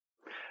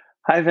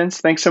Hi, Vince.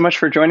 Thanks so much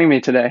for joining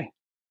me today.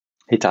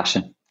 Hey,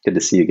 Tasshin. Good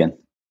to see you again.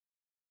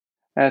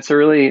 It's a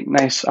really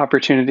nice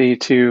opportunity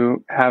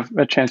to have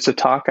a chance to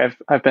talk.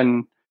 I've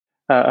been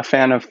a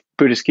fan of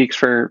Buddhist Geeks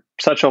for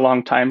such a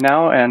long time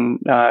now, and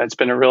it's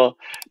been a real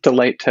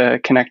delight to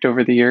connect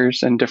over the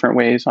years in different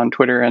ways on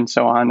Twitter and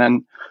so on.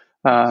 And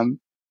um,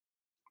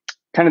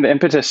 kind of the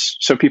impetus,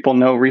 so people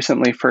know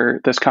recently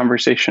for this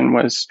conversation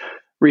was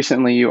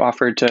recently you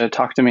offered to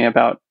talk to me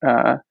about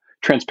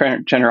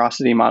transparent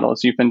generosity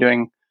models. You've been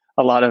doing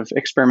a lot of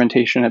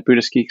experimentation at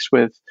Buddhist Geeks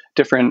with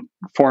different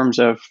forms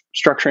of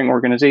structuring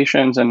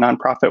organizations and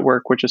nonprofit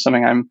work, which is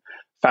something I'm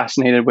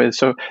fascinated with.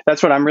 So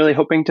that's what I'm really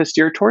hoping to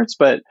steer towards.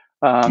 But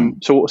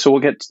Mm. so we'll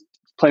get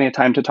plenty of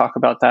time to talk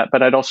about that.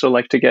 But I'd also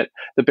like to get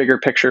the bigger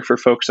picture for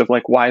folks of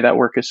like why that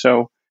work is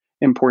so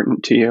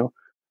important to you.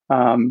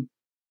 Um,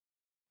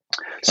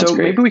 Sounds so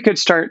great. maybe we could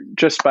start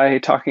just by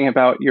talking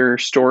about your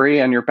story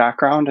and your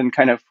background and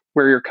kind of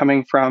where you're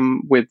coming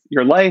from with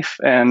your life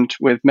and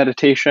with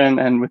meditation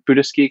and with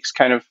Buddhist Geeks.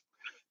 Kind of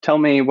tell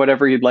me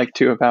whatever you'd like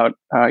to about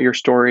your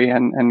story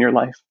and your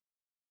life.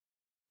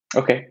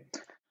 Okay.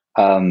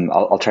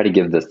 I'll try to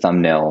give the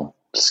thumbnail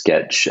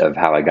sketch of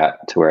how I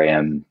got to where I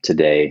am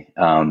today.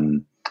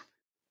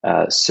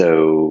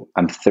 So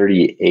I'm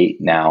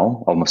 38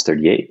 now, almost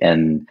 38,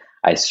 and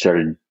I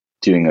started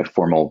doing a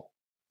formal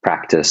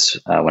practice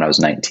when I was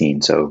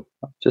 19. So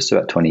just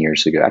about 20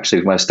 years ago.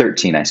 Actually, when I was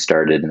 13, I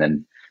started and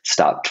then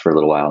stopped for a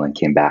little while and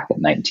came back at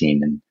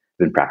 19 and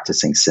been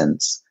practicing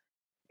since.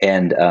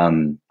 And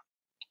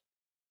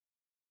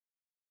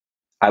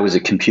I was a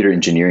computer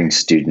engineering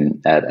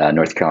student at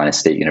North Carolina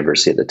State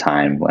University at the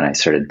time when I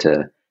started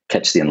to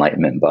catch the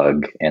enlightenment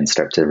bug and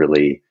start to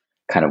really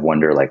kind of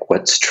wonder, like,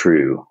 what's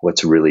true,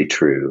 what's really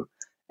true,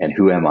 and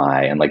who am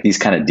I, and like these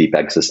kind of deep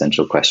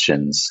existential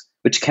questions,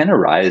 which can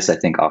arise, I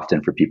think,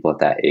 often for people at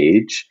that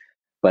age.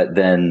 But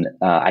then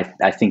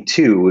I think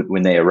too,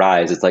 when they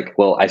arise, it's like,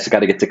 well, I just got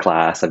to get to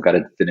class, I've got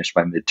to finish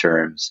my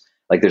midterms.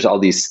 Like, there's all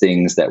these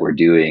things that we're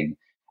doing,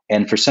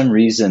 and for some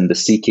reason, the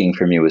seeking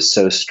for me was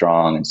so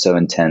strong and so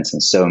intense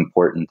and so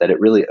important that it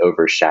really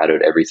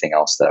overshadowed everything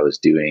else that I was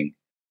doing.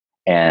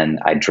 And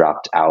I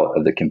dropped out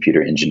of the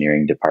computer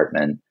engineering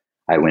department.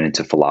 I went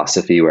into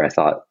philosophy where I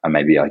thought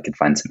maybe I could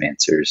find some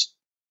answers.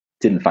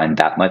 Didn't find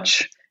that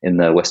much in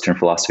the Western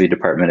philosophy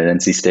department at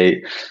NC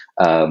State.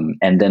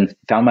 And then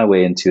found my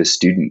way into a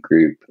student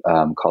group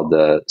called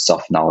the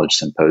Self Knowledge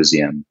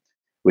Symposium,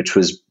 which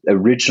was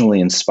originally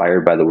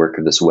inspired by the work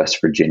of this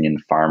West Virginian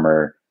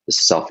farmer, the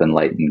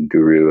self-enlightened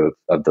guru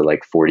of the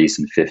like 40s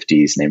and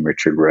 50s named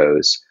Richard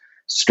Rose.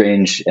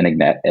 Strange,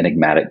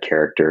 enigmatic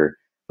character,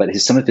 but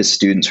some of his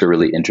students were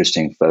really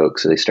interesting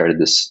folks. So they started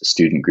this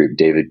student group,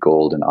 David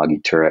Gold and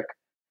Augie Turek,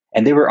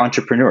 and they were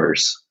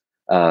entrepreneurs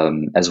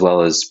as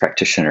well as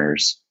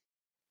practitioners.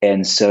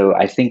 And so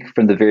I think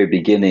from the very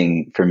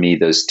beginning, for me,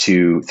 those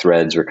two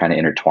threads were kind of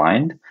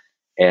intertwined.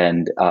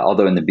 And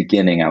although in the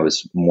beginning I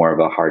was more of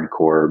a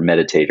hardcore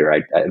meditator,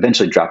 I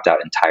eventually dropped out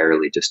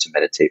entirely just to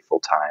meditate full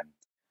time.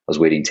 I was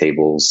waiting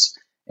tables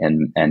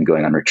and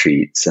going on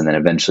retreats. And then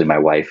eventually my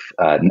wife,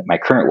 my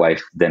current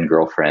wife, then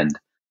girlfriend,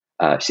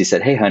 she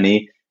said, "Hey,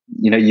 honey,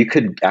 you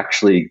could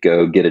actually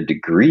go get a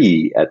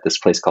degree at this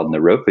place called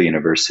Naropa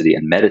University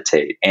and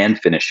meditate and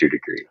finish your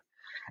degree."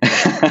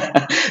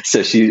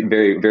 So she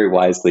very, very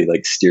wisely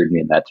like steered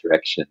me in that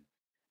direction.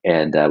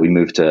 And we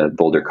moved to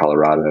Boulder,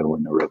 Colorado, where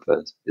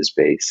Naropa is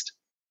based.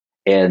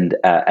 And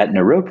at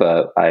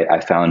Naropa, I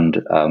found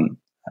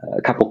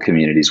a couple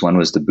communities. One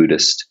was the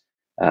Buddhist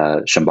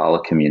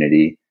Shambhala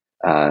community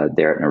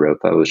there at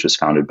Naropa, which was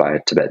founded by a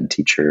Tibetan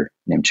teacher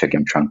named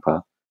Chögyam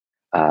Trungpa.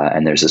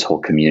 And there's this whole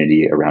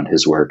community around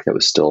his work that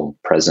was still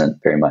present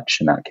very much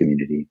in that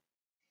community.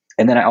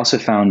 And then I also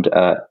found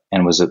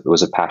and was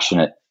a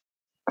passionate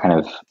kind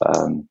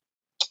of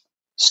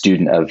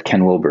student of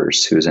Ken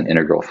Wilber's, who is an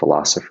integral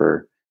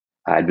philosopher.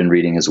 I'd been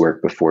reading his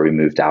work before we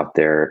moved out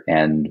there,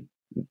 and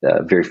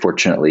very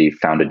fortunately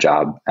found a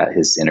job at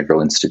his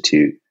Integral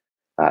Institute,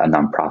 a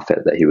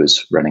nonprofit that he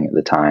was running at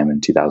the time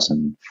in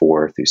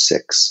 2004 through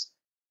 6.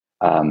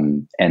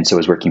 And so I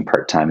was working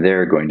part-time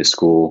there, going to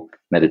school,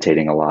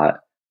 meditating a lot.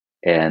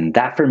 And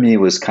that for me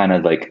was kind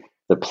of like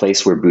the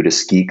place where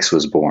Buddhist Geeks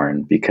was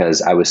born,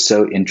 because I was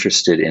so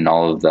interested in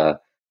all of the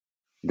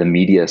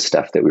media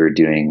stuff that we were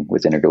doing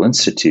with Integral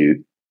Institute,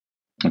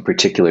 in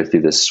particular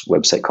through this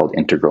website called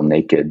Integral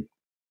Naked,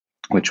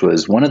 which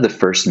was one of the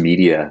first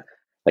media,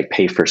 like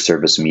pay for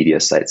service media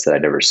sites that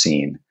I'd ever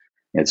seen.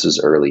 This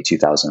was early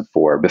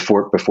 2004,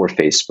 before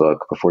Facebook,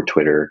 before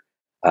Twitter.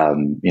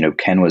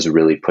 Ken was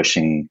really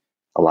pushing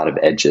a lot of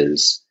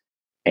edges,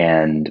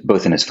 and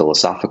both in his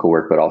philosophical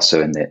work, but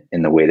also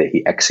in the way that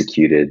he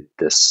executed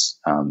this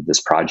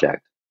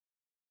project.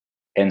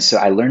 And so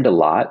I learned a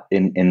lot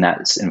in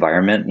that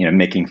environment,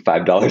 making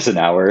 $5 an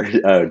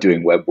hour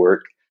doing web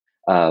work.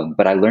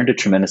 But I learned a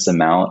tremendous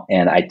amount,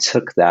 and I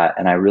took that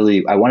and I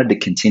wanted to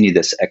continue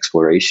this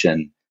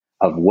exploration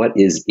of what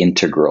is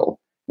integral.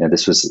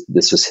 This was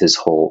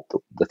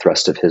the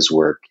thrust of his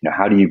work.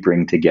 How do you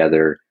bring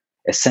together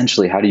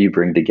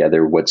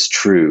what's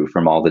true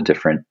from all the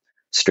different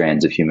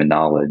strands of human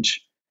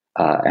knowledge,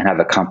 and have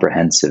a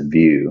comprehensive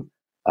view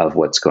of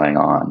what's going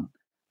on.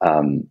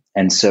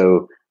 And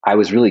so I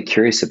was really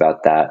curious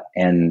about that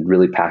and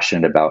really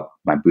passionate about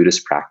my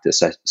Buddhist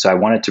practice. So I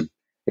wanted to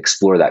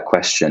explore that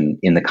question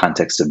in the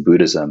context of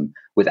Buddhism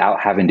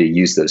without having to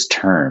use those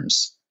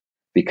terms,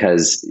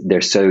 because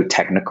they're so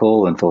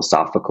technical and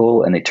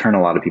philosophical and they turn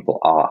a lot of people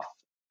off.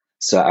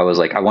 So I was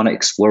like, I want to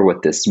explore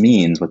what this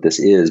means, what this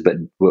is, but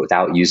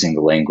without using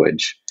the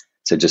language.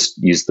 So just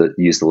use the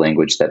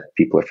language that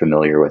people are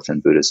familiar with in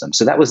Buddhism.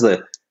 So that was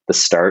the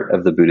start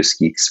of the Buddhist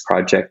Geeks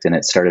project. And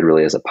it started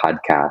really as a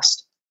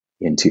podcast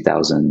in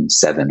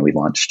 2007. We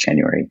launched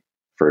January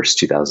 1st,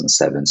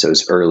 2007. So it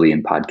was early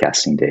in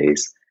podcasting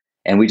days.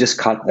 And we just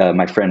caught,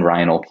 my friend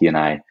Ryan Olkey and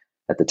I,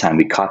 at the time,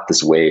 we caught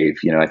this wave.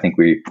 I think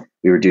we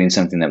were doing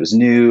something that was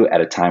new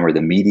at a time where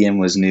the medium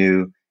was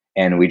new.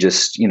 And we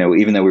just,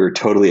 even though we were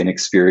totally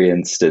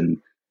inexperienced and,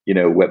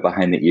 wet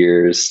behind the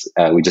ears,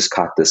 we just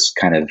caught this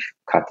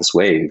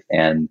wave,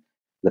 and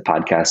the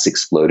podcast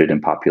exploded in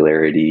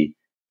popularity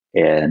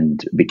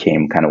and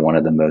became kind of one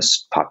of the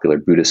most popular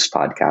Buddhist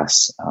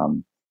podcasts.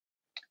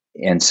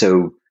 And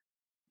so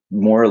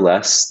more or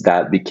less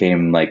that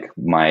became like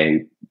my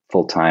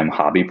full-time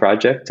hobby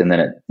project. And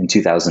then in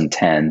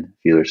 2010,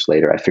 a few years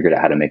later, I figured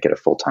out how to make it a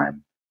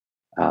full-time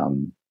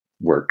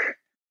work.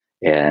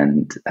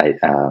 And I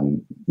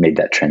made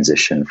that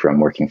transition from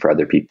working for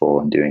other people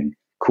and doing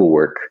cool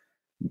work,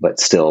 but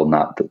still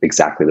not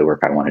exactly the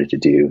work I wanted to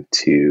do,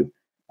 to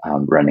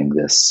running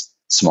this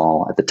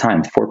small, at the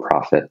time,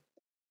 for-profit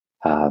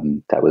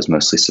that was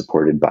mostly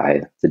supported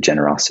by the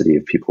generosity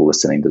of people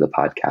listening to the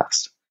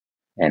podcast.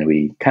 And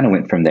we kind of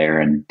went from there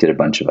and did a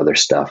bunch of other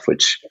stuff,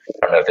 which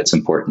I don't know if it's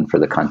important for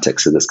the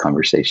context of this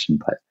conversation,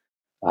 but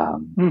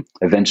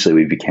eventually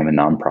we became a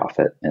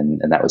nonprofit,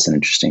 and that was an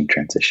interesting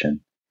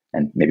transition.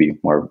 And maybe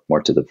more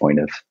to the point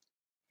of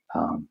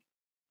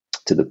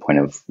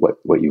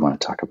what you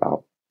want to talk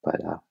about. But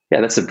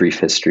yeah, that's a brief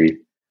history,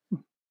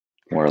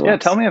 more or less. Yeah,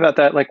 tell me about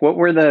that. Like, what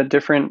were the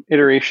different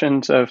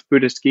iterations of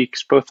Buddhist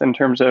Geeks, both in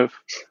terms of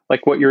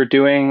like what you were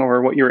doing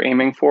or what you were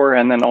aiming for,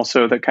 and then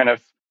also the kind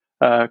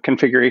of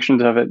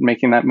configurations of it,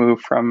 making that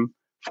move from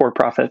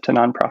for-profit to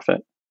nonprofit?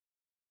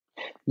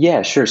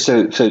 Yeah, sure.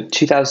 So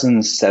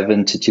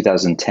 2007 to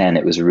 2010,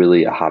 it was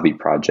really a hobby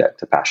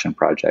project, a passion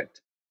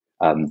project.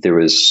 There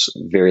was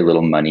very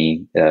little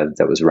money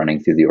that was running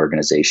through the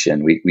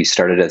organization. We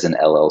started as an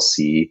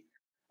LLC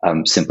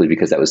simply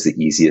because that was the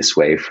easiest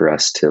way for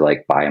us to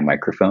like buy a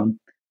microphone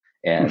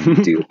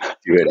and do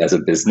it as a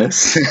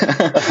business.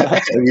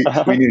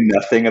 we knew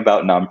nothing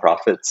about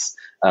nonprofits,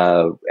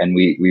 and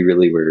we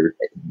really were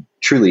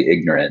truly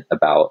ignorant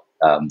about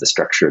the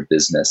structure of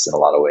business in a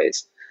lot of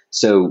ways.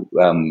 So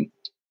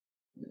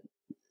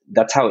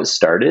that's how it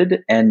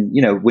started. And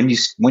when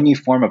you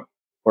form an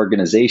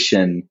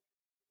organization,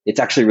 it's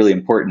actually really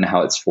important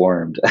how it's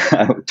formed.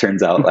 It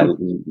turns out I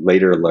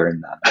later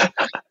learned that.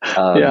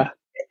 Yeah.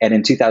 And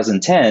in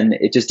 2010,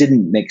 it just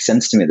didn't make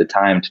sense to me at the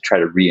time to try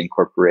to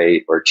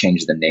reincorporate or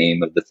change the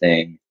name of the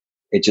thing.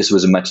 It just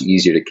was much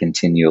easier to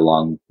continue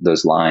along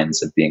those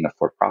lines of being a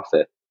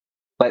for-profit.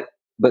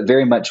 But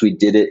very much we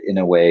did it in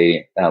a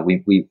way,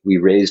 we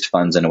raised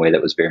funds in a way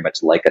that was very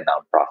much like a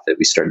nonprofit.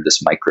 We started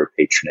this micro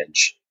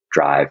patronage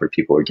drive where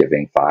people were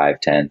giving $5,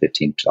 $10,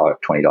 $15,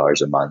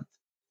 $20 a month.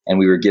 And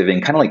we were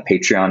giving kind of like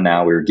Patreon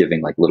now. We were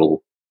giving like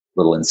little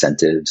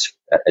incentives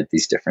at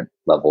these different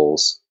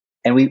levels.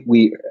 And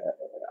we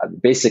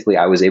basically,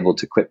 I was able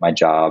to quit my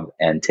job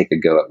and take a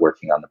go at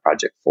working on the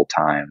project full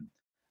time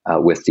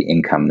with the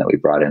income that we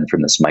brought in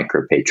from this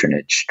micro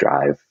patronage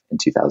drive in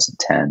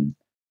 2010.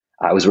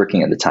 I was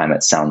working at the time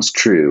at Sounds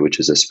True, which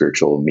is a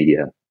spiritual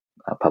media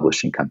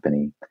publishing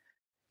company.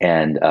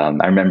 And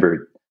I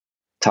remember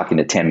talking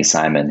to Tammy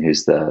Simon,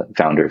 who's the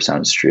founder of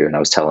Sounds True. And I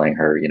was telling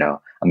her,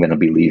 I'm going to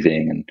be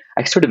leaving. And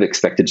I sort of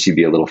expected she'd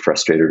be a little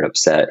frustrated or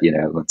upset.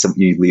 When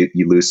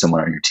you lose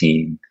someone on your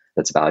team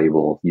that's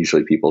valuable,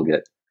 usually people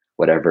get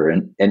whatever.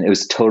 And it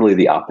was totally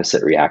the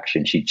opposite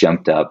reaction. She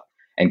jumped up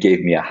and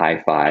gave me a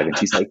high five. And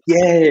she's like,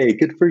 yay,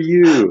 good for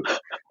you.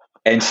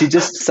 And she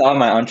just saw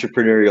my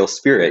entrepreneurial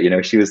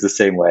spirit. She was the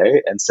same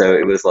way. And so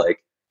it was like,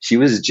 she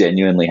was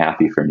genuinely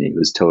happy for me. It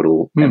was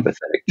total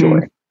empathetic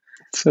joy.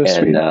 So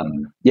sweet.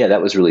 And yeah,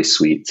 that was really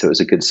sweet. So it was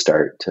a good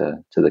start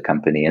to the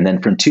company. And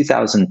then from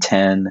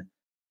 2010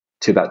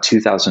 to about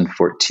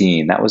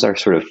 2014, that was our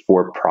sort of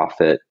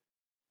for-profit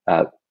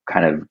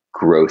kind of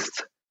growth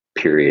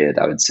period,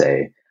 I would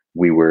say.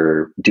 We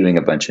were doing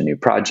a bunch of new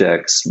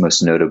projects,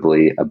 most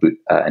notably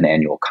an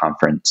annual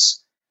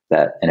conference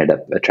that ended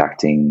up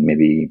attracting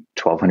maybe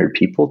 1,200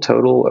 people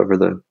total over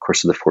the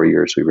course of the 4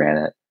 years we ran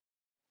it.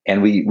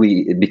 And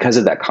we because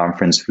of that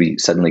conference, we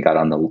suddenly got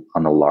on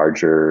the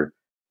larger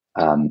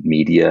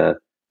media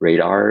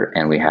radar,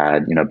 and we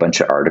had a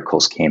bunch of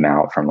articles came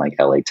out from like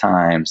LA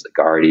Times, The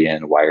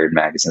Guardian, Wired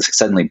magazines. Like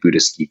suddenly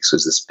Buddhist Geeks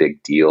was this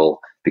big deal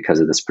because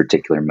of this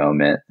particular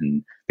moment,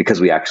 and because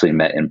we actually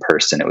met in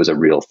person, it was a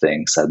real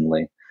thing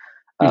suddenly.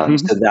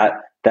 So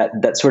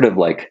that sort of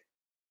like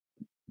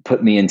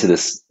put me into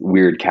this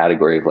weird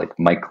category of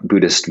like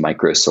Buddhist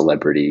micro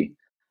celebrity.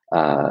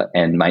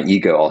 And my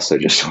ego also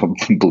just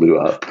blew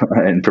up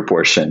in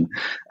proportion.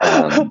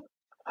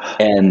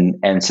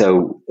 And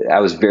so I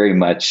was very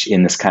much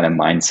in this kind of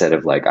mindset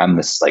of like, I'm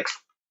this like,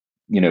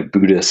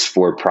 Buddhist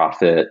for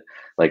profit,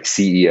 like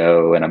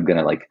CEO, and I'm going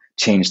to like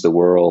change the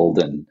world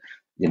and,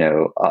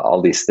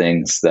 all these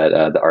things that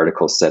the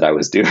article said I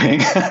was doing.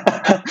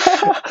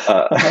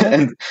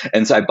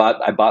 And so I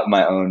bought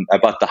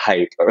the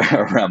hype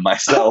around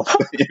myself,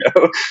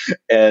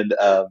 and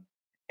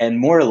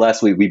more or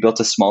less we built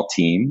a small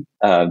team.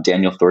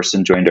 Daniel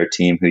Thorson joined our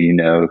team, who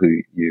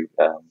you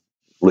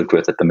lived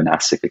with at the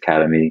Monastic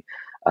Academy.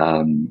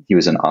 He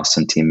was an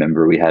awesome team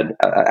member. We had,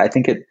 I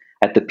think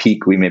at the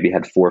peak, we maybe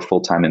had 4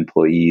 full-time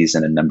employees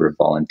and a number of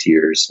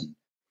volunteers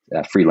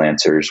and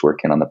freelancers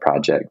working on the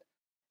project.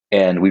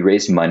 And we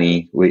raised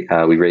money. We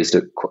raised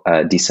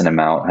a decent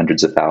amount,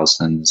 hundreds of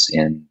thousands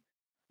in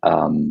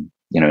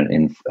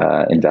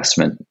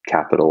investment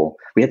capital.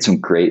 We had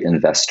some great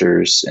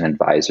investors and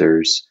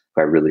advisors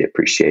who I really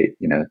appreciate,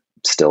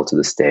 still to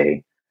this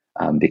day,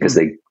 because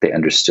they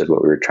understood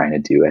what we were trying to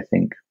do, I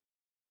think.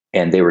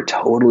 And they were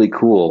totally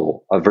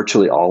cool.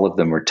 Virtually all of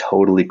them were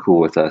totally cool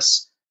with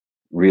us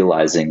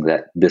realizing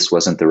that this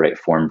wasn't the right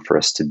form for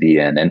us to be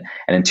in. And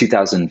in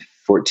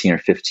 2014 or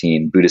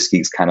 15, Buddhist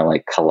Geeks kind of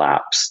like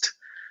collapsed.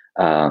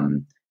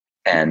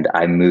 And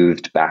I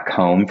moved back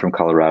home from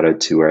Colorado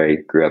to where I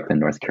grew up in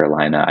North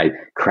Carolina. I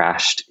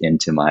crashed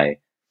into my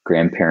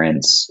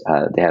grandparents.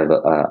 They have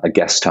a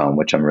guest home,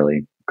 which I'm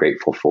really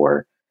grateful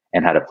for,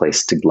 and had a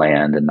place to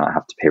land and not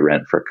have to pay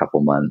rent for a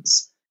couple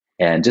months.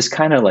 And just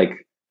kind of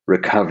like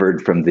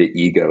recovered from the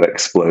ego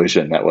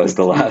explosion that was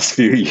the last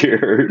few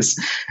years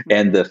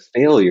and the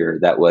failure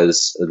that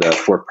was the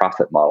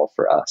for-profit model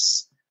for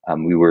us.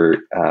 We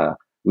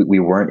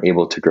weren't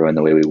able to grow in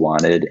the way we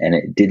wanted, and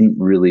it didn't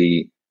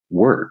really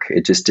work.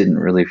 It just didn't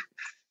really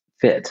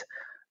fit.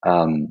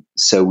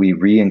 So we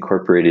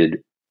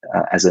reincorporated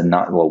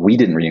we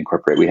didn't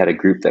reincorporate. We had a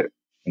group that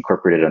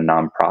incorporated a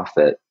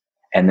nonprofit,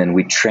 and then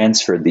we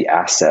transferred the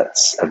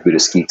assets of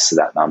Buddhist Geeks to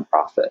that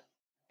nonprofit,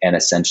 and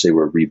essentially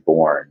were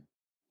reborn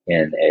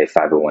in a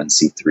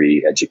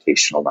 501c3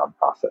 educational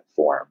nonprofit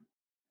form.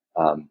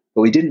 But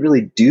we didn't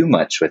really do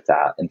much with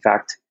that. In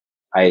fact,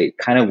 I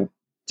kind of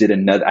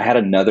I had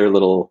another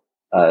little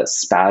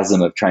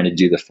spasm of trying to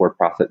do the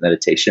for-profit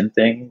meditation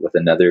thing with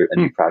a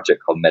new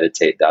project called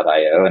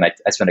meditate.io. And I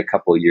spent a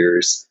couple of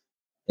years,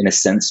 in a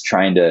sense,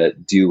 trying to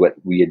do what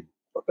we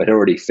had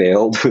already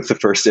failed with the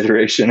first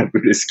iteration of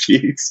Buddhist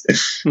Geeks.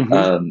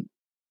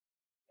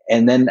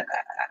 And then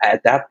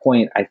at that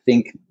point, I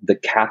think the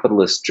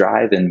capitalist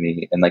drive in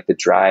me and like the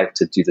drive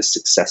to do the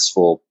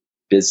successful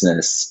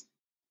business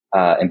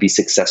and be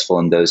successful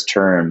in those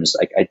terms,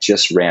 like I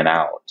just ran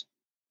out.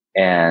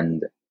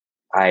 And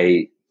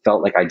I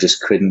felt like I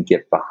just couldn't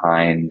get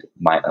behind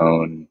my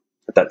own.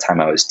 At that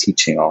time, I was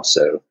teaching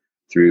also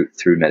through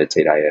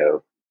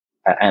Meditate.io,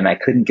 and I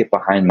couldn't get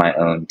behind my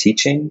own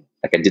teaching.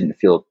 Like I didn't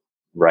feel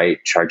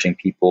right charging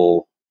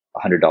people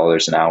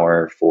 $100 an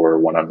hour for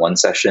one-on-one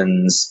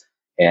sessions,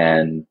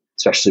 and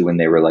especially when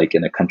they were like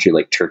in a country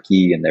like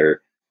Turkey and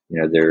their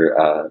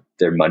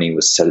money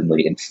was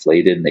suddenly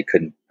inflated and they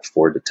couldn't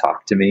afford to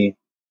talk to me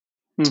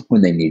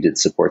when they needed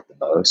support the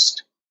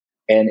most.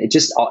 And it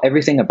just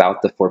everything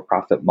about the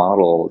for-profit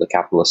model, the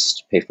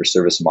capitalist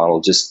pay-for-service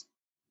model, just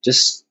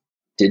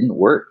didn't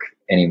work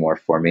anymore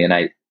for me. And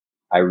I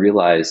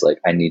realized like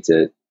I need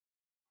to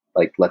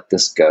like let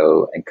this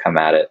go and come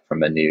at it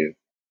from a new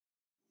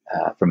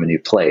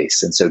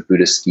place. And so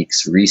Buddhist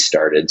Geeks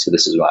restarted. So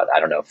this is what,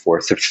 I don't know,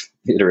 4th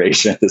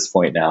iteration at this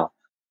point now,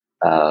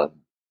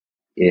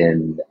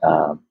 in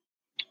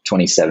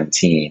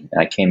 2017.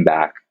 And I came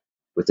back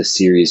with a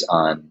series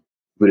on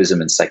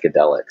Buddhism and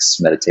psychedelics,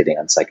 meditating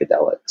on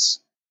psychedelics.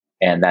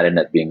 And that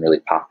ended up being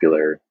really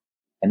popular.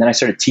 And then I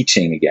started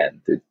teaching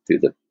again through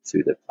the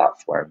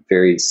platform,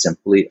 very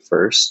simply at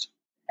first.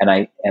 And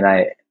I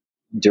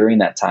during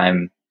that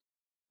time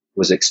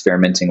was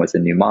experimenting with a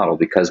new model.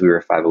 Because we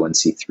were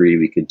 501c3,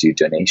 we could do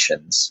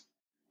donations.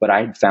 But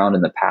I had found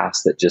in the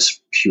past that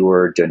just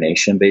pure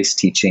donation-based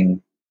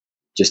teaching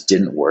just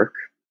didn't work.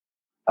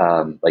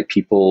 Like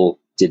people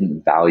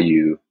didn't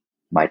value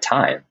my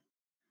time.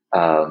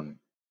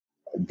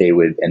 They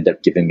would end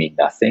up giving me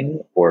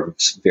nothing or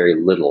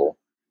very little.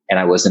 And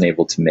I wasn't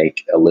able to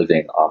make a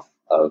living off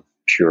of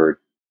pure,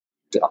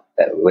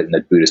 what in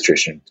the Buddhist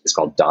tradition is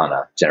called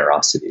dana,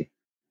 generosity,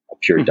 a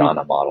pure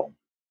dana model.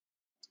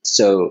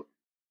 So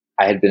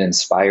I had been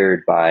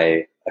inspired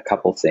by a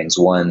couple things.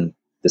 One,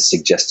 the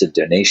suggested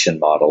donation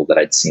model that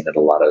I'd seen at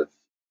a lot of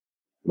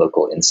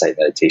local insight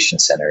meditation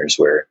centers,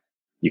 where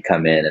you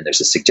come in and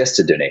there's a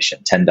suggested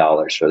donation,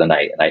 $10 for the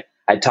night. And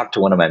I talked to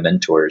one of my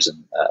mentors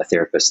and a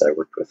therapist that I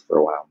worked with for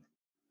a while,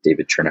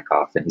 David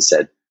Chernikoff, and he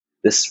said,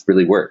 this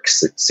really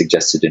works. The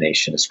suggested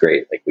donation is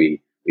great. Like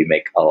we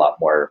make a lot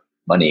more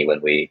money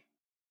when we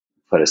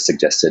put a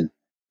suggested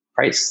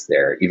price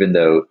there, even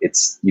though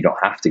you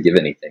don't have to give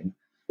anything.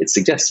 It's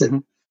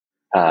suggested.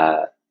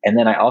 And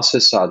then I also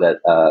saw that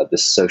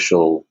this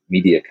social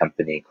media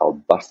company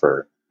called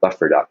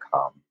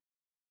Buffer.com,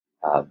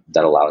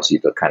 that allows you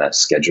to kind of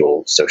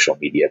schedule social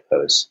media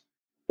posts,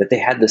 that they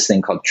had this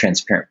thing called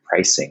transparent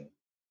pricing,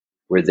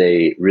 where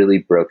they really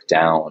broke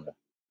down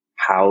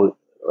how,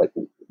 like,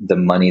 the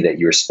money that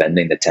you were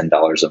spending, the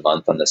 $10 a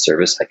month on the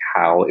service, like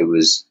how it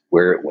was,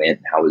 where it went,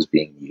 and how it was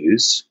being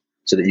used,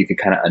 so that you could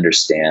kind of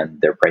understand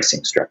their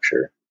pricing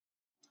structure.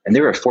 And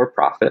they were a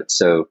for-profit,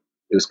 so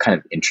it was kind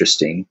of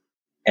interesting.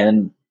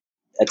 And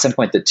at some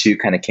point, the two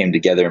kind of came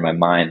together in my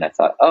mind. I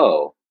thought,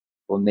 oh,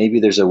 well, maybe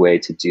there's a way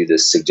to do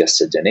this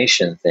suggested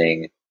donation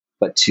thing,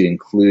 but to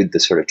include the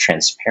sort of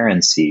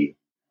transparency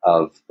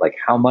of, like,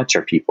 how much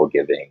are people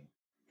giving,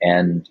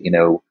 and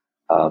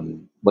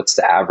what's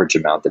the average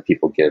amount that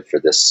people give for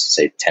this,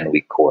 say,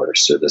 10-week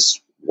course, or this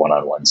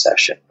one-on-one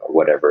session, or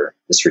whatever,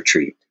 this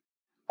retreat.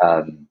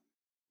 And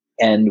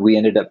I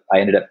ended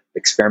up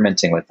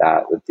experimenting with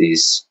that, with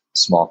these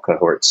small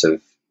cohorts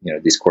of,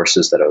 these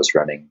courses that I was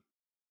running,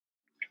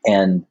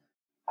 and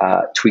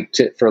tweaked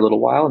it for a little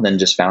while, and then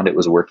just found it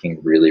was working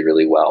really,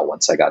 really well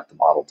once I got the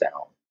model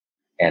down.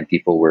 And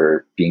people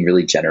were being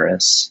really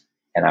generous,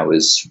 and I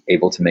was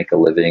able to make a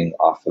living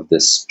off of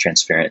this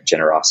transparent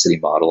generosity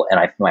model.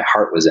 And my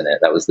heart was in it.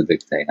 That was the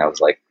big thing. I was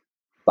like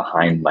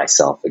behind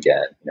myself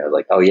again,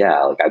 like, oh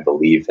yeah, like I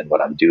believe in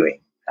what I'm doing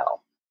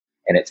now.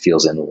 And it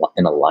feels in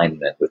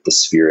alignment with the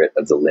spirit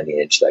of the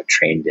lineage that I've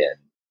trained in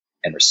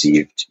and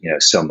received,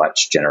 so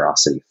much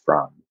generosity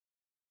from.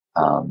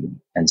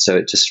 And so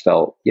it just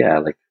felt,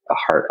 like a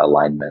heart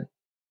alignment.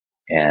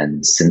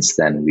 And since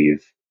then,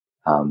 we've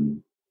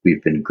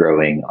been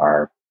growing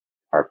our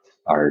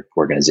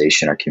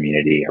organization, our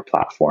community, our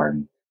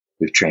platform.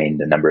 We've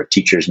trained a number of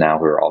teachers now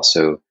who are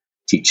also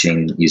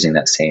teaching using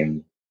that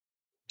same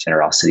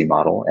generosity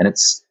model, and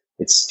it's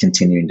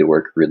continuing to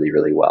work really,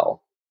 really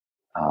well.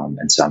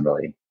 And so I'm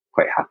really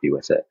quite happy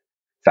with it.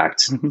 In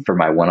fact, for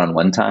my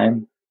one-on-one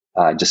time,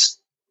 I just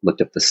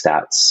looked up the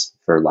stats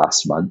for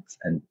last month,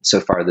 and so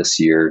far this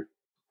year,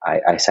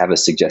 I have a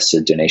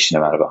suggested donation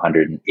amount of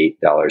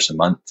 $108 a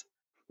month,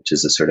 which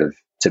is a sort of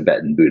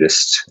Tibetan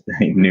Buddhist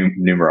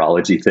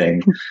numerology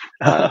thing.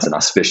 It's an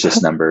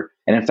auspicious number.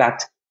 And in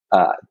fact,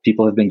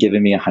 people have been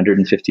giving me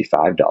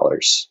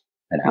 $155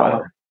 an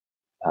hour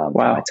for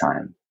my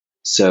time.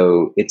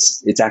 So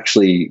it's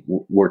actually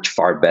worked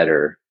far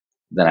better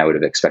than I would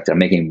have expected. I'm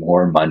making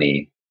more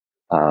money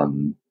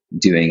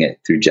doing it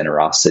through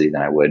generosity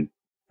than I would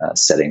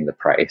setting the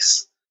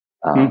price.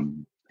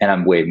 And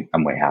I'm way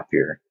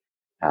happier.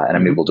 And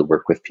I'm able to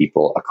work with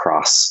people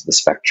across the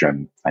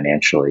spectrum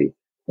financially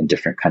in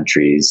different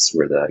countries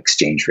where the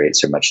exchange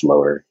rates are much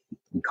lower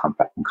in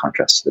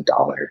contrast to the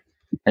dollar.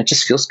 And it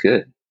just feels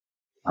good.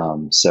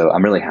 So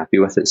I'm really happy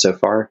with it so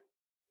far.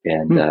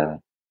 And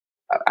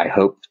I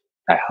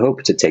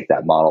hope to take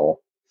that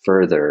model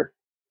further,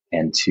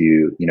 and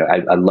to,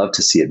 I'd love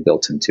to see it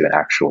built into an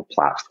actual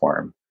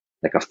platform,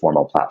 like a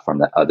formal platform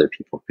that other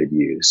people could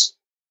use.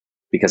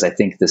 Because I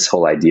think this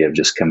whole idea of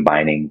just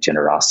combining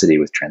generosity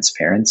with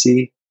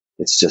transparency,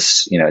 it's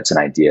just, it's an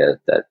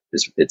idea that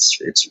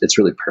it's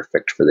really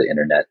perfect for the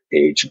internet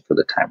age and for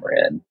the time we're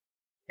in.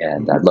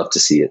 And I'd love to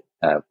see it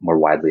more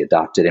widely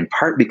adopted, in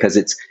part because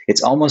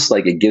it's almost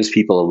like it gives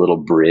people a little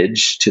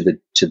bridge to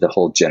the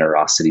whole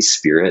generosity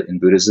spirit in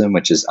Buddhism,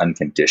 which is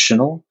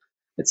unconditional.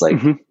 It's like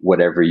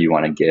whatever you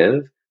want to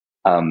give.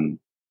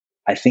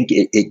 I think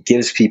it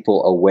gives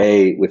people a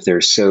way, if they're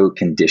so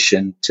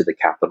conditioned to the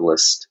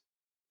capitalist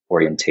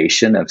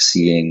orientation of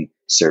seeing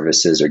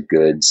services or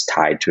goods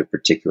tied to a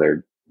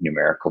particular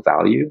numerical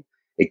value,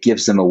 it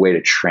gives them a way to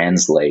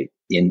translate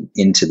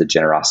into the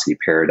generosity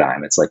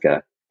paradigm. It's like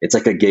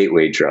a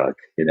gateway drug,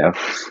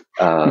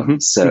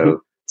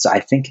 So I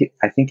think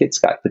it's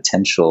got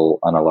potential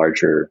on a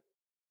larger,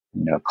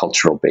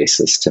 cultural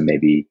basis to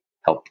maybe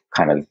help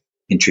kind of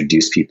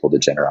introduce people to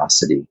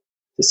generosity,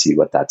 to see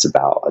what that's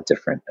about, a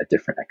different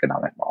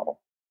economic model.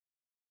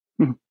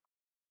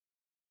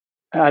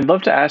 I'd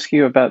love to ask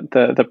you about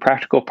the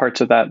practical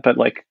parts of that, but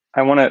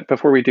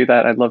before we do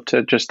that, I'd love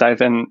to just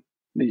dive in.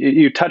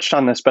 You touched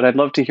on this, but I'd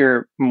love to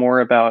hear more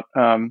about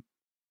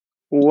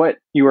what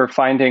you are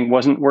finding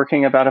wasn't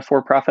working about a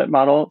for-profit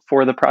model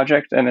for the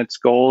project and its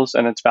goals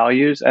and its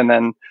values, and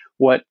then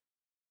what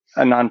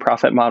a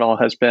nonprofit model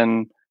has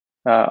been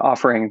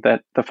offering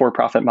that the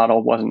for-profit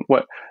model wasn't.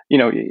 What,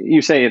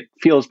 you say it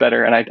feels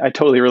better, and I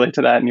totally relate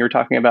to that. And you were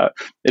talking about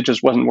it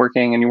just wasn't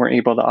working, and you weren't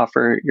able to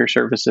offer your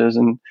services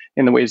and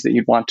in the ways that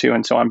you'd want to,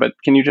 and so on. But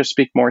can you just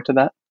speak more to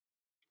that?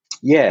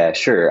 Yeah,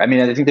 sure. I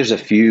mean, I think there's a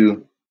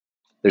few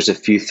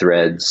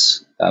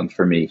threads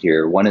for me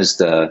here. One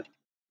is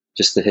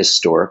just the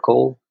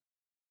historical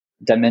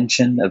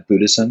dimension of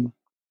Buddhism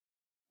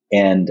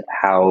and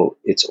how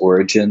its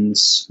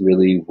origins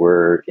really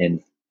were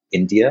in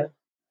India,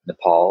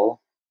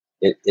 Nepal.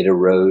 It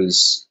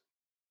arose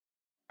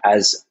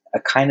as a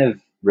kind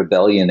of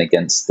rebellion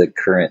against the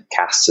current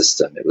caste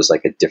system. It was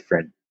like a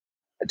different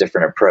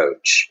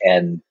approach,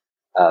 and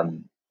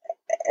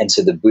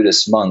so the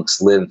Buddhist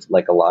monks lived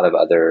like a lot of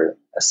other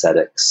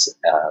ascetics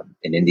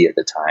in India at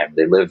the time.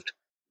 They lived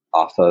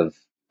off of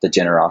the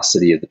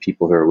generosity of the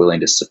people who are willing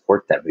to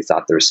support them, who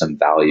thought there was some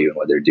value in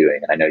what they're doing.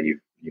 And I know you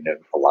know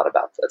a lot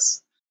about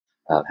this,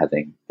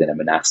 having been a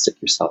monastic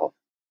yourself.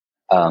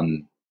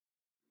 And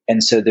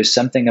so there's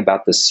something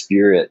about the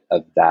spirit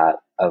of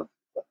that, of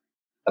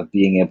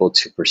being able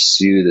to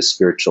pursue the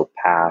spiritual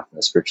path and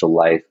the spiritual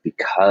life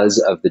because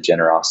of the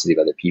generosity of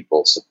other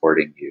people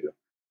supporting you,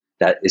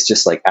 that is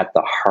just like at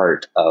the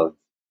heart of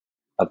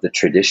the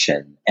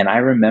tradition. And I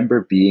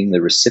remember being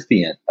the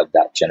recipient of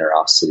that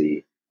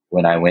generosity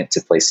when I went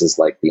to places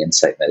like the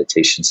Insight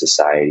Meditation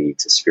Society,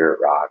 to Spirit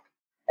Rock,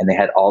 and they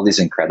had all these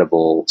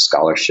incredible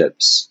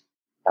scholarships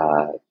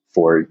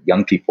for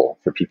young people,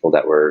 for people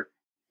that were,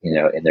 you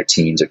know, in their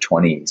teens or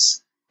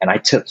 20s. And I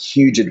took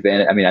huge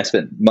advantage. I mean, I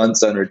spent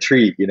months on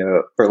retreat, you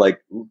know, for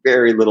like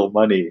very little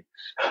money,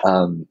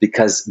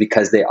 because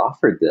they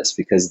offered this,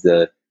 because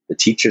the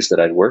teachers that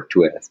I'd worked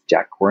with,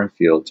 Jack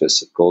Kornfield,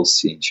 Joseph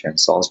Goldstein, Sharon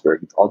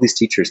Salzberg, all these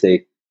teachers,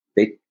 they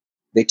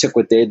took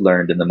what they'd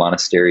learned in the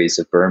monasteries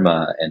of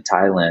Burma and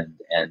Thailand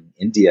and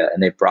India,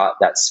 and they brought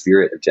that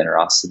spirit of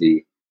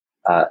generosity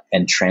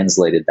and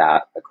translated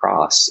that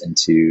across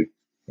into, you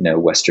know,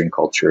 Western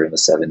culture in the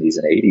 70s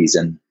and 80s.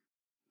 And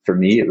for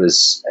me, it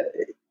was,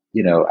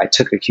 you know, I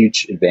took a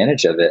huge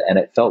advantage of it, and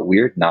it felt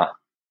weird not,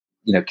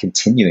 you know,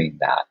 continuing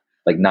that,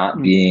 like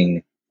not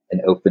being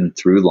an open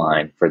through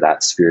line for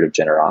that spirit of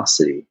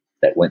generosity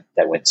that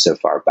went so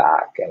far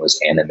back and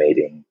was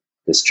animating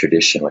this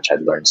tradition, which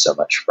I'd learned so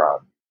much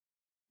from.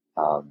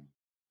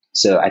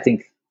 So I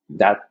think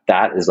that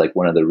is like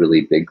one of the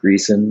really big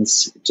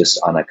reasons, just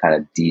on a kind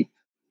of deep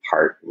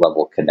heart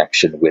level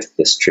connection with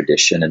this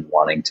tradition and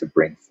wanting to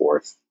bring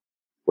forth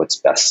what's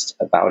best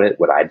about it,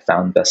 what I'd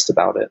found best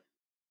about it.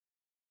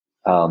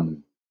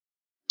 And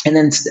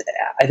then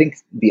I think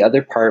the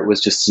other part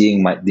was just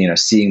seeing my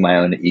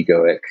own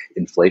egoic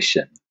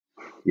inflation,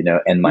 you know,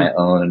 and my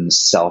own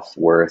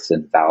self-worth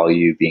and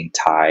value being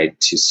tied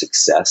to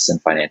success in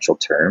financial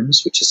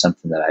terms, which is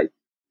something that I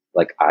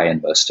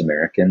and most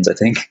Americans, I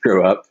think,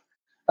 grow up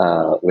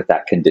with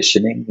that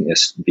conditioning, you know,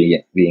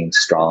 being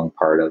strong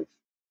part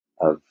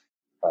of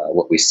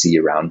what we see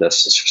around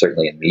us,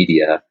 certainly in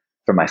media.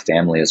 For my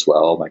family as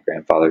well, my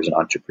grandfather's an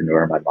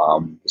entrepreneur, my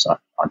mom was an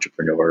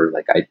entrepreneur.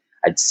 Like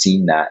I'd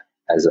seen that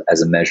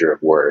as a measure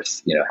of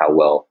worth, you know, how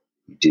well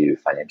you do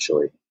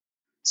financially.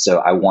 So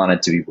I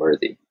wanted to be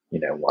worthy, you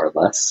know, more or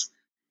less.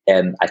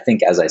 And I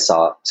think as I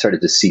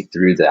started to see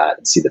through that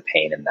and see the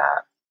pain in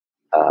that,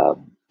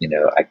 you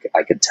know,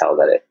 I could tell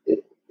that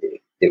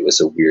it was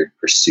a weird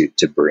pursuit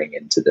to bring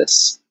into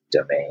this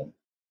domain,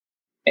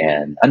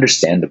 and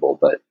understandable,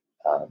 but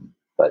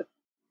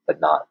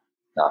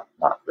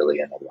not really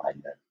in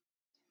alignment.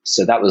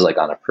 So that was like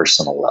on a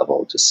personal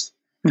level, just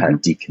kind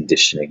of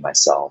deconditioning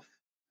myself.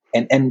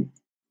 And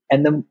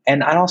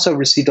I also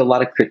received a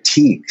lot of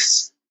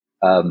critiques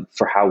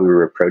for how we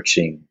were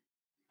approaching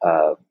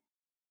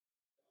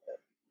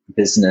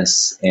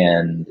business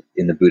and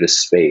in the Buddhist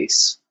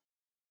space.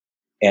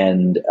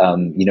 And,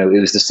 you know, it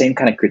was the same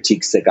kind of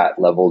critiques that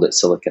got leveled at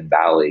Silicon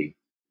Valley,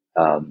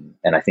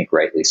 and I think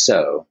rightly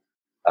so,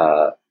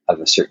 of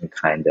a certain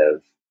kind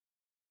of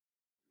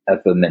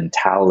a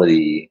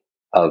mentality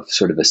of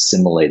sort of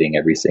assimilating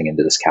everything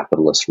into this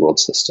capitalist world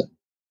system,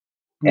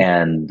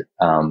 and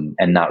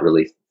not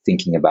really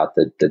thinking about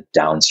the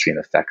downstream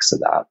effects of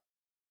that.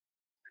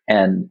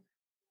 And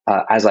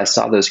as I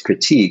saw those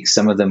critiques,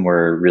 some of them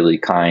were really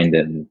kind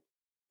and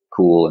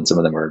cool, and some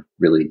of them were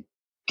really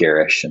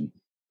garish and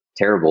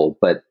terrible,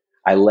 but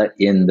I let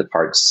in the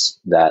parts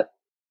that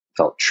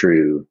felt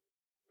true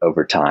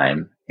over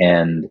time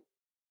and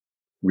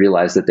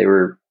realized that they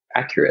were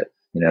accurate,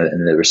 you know,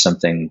 and there was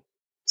something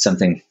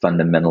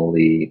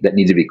fundamentally that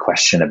needed to be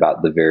questioned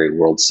about the very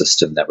world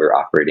system that we're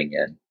operating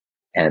in,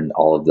 and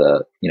all of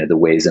the, you know, the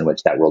ways in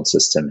which that world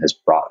system has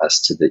brought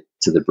us to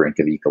the brink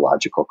of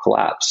ecological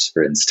collapse,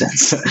 for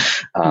instance.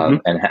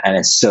 And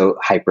it's so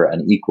hyper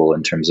unequal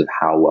in terms of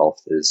how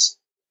wealth is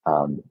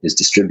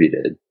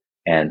distributed,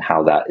 and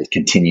how that it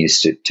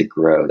continues to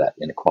grow, that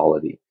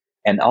inequality,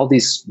 and all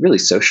these really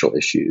social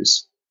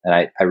issues. And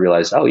I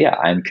realized, oh yeah,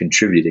 I'm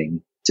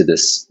contributing to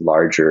this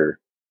larger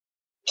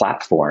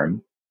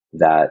platform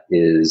that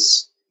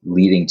is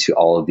leading to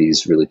all of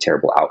these really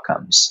terrible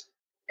outcomes.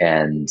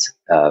 And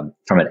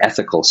from an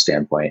ethical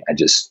standpoint, I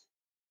just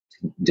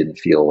didn't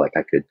feel like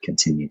I could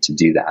continue to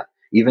do that,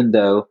 even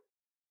though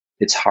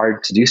it's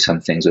hard to do some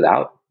things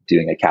without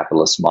doing a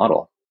capitalist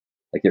model.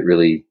 Like it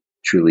really,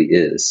 truly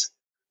is.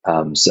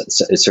 So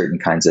certain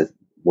kinds of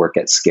work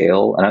at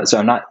scale. And so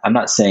I'm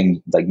not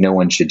saying like no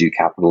one should do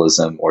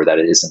capitalism, or that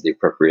it isn't the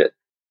appropriate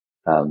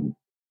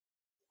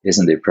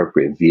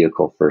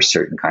vehicle for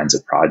certain kinds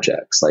of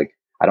projects. Like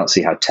I don't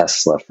see how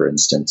Tesla, for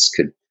instance,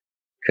 could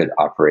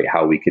operate,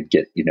 how we could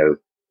get, you know,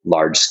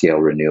 large scale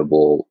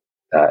renewable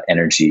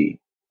energy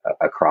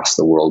across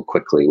the world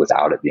quickly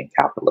without it being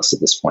capitalist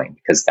at this point,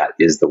 because that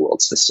is the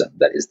world system,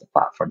 that is the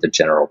platform, the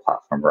general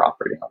platform we're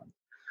operating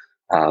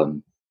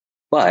on.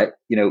 But,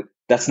 you know,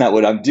 that's not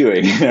what I'm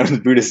doing. You know, the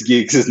Buddhist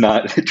Geeks is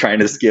not trying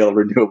to scale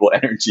renewable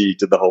energy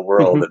to the whole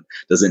world and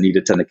doesn't need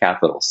a ton of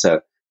capital.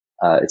 So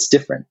it's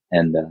different.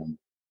 And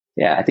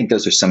yeah, I think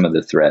those are some of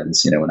the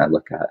threads. When I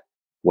look at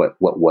what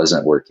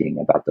wasn't working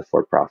about the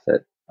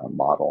for-profit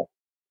model,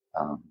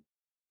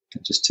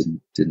 it just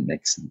didn't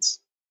make sense.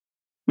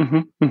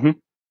 Mm-hmm, mm-hmm.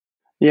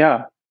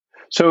 Yeah.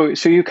 So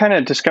you kind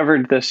of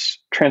discovered this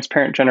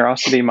transparent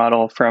generosity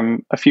model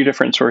from a few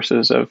different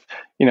sources of,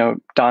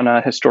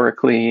 Dana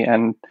historically,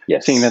 and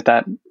Yes. seeing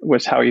that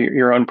was how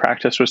your own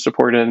practice was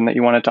supported, and that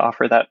you wanted to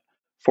offer that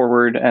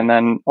forward. And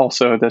then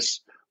also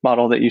this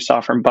model that you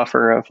saw from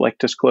Buffer of like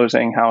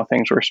disclosing how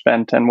things were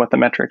spent and what the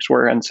metrics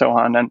were and so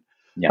on. And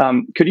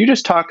could you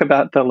just talk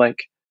about the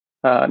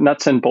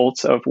nuts and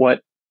bolts of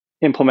what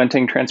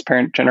implementing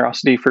transparent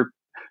generosity for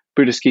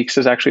Buddhist Geeks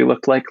has actually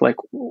looked like? Like,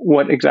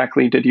 what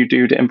exactly did you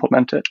do to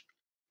implement it?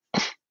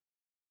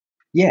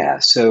 Yeah,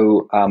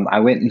 so I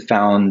went and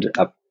found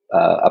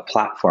a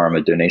platform,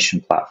 a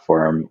donation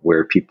platform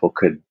where people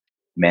could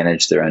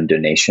manage their own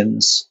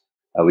donations.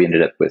 We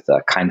ended up with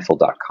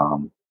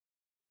kindful.com.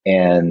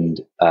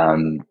 And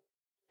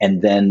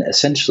then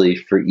essentially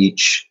for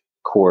each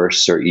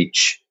course or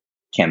each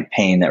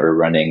campaign that we're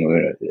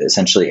running,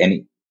 essentially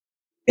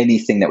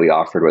anything that we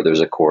offered, whether it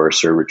was a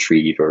course or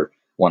retreat or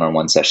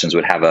one-on-one sessions,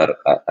 would have a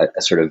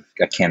sort of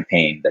a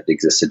campaign that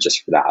existed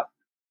just for that.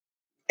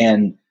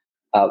 And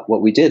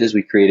what we did is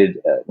we created,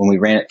 when we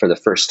ran it for the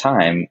first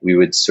time, we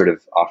would sort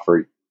of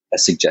offer a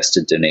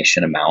suggested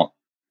donation amount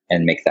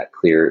and make that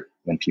clear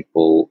when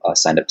people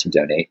signed up to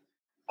donate.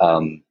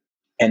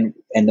 And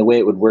the way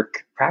it would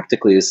work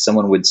practically is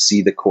someone would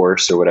see the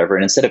course or whatever,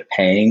 and instead of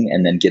paying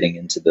and then getting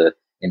into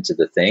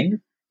the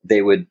thing,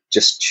 they would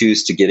just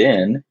choose to get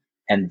in,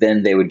 and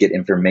then they would get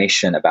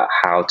information about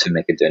how to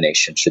make a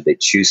donation should they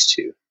choose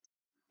to.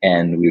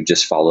 And we would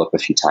just follow up a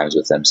few times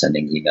with them,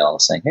 sending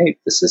emails saying, hey,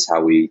 this is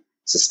how we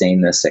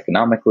sustain this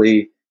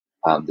economically.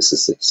 This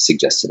is the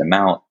suggested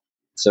amount,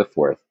 so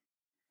forth.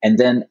 And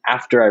then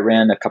after I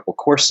ran a couple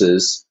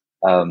courses,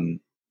 then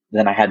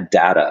I had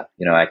data.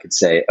 I could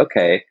say,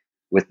 okay,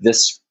 with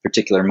this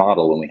particular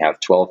model, when we have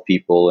 12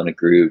 people in a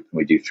group, and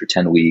we do for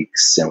 10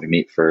 weeks, and we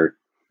meet for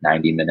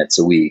 90 minutes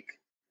a week,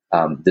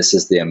 this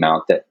is the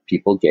amount that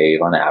people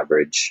gave on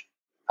average.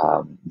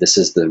 This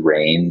is the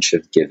range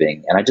of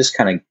giving. And I just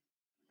kind of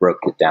broke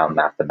it down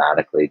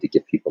mathematically to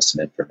give people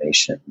some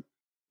information.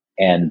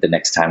 And the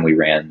next time we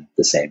ran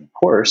the same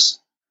course,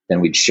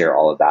 then we'd share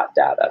all of that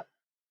data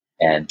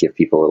and give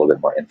people a little bit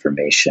more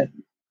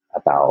information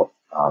about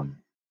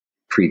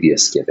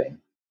previous giving.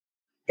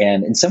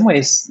 And in some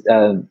ways,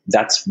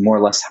 that's more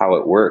or less how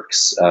it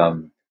works.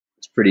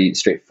 It's pretty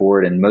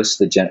straightforward, and most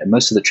of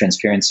the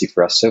transparency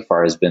for us so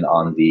far has been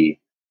on the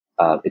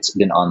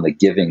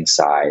giving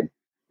side.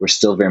 We're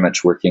still very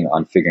much working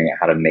on figuring out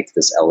how to make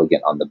this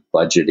elegant on the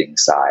budgeting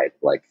side.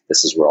 Like,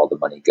 this is where all the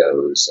money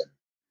goes.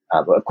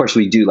 And, but of course,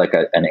 we do like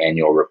an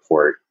annual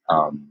report,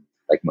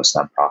 like most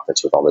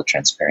nonprofits, with all the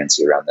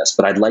transparency around this.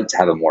 But I'd like to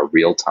have a more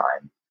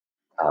real-time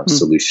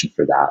solution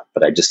for that.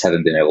 But I just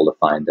haven't been able to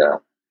find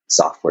a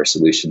software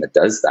solution that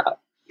does that.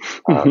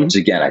 Which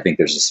again, I think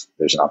there's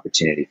an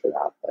opportunity for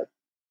that. But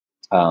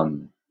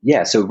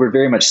yeah, so we're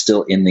very much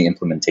still in the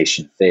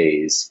implementation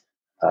phase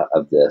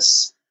of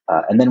this.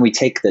 And then we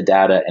take the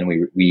data and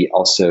we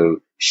also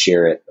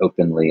share it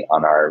openly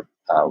on our,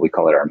 we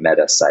call it our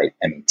meta site,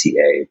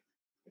 META,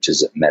 which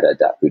is at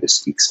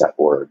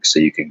meta.buddhistgeeks.org. So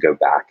you can go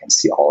back and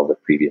see all of the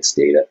previous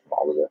data from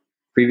all of the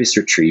previous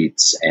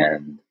retreats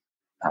and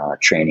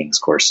trainings,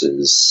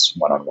 courses,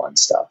 one-on-one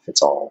stuff.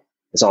 It's all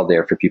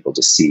there for people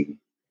to see,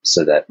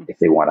 so that if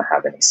they want to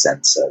have any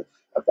sense of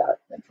that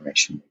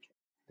information,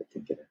 they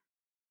can get it.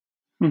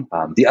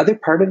 The other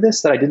part of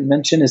this that I didn't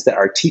mention is that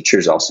our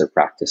teachers also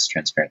practice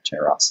transparent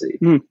generosity.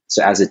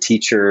 So as a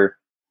teacher,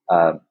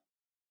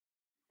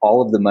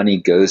 all of the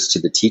money goes to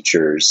the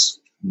teachers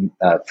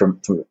for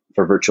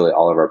virtually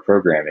all of our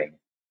programming.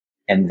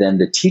 And then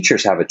the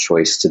teachers have a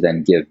choice to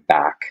then give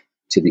back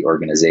to the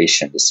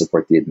organization to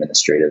support the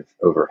administrative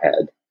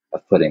overhead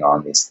of putting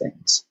on these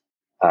things.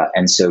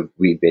 And so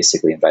we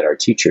basically invite our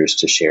teachers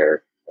to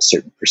share a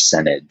certain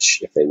percentage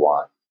if they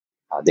want.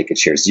 They could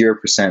share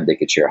 0%, they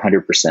could share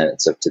 100%,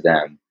 it's up to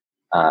them.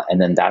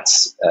 And then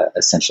that's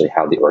essentially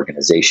how the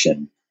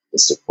organization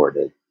is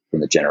supported,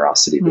 from the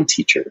generosity of the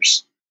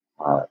teachers.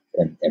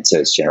 And so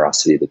it's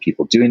generosity of the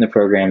people doing the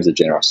programs, the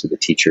generosity of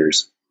the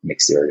teachers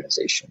makes the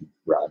organization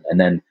run. And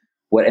then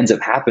what ends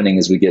up happening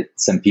is we get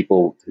some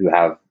people who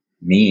have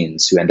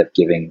means who end up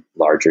giving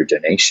larger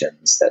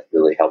donations that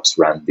really helps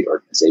run the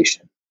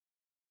organization.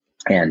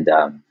 And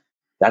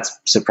that's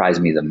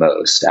surprised me the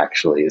most,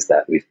 actually, is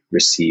that we've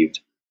received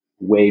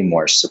way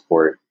more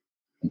support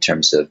in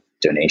terms of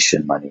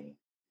donation money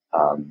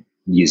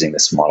using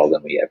this model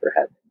than we ever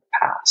had in the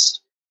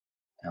past.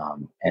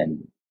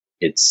 And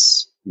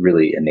it's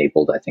really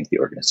enabled, I think, the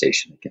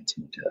organization to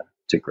continue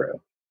to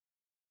grow.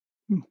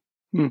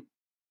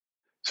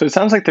 So it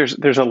sounds like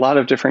there's a lot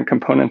of different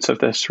components of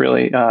this,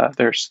 really.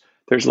 There's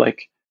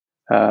like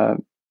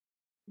an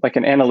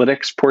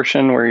analytics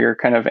portion where you're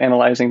kind of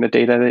analyzing the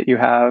data that you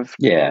have.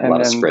 Yeah, and a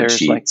lot of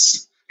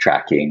spreadsheets,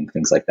 tracking,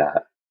 things like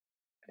that.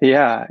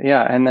 Yeah.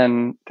 And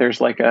then there's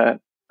like a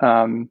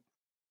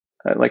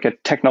like a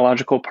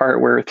technological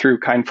part where through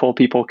Kindful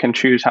people can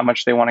choose how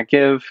much they want to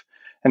give,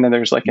 and then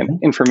there's like an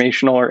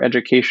informational or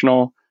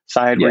educational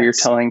side where you're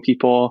telling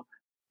people,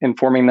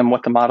 informing them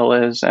what the model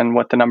is and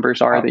what the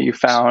numbers are that you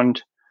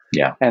found.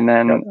 Yeah. And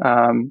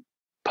then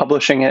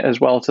publishing it as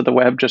well to the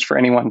web just for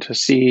anyone to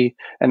see.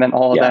 And then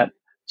all of that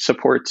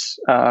supports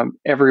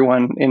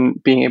everyone in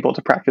being able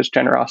to practice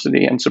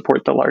generosity and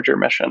support the larger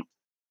mission.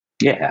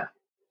 Yeah.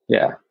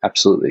 Yeah,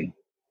 absolutely.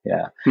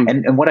 Yeah.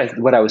 And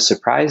what I was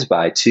surprised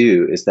by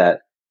too is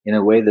that in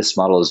a way this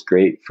model is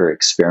great for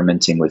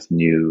experimenting with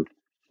new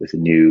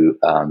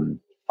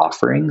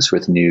offerings,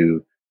 with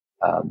new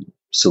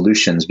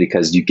solutions,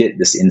 because you get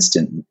this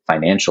instant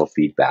financial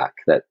feedback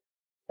that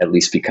at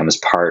least becomes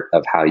part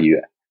of how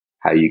you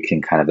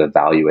can kind of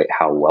evaluate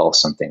how well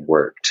something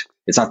worked.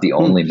 It's not the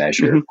only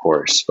measure, of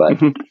course,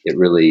 but it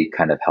really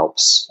kind of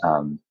helps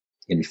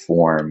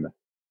inform,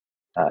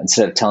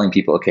 instead of telling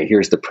people, okay,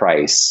 here's the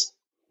price,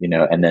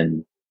 and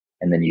then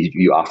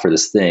you offer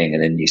this thing,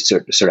 and then you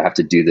sort of have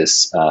to do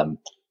this,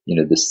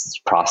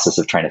 this process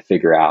of trying to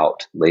figure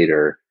out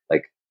later,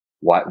 like,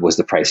 what was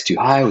the price too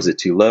high? Was it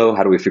too low?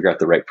 How do we figure out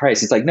the right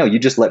price? It's like, no, you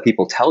just let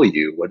people tell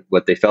you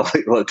what they felt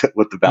like,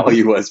 what the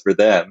value was for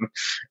them.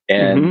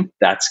 And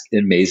that's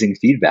amazing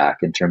feedback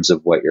in terms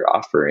of what you're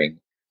offering,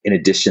 in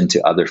addition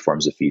to other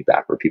forms of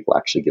feedback where people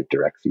actually give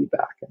direct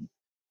feedback and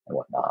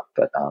whatnot.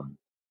 But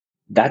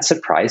that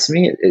surprised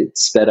me. It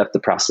sped up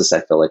the process,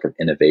 I feel like, of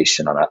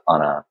innovation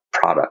on a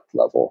product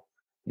level,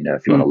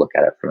 if you want to look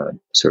at it from a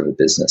sort of a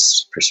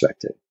business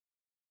perspective.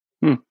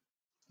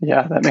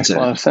 Yeah, that makes a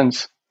lot of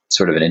sense.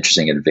 Sort of an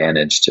interesting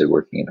advantage to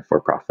working in a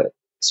for-profit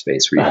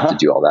space where you have to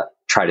do all that,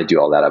 try to do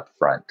all that up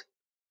front.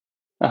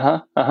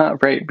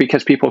 Right.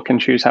 Because people can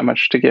choose how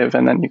much to give,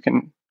 and then you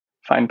can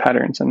find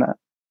patterns in that.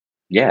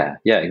 Yeah.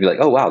 You'd be like,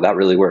 oh, wow, that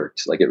really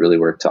worked. Like, it really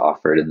worked to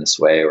offer it in this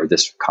way, or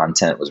this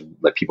content was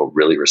like, people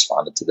really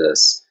responded to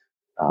this,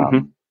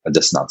 but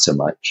just not so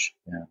much.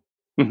 Yeah.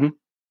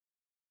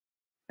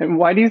 And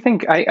why do you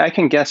think, I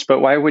can guess,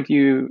 but why would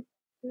you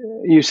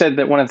said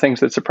that one of the things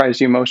that surprised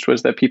you most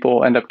was that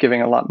people end up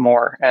giving a lot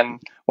more.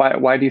 And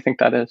why do you think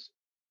that is?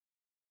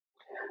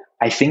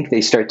 I think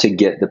they start to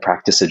get the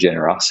practice of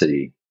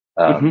generosity.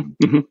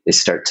 They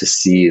start to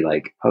see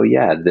like, oh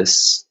yeah,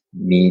 this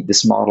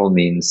model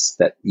means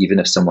that even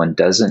if someone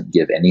doesn't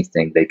give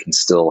anything, they can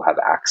still have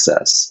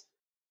access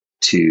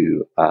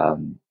to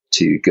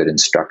good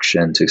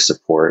instruction, to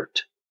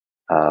support.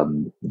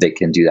 They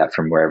can do that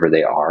from wherever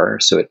they are.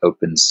 So it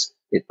opens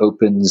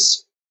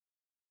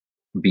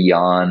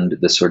beyond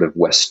the sort of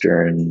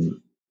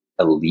Western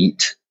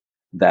elite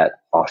that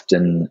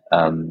often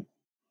I'd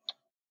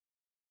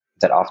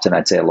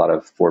say a lot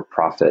of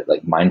for-profit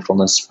like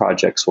mindfulness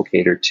projects will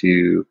cater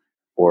to,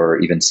 or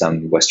even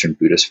some Western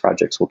Buddhist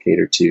projects will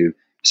cater to,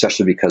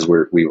 especially because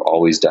we've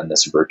always done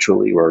this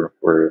virtually. We're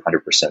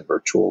 100%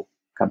 virtual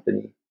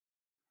company.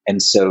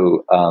 And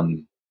so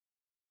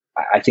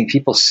I think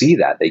people see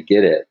that, they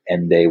get it,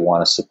 and they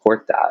want to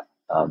support that.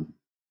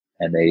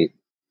 And they've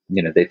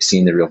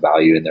seen the real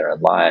value in their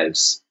own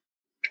lives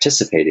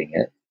participating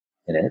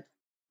in it,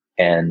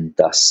 and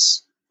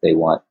thus they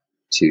want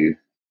to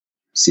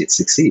see it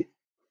succeed.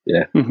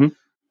 I think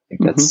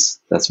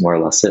that's more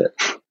or less it.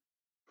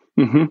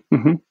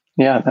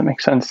 Yeah, that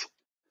makes sense.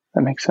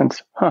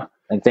 Huh.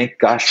 And thank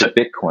gosh for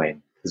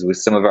Bitcoin, because with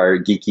some of our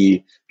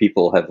geeky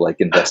people have like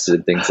invested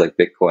in things like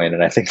Bitcoin,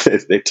 and I think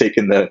that they've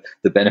taken the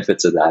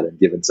benefits of that and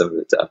given some of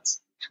it to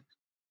us.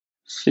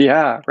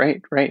 Yeah,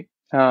 right.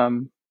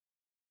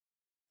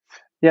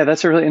 Yeah,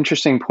 that's a really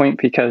interesting point,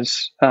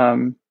 because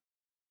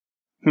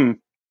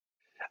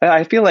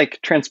I feel like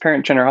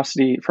transparent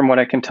generosity, from what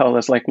I can tell,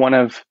 is like one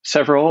of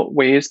several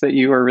ways that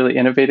you are really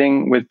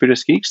innovating with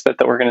Buddhist Geeks, that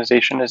the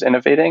organization is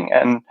innovating.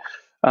 And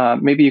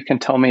maybe you can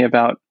tell me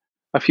about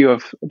a few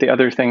of the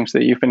other things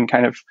that you've been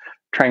kind of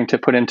trying to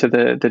put into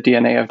the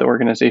DNA of the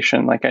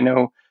organization. Like, I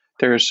know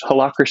there's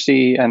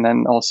Holacracy, and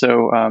then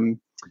also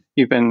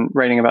you've been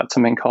writing about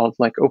something called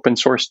like open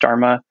source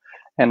Dharma.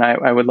 And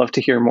I would love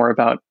to hear more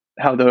about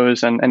how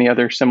those and any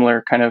other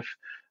similar kind of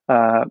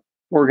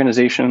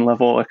organization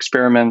level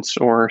experiments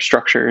or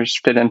structures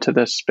fit into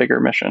this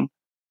bigger mission.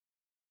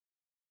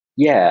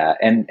 Yeah,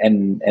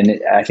 and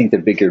I think the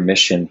bigger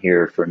mission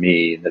here for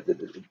me,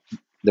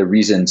 the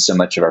reason so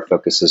much of our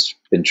focus has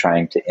been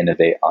trying to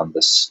innovate on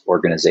this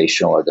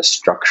organizational or the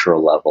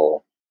structural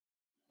level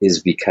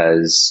is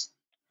because,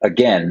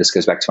 again, this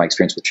goes back to my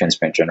experience with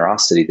transparent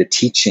generosity. The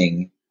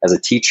teaching, as a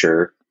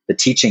teacher, the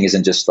teaching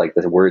isn't just like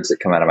the words that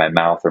come out of my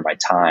mouth or my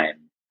time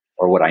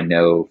or what I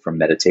know from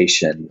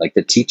meditation. Like,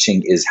 the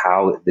teaching is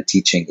how the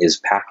teaching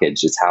is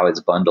packaged. It's how it's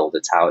bundled.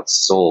 It's how it's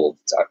sold,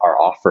 are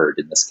offered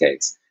in this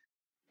case.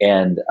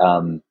 And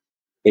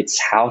it's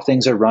how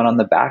things are run on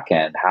the back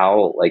end.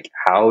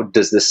 How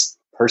does this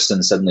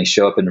person suddenly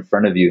show up in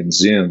front of you in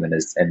Zoom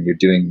and you're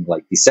doing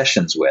like these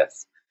sessions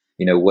with,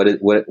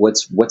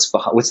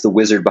 what's the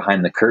wizard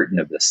behind the curtain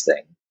of this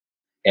thing?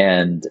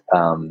 And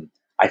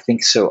I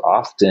think so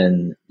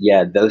often,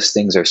 those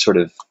things are sort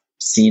of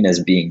seen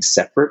as being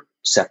separate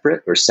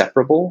or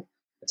separable.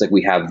 It's like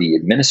we have the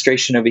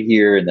administration over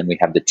here, and then we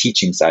have the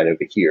teaching side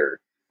over here.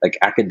 Like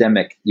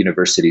academic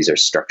universities are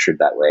structured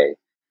that way.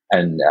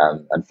 And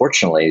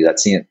unfortunately, that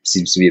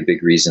seems to be a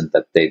big reason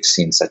that they've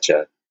seen such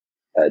a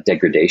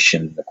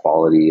degradation in the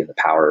quality and the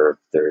power of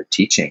their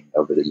teaching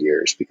over the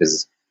years,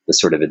 because the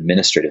sort of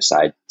administrative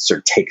side sort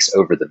of takes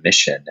over the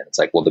mission. And it's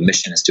like, well, the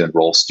mission is to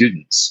enroll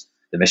students.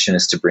 The mission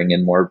is to bring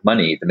in more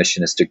money. The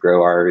mission is to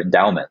grow our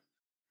endowment.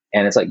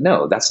 And it's like,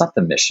 no, that's not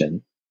the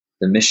mission.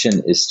 The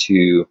mission is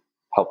to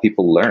help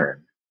people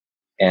learn.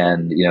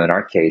 And, in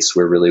our case,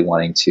 we're really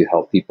wanting to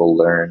help people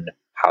learn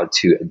how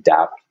to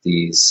adapt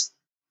these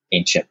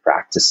ancient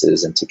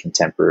practices into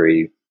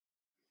contemporary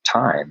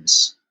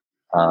times.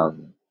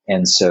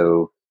 And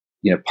so,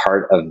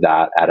 part of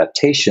that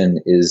adaptation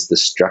is the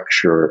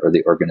structure or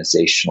the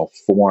organizational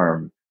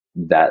form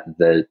that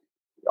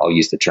I'll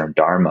use the term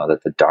Dharma,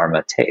 that the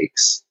Dharma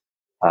takes.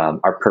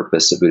 Our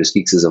purpose at Buddhist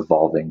Geeks is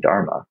evolving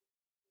Dharma.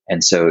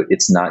 And so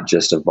it's not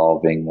just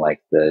evolving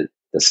like the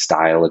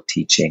style of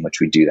teaching, which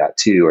we do that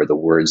too, or the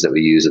words that we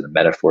use or the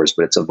metaphors,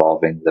 but it's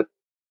evolving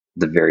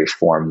the very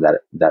form that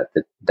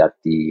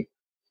the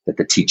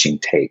teaching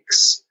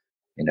takes,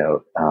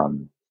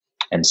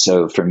 and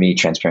so for me,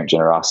 transparent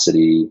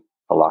generosity,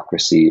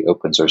 Holacracy,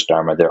 open source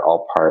Dharma, they're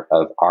all part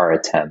of our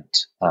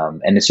attempt.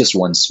 And it's just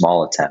one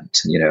small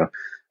attempt, and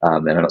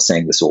I'm not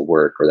saying this will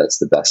work or that's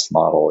the best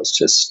model.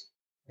 It's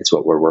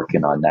what we're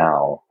working on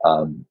now.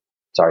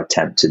 It's our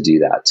attempt to do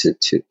that,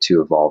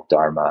 to evolve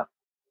Dharma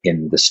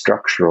in the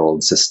structural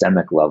and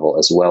systemic level,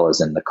 as well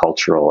as in the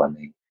cultural and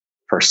the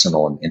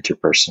personal and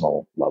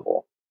interpersonal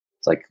level.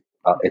 It's like,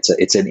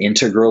 it's an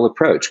integral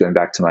approach. Going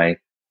back to my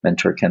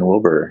mentor, Ken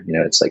Wilber,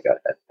 it's like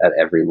at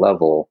every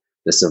level,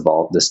 this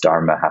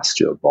Dharma has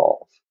to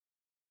evolve.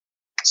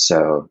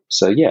 So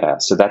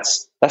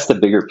that's the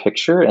bigger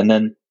picture. And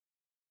then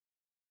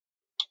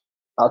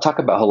I'll talk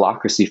about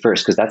Holacracy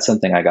first, because that's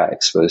something I got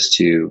exposed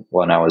to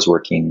when I was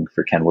working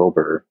for Ken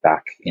Wilber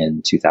back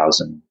in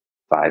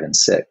 2005 and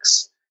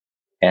 6.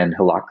 And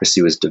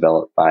Holacracy was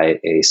developed by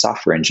a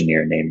software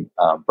engineer named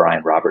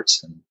Brian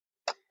Robertson.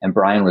 And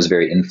Brian was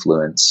very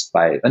influenced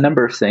by a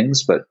number of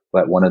things, but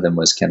one of them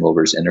was Ken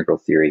Wilber's integral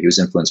theory. He was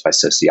influenced by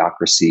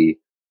sociocracy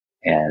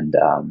and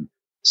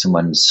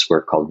someone's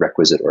work called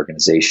requisite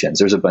organizations.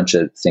 There's a bunch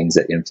of things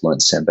that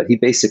influenced him, but he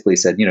basically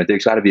said,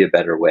 there's got to be a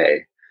better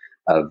way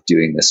of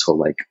doing this whole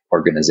like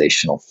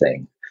organizational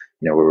thing,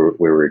 where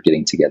we're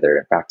getting together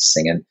and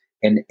practicing.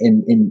 And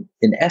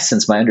in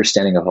essence, my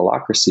understanding of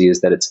Holacracy is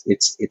that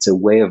it's a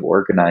way of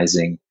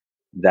organizing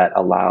that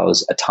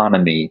allows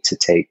autonomy to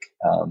take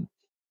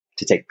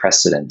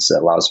precedence.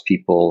 It allows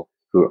people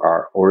who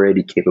are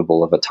already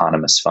capable of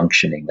autonomous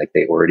functioning, like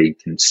they already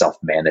can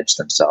self-manage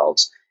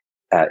themselves.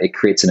 It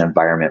creates an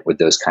environment where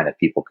those kind of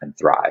people can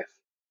thrive.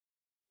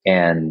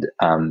 And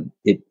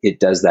it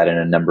does that in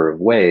a number of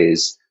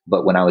ways.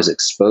 But when I was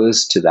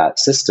exposed to that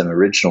system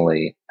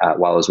originally,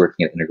 while I was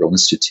working at Integral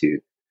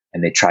Institute,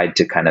 and they tried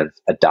to kind of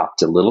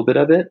adopt a little bit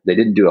of it, they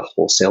didn't do a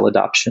wholesale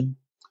adoption,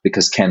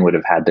 because Ken would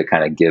have had to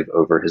kind of give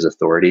over his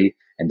authority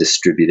and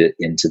distribute it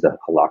into the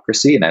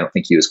Holacracy. And I don't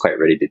think he was quite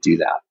ready to do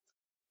that.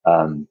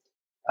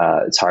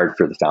 It's hard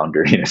for the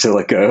founder, to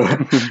let go.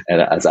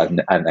 And as I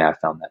have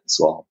found that as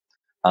well.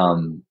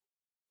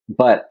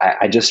 But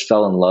I just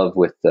fell in love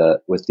with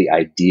the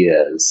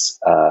ideas,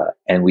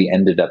 and we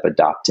ended up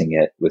adopting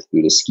it with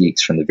Buddhist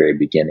Geeks from the very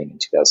beginning. In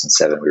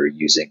 2007, we were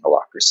using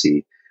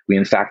Holacracy.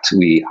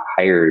 We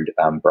hired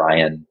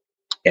Brian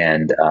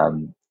and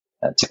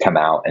to come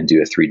out and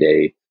do a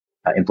 3-day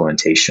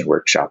implementation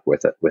workshop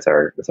with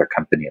our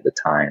company at the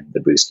time, the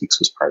Buddhist Geeks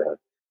was part of,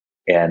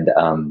 and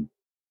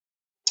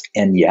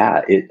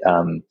yeah,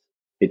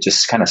 it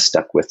just kind of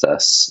stuck with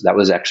us. That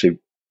was actually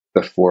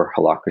before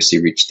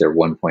Holacracy reached their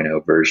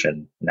 1.0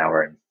 version. Now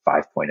we're in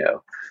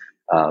 5.0.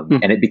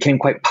 And it became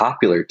quite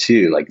popular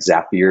too. Like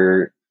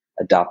Zapier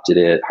adopted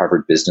it.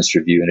 Harvard Business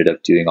Review ended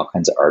up doing all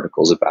kinds of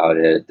articles about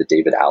it. The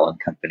David Allen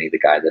Company, the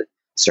guy that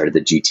started the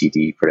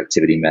GTD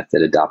productivity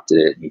method, adopted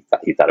it. And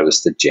he thought it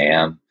was the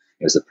jam.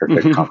 It was the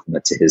perfect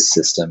complement to his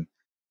system.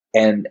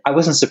 And I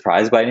wasn't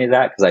surprised by any of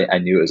that, because I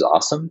knew it was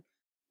awesome.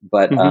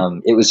 But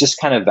it was just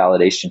kind of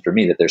validation for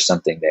me that there's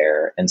something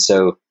there. And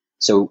so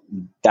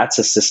that's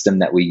a system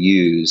that we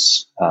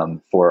use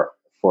for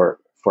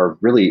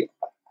really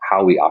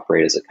how we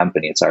operate as a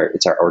company. It's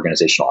our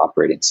organizational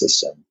operating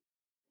system,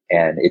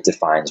 and it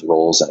defines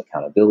roles and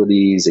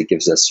accountabilities. It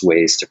gives us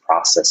ways to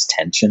process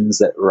tensions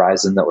that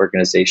arise in the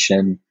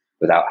organization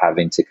without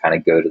having to kind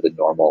of go to the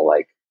normal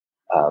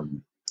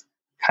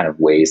kind of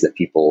ways that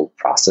people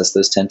process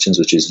those tensions,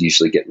 which is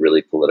usually get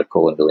really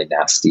political and really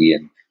nasty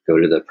and go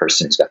to the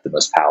person who's got the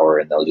most power,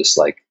 and they'll just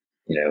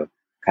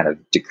kind of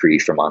decree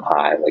from on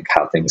high, like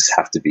how things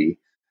have to be.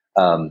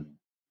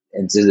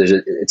 And so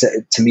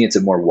to me, it's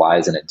a more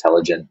wise and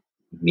intelligent,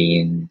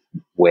 mean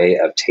way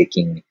of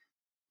taking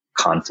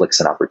conflicts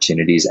and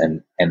opportunities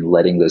and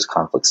letting those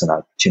conflicts and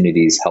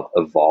opportunities help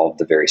evolve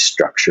the very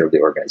structure of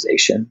the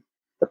organization,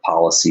 the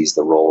policies,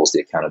 the roles,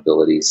 the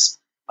accountabilities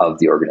of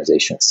the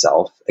organization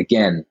itself.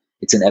 Again,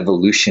 it's an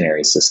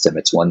evolutionary system.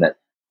 It's one that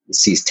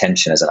sees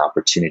tension as an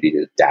opportunity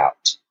to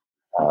adapt.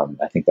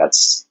 I think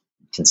that's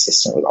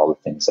consistent with all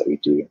the things that we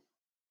do.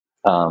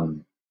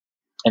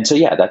 And so,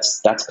 yeah,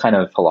 that's kind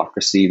of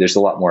Holacracy. There's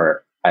a lot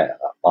more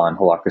on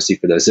Holacracy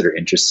for those that are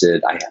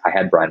interested. I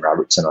had Brian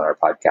Robertson on our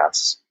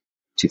podcast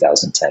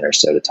 2010 or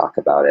so to talk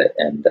about it.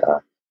 And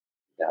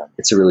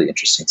it's a really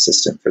interesting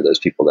system for those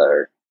people that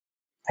are,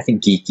 I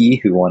think,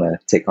 geeky, who want to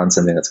take on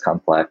something that's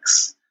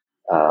complex.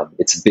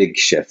 It's a big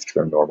shift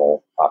from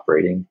normal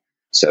operating.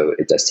 So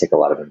it does take a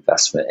lot of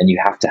investment. And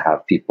you have to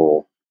have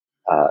people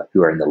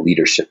who are in the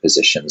leadership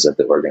positions of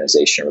the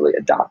organization really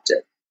adopt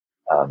it,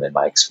 in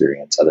my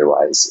experience.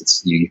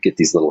 Otherwise, you get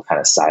these little kind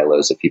of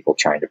silos of people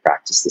trying to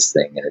practice this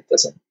thing, and it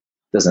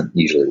doesn't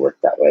usually work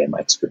that way in my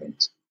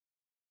experience.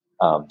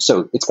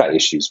 So it's got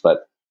issues,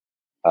 but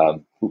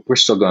we're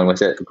still going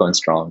with it. We're going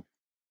strong.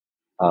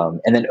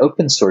 And then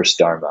open source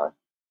Dharma.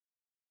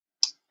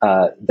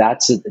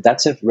 That's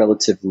a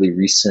relatively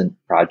recent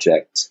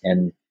project,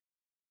 and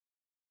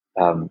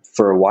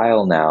for a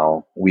while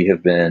now, we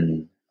have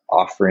been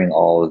offering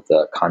all of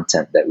the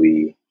content that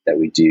we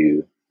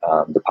do,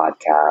 the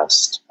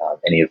podcast,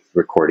 any of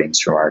recordings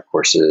from our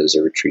courses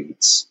or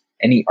retreats,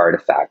 any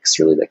artifacts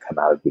really that come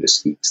out of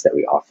Buddhist Geeks that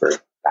we offer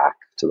back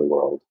to the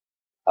world.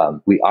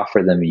 We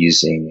offer them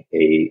using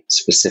a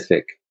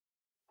specific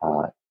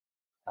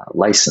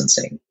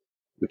licensing,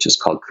 which is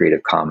called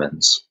Creative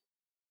Commons.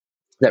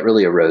 That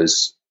really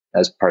arose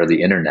as part of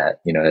the internet,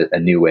 a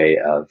new way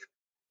of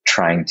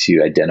trying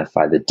to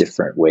identify the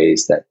different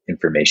ways that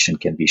information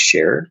can be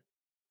shared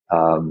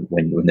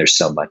when there's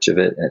so much of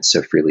it and it's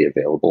so freely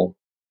available.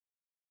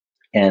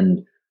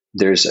 And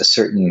there's a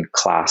certain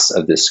class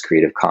of this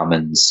Creative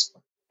Commons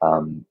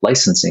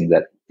licensing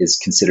that is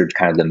considered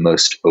kind of the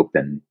most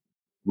open,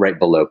 right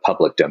below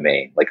public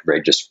domain, like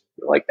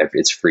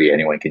it's free,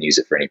 anyone can use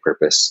it for any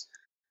purpose.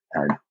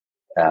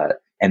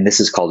 And this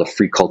is called a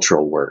free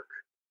cultural work.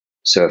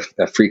 So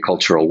a free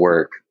cultural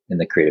work in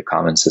the Creative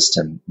Commons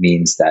system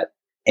means that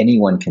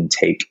anyone can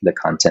take the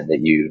content that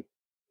you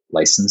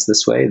license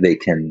this way. They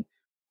can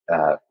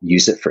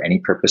use it for any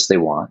purpose they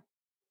want,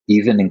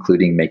 even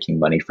including making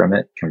money from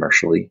it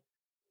commercially.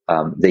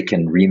 They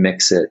can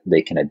remix it,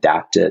 they can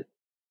adapt it.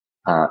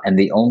 And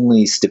the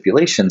only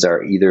stipulations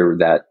are either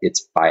that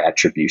it's by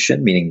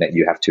attribution, meaning that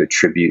you have to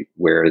attribute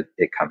where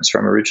it comes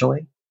from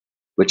originally,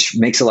 which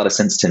makes a lot of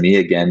sense to me,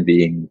 again,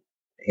 being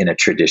in a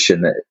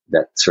tradition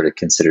that sort of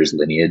considers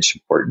lineage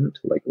important,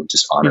 like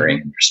just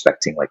honoring and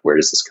respecting, like, where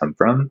does this come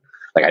from?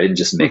 Like, I didn't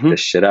just make this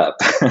shit up.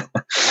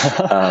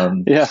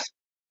 Yeah.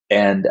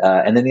 And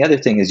then the other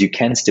thing is, you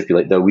can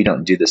stipulate, though we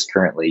don't do this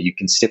currently, you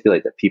can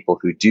stipulate that people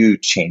who do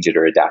change it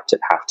or adapt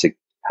it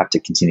have to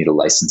continue to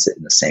license it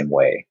in the same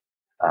way,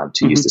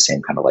 to use the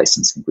same kind of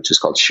licensing, which is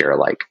called share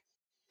alike.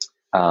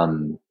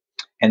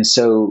 And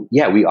so,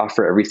 yeah, we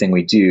offer everything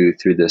we do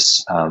through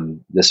this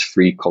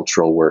free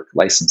cultural work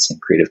licensing,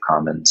 Creative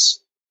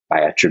Commons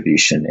by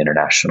Attribution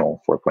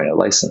International 4.0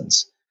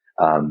 license.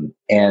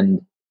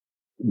 And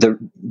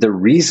the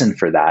reason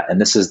for that, and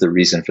this is the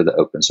reason for the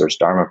open source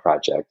Dharma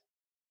project,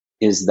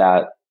 is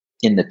that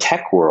in the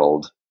tech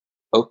world,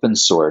 open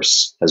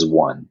source has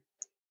won.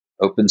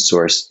 Open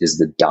source is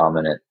the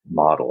dominant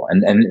model.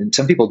 And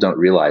some people don't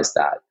realize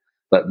that,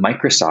 but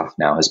Microsoft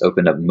now has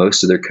opened up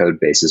most of their code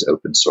base as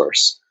open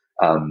source.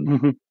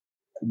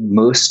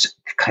 Most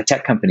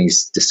tech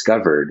companies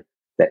discovered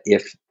that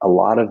if a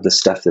lot of the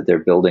stuff that they're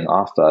building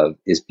off of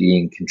is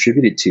being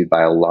contributed to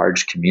by a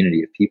large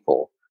community of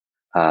people,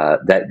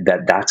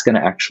 that's going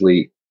to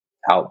actually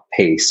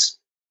outpace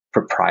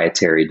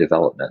proprietary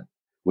development.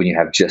 When you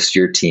have just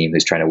your team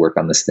who's trying to work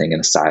on this thing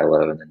in a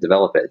silo and then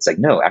develop it, it's like,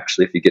 no,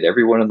 actually, if you get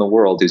everyone in the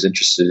world who's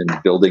interested in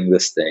building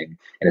this thing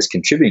and is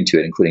contributing to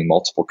it, including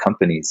multiple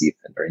companies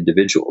even, or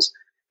individuals,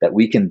 that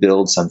we can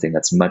build something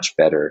that's much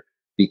better,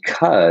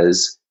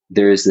 because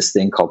there is this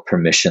thing called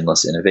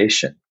permissionless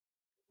innovation,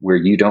 where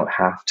you don't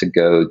have to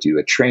go do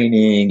a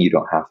training, you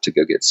don't have to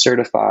go get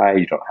certified,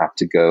 you don't have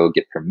to go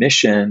get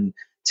permission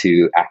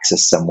to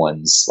access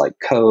someone's like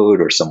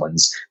code or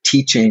someone's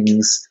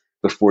teachings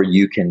before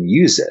you can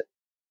use it.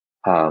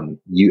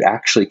 You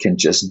actually can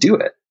just do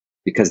it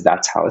because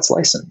that's how it's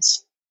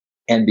licensed.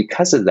 And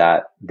because of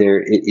that,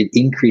 it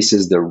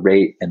increases the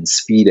rate and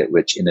speed at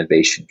which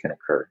innovation can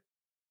occur.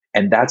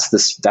 And that's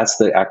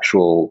the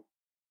actual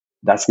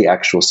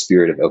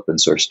spirit of open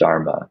source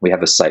Dharma. We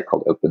have a site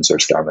called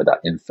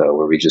opensourcedharma.info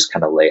where we just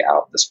kind of lay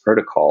out this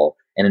protocol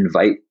and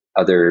invite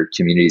other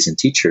communities and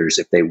teachers,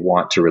 if they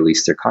want to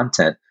release their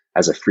content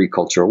as a free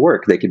cultural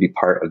work, they can be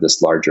part of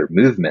this larger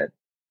movement.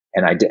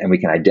 And we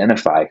can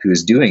identify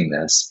who's doing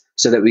this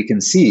so that we can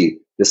see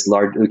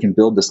we can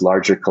build this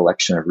larger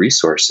collection of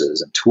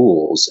resources and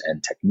tools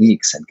and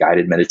techniques and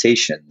guided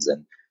meditations,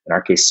 and in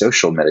our case,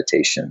 social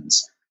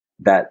meditations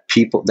that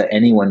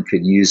anyone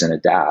could use and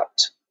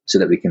adapt, so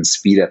that we can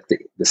speed up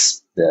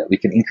we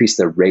can increase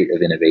the rate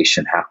of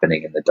innovation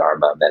happening in the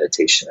Dharma,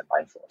 meditation, and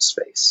mindfulness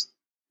space.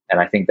 And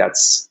I think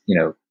that's,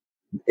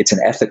 it's an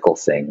ethical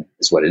thing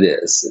is what it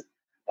is.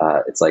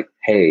 It's like,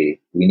 hey,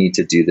 we need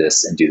to do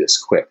this and do this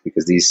quick,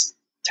 because these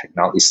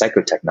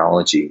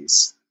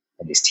psychotechnologies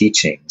and these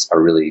teachings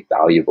are really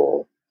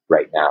valuable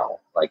right now.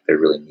 Like they're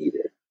really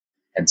needed.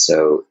 And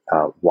so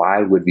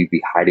why would we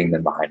be hiding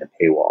them behind a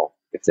paywall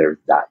if they're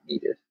that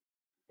needed?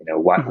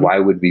 Why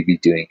would we be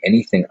doing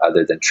anything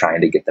other than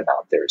trying to get them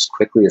out there as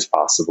quickly as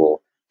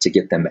possible, to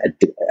get them,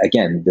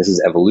 again, this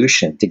is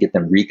evolution, to get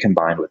them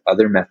recombined with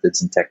other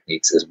methods and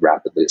techniques as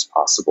rapidly as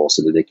possible,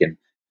 so that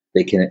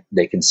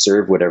they can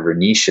serve whatever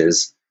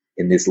niches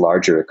in this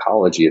larger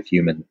ecology of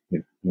human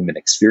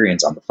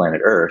experience on the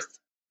planet Earth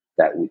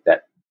that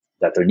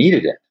they're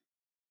needed in.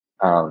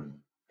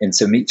 And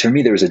so for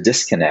me, there was a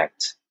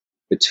disconnect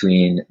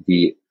between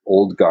the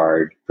old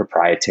guard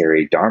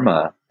proprietary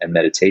Dharma and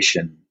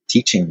meditation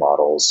teaching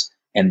models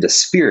and the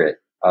spirit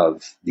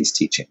of these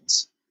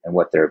teachings and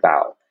what they're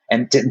about.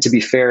 And to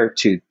be fair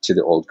to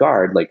the old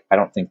guard, like, I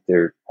don't think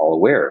they're all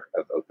aware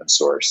of open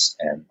source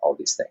and all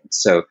these things.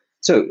 So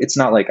it's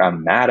not like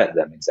I'm mad at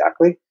them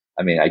exactly.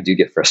 I mean, I do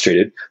get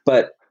frustrated,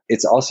 but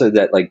it's also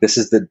that, like, this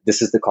is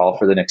the call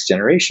for the next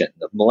generation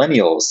of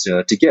millennials,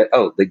 to get,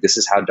 this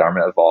is how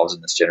Dharma evolves in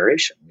this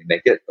generation. We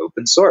make it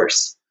open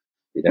source,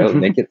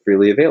 make it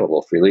freely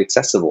available, freely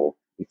accessible,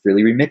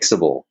 freely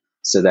remixable,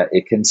 so that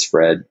it can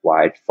spread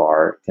wide,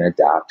 far, can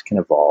adapt, can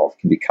evolve,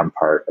 can become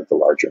part of the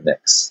larger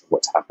mix of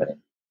what's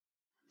happening.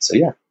 So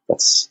yeah,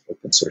 that's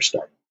open source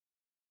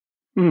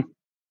Dharma.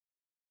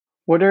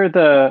 What are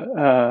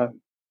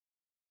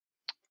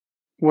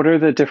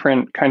the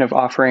different kind of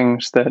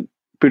offerings that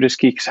Buddhist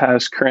Geeks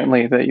has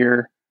currently that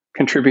you're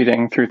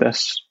contributing through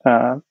this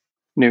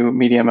new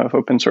medium of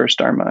open source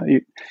Dharma?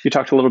 You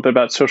talked a little bit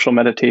about social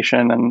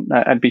meditation, and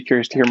I'd be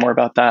curious to hear more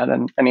about that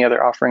and any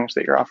other offerings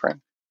that you're offering.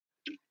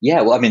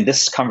 Yeah, well, I mean,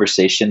 this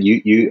conversation,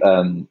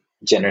 you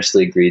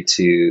generously agreed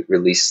to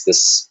release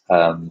this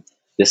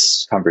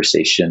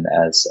conversation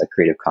as a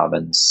Creative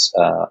Commons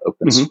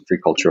open free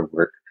cultural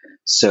work.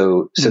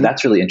 So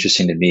that's really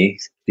interesting to me,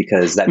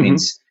 because that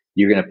means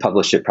you're going to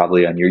publish it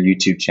probably on your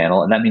YouTube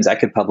channel, and that means I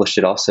could publish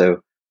it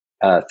also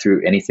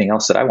through anything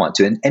else that I want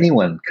to. And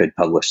anyone could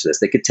publish this.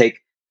 They could take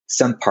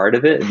some part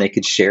of it and they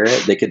could share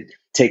it. They could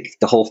take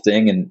the whole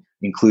thing and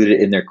include it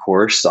in their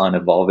course on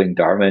evolving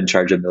Dharma and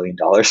charge $1 million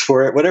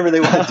for it, whatever they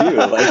want to do.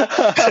 Like,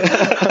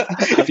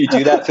 if you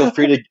do that, feel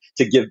free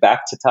to give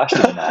back to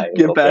Tasshin and I.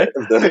 Give back.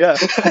 Yeah.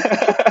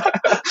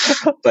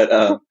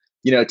 But,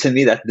 to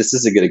me, that this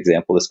is a good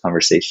example of this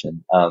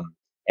conversation.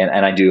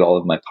 And I do all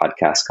of my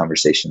podcast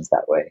conversations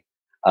that way.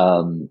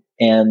 And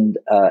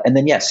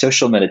then,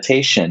 social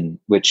meditation,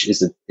 which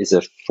is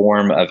a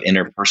form of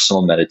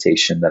interpersonal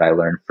meditation that I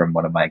learned from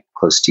one of my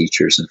close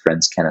teachers and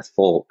friends, Kenneth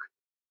Folk.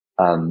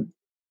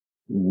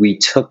 We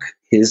took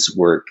his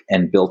work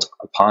and built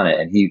upon it,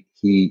 and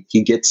he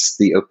gets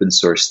the open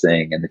source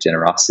thing and the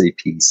generosity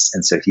piece.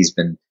 And so he's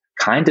been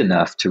kind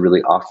enough to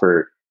really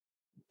offer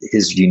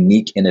his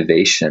unique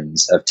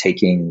innovations of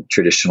taking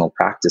traditional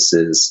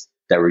practices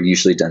that were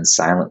usually done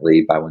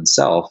silently by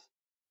oneself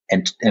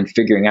and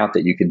figuring out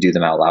that you can do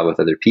them out loud with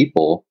other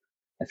people,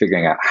 and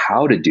figuring out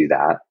how to do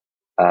that.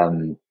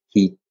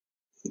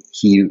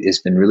 He has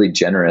been really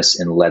generous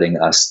in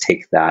letting us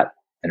take that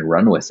and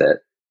run with it.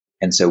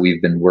 And so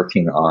we've been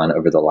working on,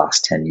 over the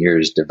last 10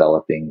 years,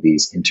 developing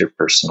these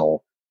interpersonal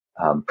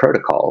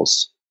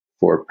protocols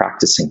for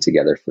practicing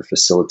together, for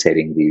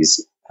facilitating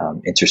these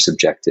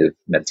intersubjective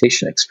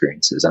meditation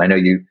experiences. And I know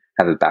you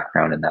have a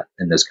background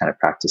in those kind of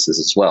practices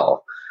as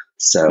well.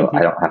 So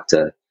I don't have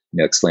to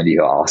explain to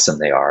you how awesome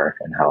they are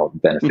and how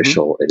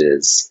beneficial it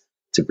is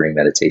to bring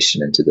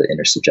meditation into the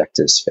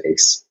intersubjective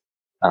space.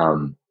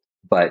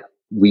 But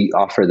we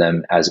offer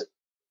them as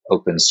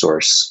open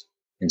source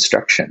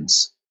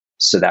instructions.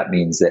 So that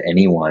means that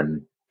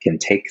anyone can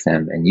take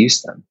them and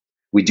use them.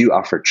 We do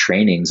offer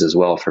trainings as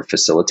well for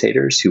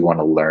facilitators who want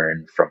to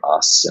learn from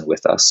us and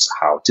with us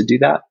how to do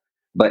that.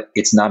 But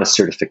it's not a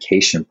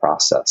certification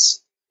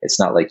process. It's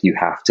not like you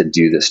have to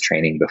do this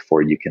training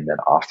before you can then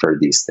offer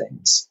these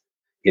things.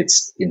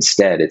 It's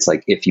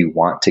like, if you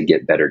want to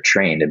get better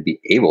trained and be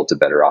able to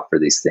better offer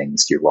these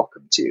things, you're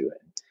welcome to,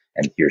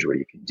 and here's where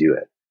you can do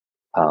it.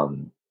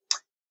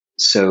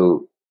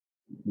 So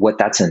what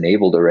that's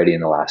enabled already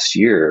in the last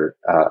year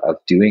of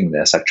doing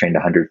this, I've trained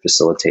 100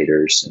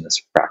 facilitators in this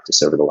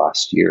practice over the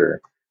last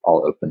year,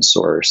 all open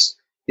source,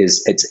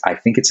 I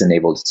think it's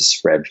enabled it to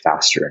spread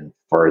faster and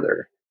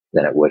further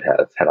than it would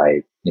have had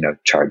I,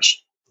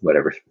 charged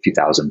whatever, a few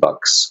 $1,000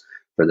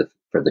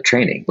 for the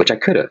training, which I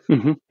could have,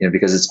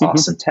 because it's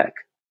awesome tech.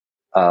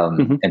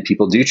 And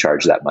people do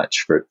charge that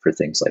much for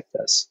things like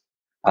this.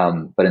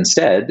 But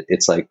instead,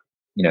 it's like,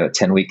 a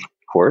 10-week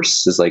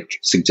course is like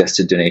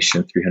suggested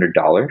donation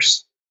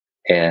 $300.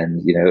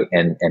 And,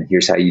 and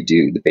here's how you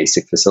do the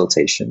basic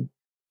facilitation.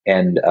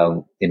 And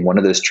in one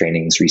of those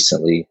trainings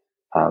recently,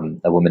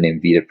 a woman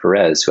named Vida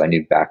Perez, who I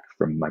knew back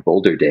from my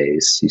Boulder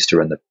days, used to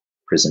run the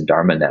Prison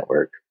Dharma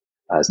Network,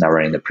 is now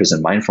running the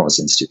Prison Mindfulness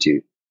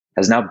Institute,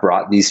 has now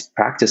brought these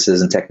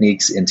practices and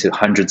techniques into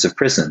hundreds of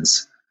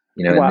prisons,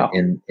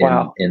 in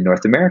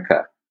North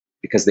America,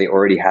 because they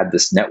already had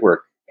this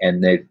network,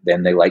 and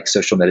they like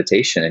social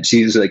meditation. And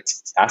she was like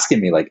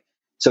asking me, like,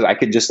 so I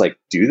could just like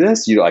do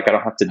this? I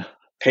don't have to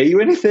pay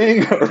you anything?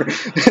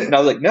 And I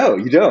was like, no,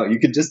 you don't. You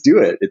can just do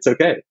it. It's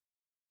okay.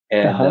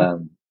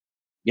 And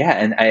yeah,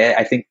 and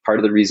I think part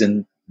of the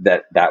reason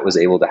that that was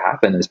able to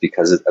happen is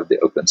because of the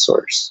open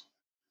source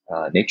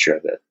nature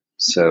of it.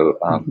 So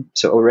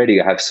so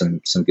already I have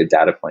some good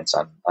data points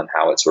on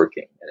how it's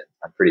working, and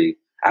I'm pretty.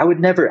 I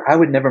would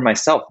never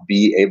myself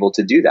be able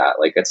to do that.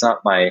 Like, it's not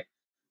my,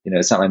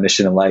 it's not my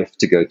mission in life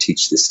to go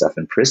teach this stuff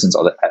in prisons.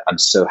 Although I'm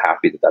so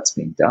happy that that's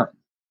being done.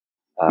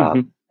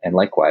 And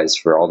likewise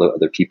for all the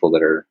other people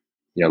that are,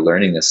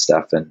 learning this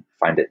stuff and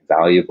find it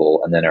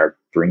valuable, and then are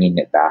bringing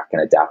it back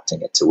and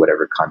adapting it to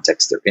whatever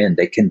context they're in.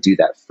 They can do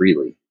that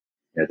freely.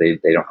 They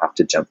don't have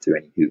to jump through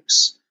any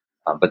hoops,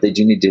 but they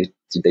do need to.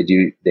 They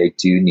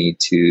do need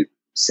to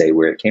say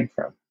where it came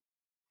from.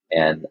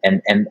 And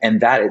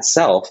that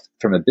itself,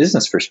 from a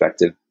business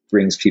perspective,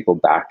 brings people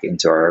back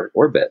into our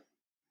orbit.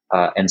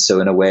 And so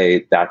in a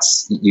way,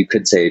 that's, you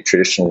could say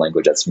traditional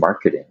language, that's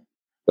marketing.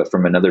 But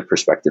from another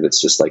perspective, it's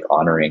just like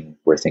honoring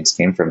where things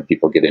came from.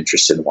 People get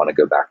interested and want to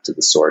go back to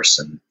the source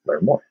and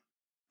learn more.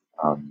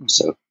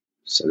 So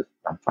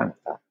I'm fine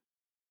with that.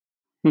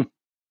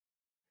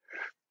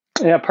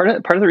 Yeah, part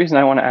of the reason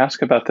I want to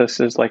ask about this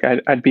is, like,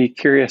 I'd be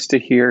curious to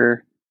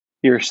hear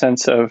your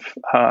sense of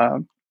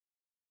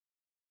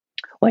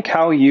like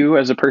how you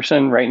as a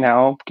person right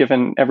now,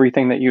 given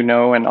everything that you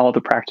know and all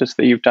the practice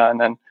that you've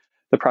done and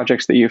the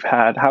projects that you've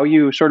had, how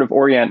you sort of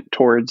orient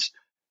towards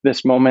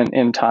this moment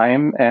in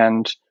time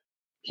and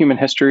human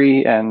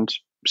history and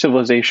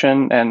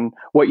civilization, and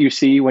what you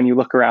see when you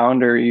look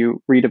around or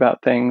you read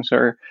about things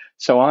or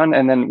so on,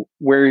 and then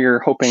where you're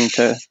hoping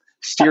to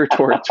steer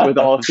towards with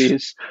all of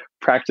these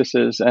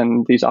practices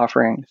and these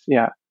offerings.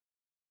 Yeah.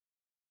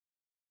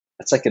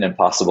 That's like an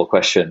impossible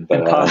question, but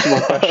impossible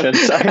question.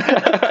 Sorry.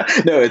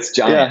 No, it's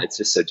giant. Yeah. It's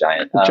just so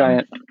giant.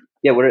 Giant.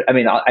 Yeah.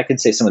 I can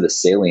say some of the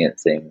salient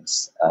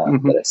things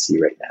that I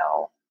see right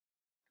now.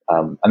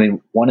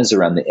 One is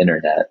around the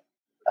internet,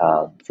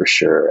 for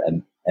sure.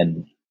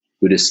 And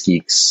Buddhist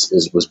Geeks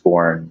was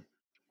born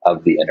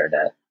of the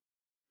internet.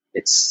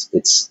 It's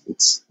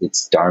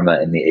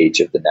Dharma in the age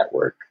of the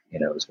network,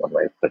 is one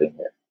way of putting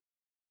it.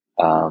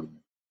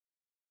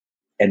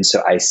 And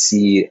so I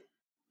see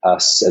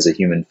us as a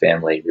human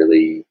family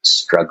really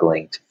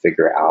struggling to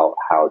figure out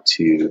how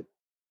to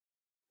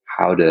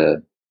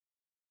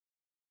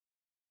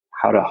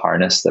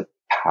harness the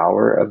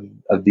power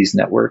of these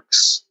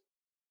networks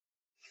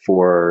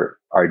for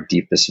our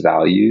deepest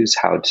values,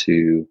 how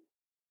to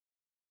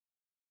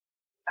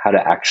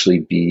actually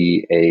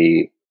be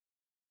a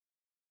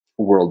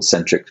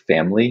world-centric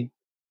family,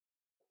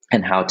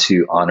 and how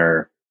to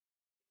honor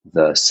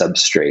the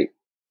substrate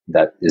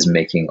that is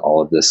making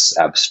all of this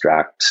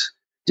abstract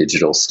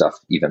digital stuff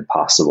even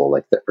possible,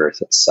 like the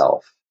earth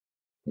itself.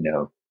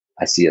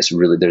 I see us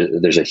really,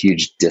 there's a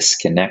huge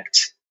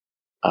disconnect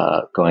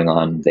going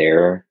on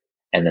there.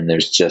 And then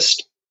there's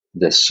just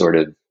this sort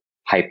of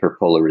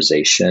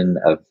hyperpolarization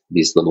of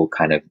these little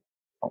kind of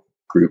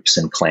groups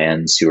and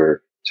clans who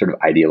are sort of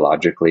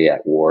ideologically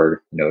at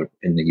war.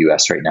 In the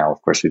US right now,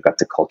 of course, we've got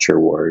the culture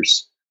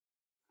wars.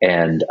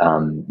 And,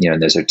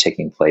 and those are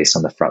taking place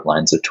on the front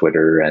lines of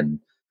Twitter and,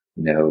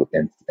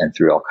 and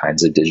through all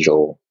kinds of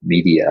digital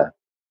media.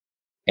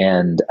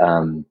 And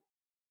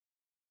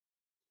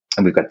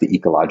we've got the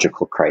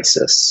ecological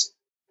crisis,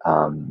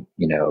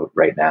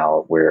 right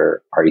now,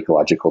 where our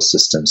ecological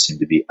systems seem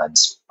to be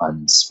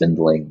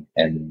unspindling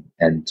and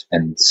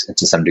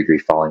to some degree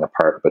falling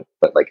apart,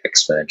 but like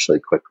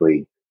exponentially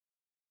quickly.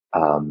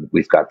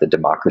 We've got the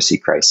democracy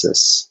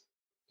crisis,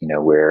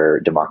 where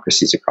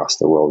democracies across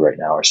the world right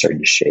now are starting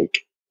to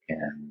shake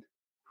and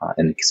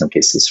in some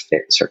cases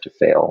start to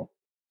fail.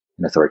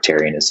 And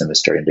authoritarianism is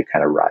starting to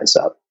kind of rise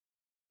up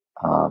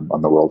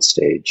on the world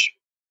stage.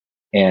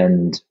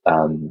 And,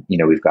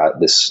 we've got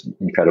this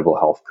incredible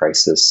health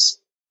crisis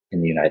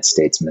in the United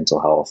States,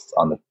 mental health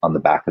on the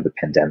back of the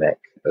pandemic.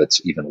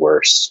 It's even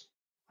worse.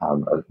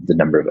 The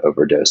number of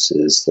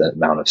overdoses, the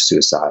amount of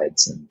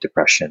suicides and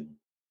depression.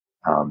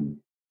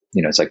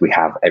 It's like we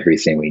have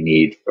everything we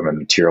need from a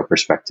material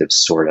perspective,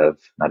 sort of.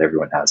 Not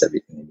everyone has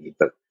everything they need,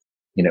 but,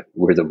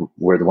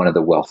 we're one of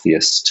the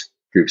wealthiest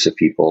groups of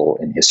people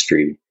in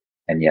history.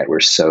 And yet we're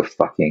so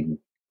fucking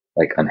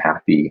like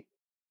unhappy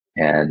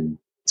and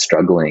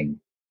struggling,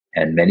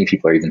 and many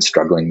people are even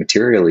struggling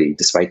materially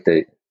despite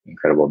the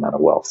incredible amount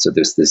of wealth. So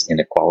there's this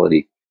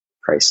inequality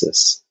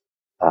crisis.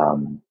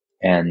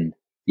 And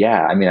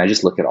yeah, I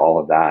just look at all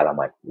of that. I'm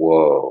like,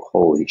 whoa,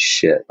 holy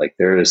shit. Like,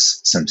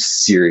 there's some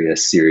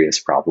serious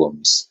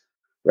problems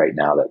right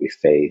now that we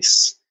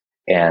face.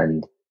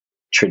 And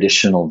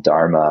traditional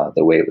Dharma,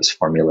 the way it was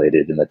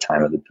formulated in the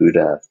time of the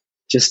Buddha,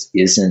 just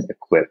isn't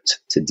equipped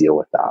to deal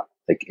with that.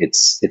 Like,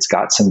 it's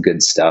got some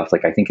good stuff.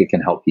 Like, I think it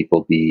can help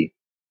people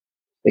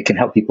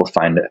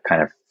find a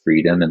kind of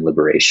freedom and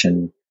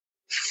liberation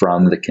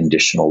from the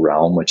conditional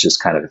realm, which is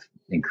kind of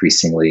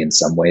increasingly in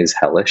some ways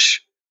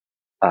hellish.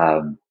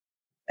 And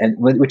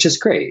which is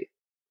great.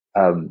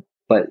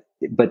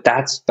 But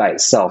that's by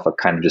itself a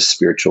kind of just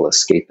spiritual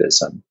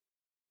escapism,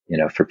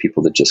 for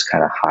people to just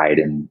kind of hide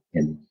in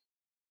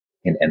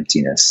in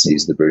emptiness,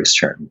 use the Buddhist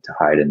term, to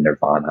hide in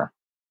nirvana,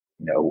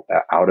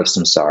 out of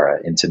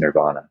samsara into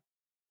nirvana.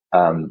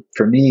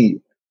 For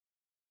me,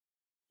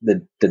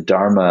 the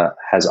Dharma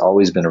has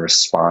always been a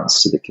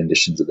response to the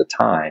conditions of the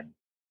time.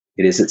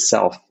 It is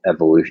itself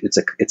evolution.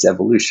 It's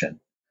evolution.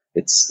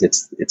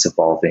 It's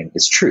evolving.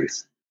 It's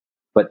truth.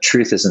 But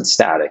truth isn't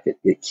static.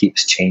 It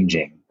keeps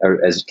changing.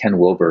 Or as Ken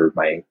Wilber,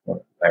 my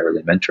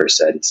early mentor,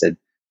 said, he said,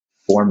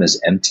 form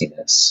is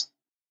emptiness.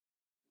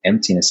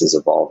 Emptiness is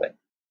evolving,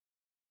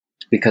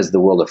 because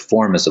the world of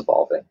form is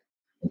evolving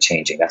and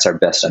changing. That's our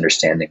best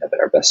understanding of it,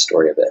 our best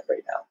story of it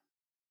right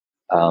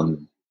now.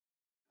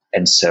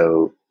 And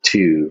so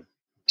too,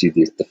 do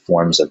the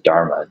forms of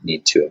Dharma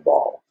need to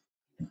evolve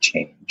and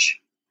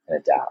change and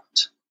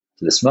adapt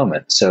to this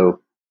moment. So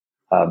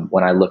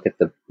when I look at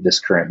this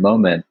current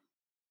moment,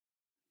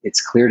 it's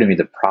clear to me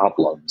the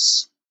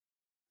problems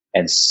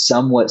and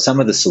some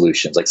of the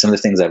solutions, like some of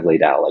the things I've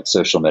laid out, like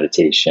social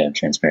meditation,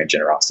 transparent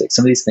generosity.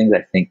 Some of these things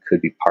I think could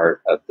be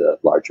part of the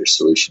larger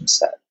solution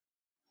set,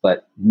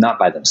 but not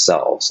by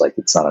themselves. Like,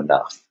 it's not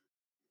enough.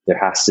 There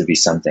has to be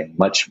something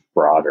much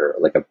broader,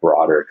 like a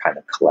broader kind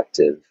of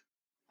collective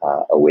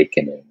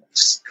awakening,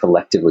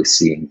 collectively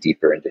seeing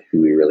deeper into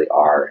who we really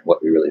are and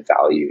what we really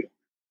value,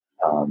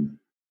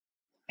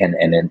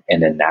 and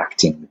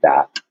enacting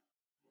that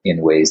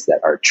in ways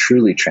that are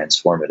truly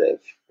transformative.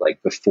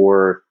 Like,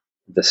 before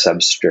the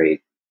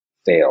substrate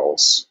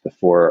fails,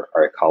 before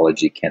our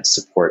ecology can't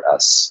support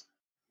us,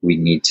 we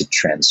need to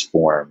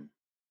transform,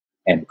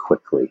 and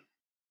quickly,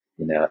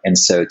 And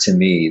so to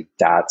me,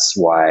 that's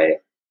why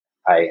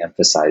I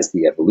emphasize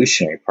the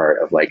evolutionary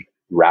part of, like,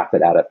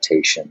 rapid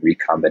adaptation,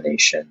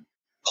 recombination,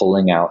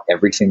 pulling out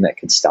everything that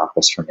can stop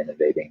us from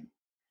innovating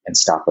and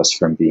stop us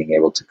from being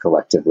able to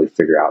collectively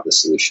figure out the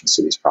solutions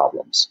to these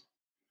problems,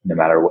 no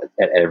matter what,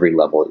 at every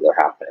level that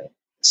they're happening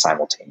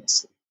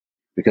simultaneously.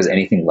 Because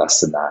anything less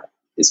than that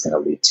is going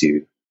to lead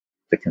to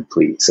the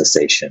complete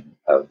cessation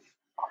of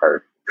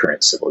our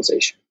current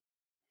civilization.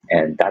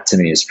 And that, to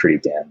me, is pretty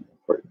damn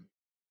important.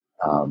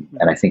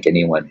 And I think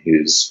anyone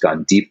who's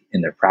gone deep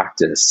in their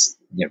practice,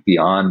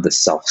 beyond the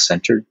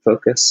self-centered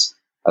focus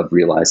of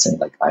realizing,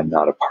 like, I'm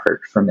not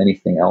apart from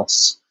anything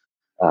else,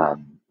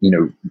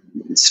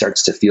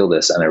 starts to feel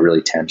this on a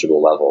really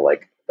tangible level.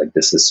 Like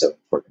this is so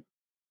important.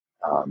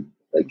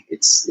 Like,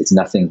 it's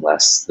nothing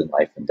less than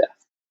life and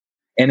death,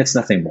 and it's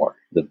nothing more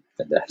than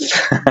death,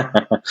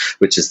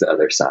 which is the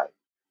other side.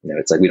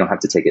 It's like, we don't have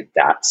to take it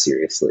that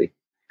seriously,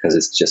 because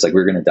it's just like,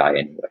 we're going to die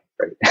anyway,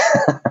 right?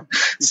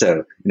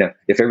 So,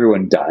 if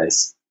everyone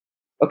dies,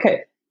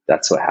 okay,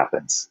 that's what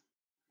happens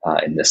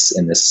in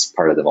this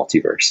part of the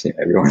multiverse.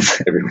 Everyone,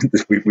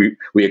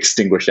 we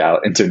extinguish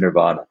out into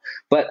nirvana.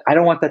 But I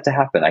don't want that to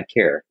happen. I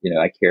care.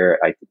 I care.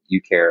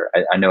 You care.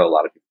 I know a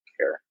lot of people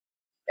care,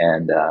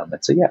 and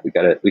so yeah, we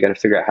gotta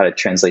figure out how to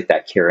translate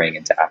that caring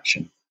into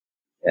action.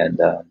 And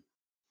I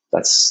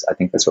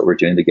think that's what we're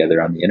doing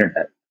together on the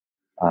internet,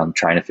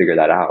 trying to figure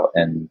that out.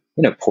 And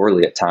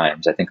poorly at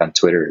times. I think on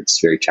Twitter it's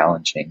very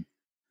challenging.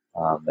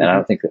 And I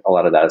don't think a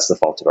lot of that is the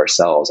fault of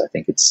ourselves. I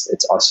think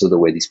it's also the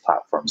way these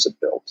platforms are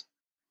built.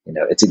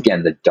 It's,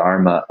 again, the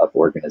Dharma of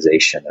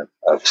organization,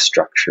 of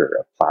structure,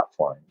 of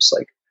platforms.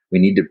 Like, we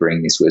need to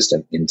bring these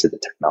wisdom into the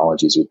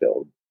technologies we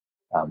build,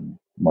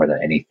 more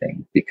than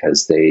anything,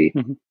 because they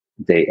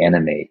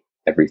animate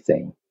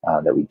everything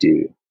that we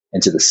do,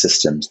 into the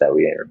systems that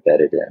we are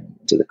embedded in,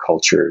 into the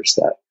cultures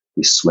that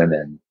we swim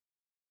in.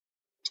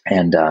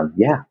 And I'm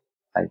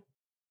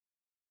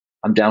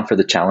down for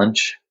the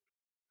challenge.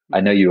 I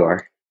know you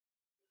are.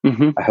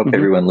 I hope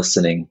everyone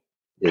listening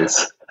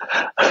is.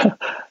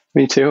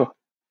 Me too.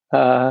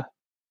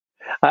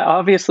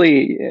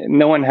 Obviously,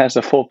 no one has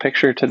a full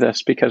picture to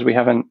this, because we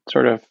haven't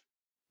sort of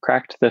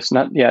cracked this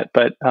nut yet.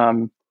 But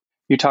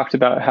you talked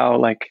about how,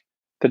 like,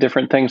 the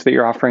different things that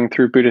you're offering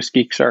through Buddhist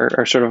Geeks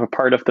are sort of a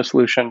part of the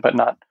solution, but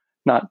not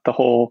the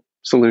whole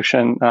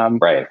solution.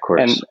 Right, of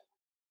course. And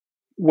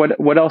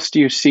what else do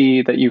you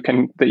see that you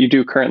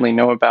do currently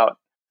know about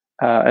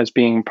as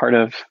being part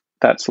of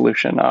that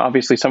solution?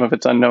 Obviously, some of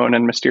it's unknown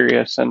and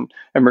mysterious and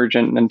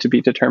emergent and to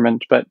be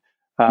determined. But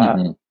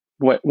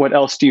what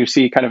else do you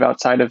see kind of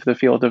outside of the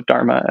field of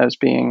Dharma as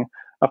being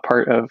a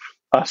part of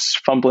us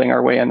fumbling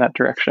our way in that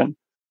direction?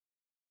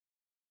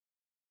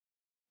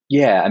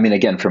 Yeah, I mean,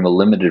 again, from a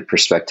limited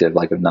perspective,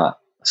 like, of not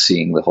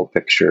seeing the whole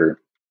picture,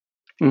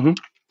 and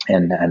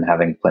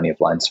having plenty of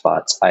blind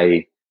spots,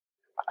 I'm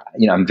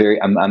very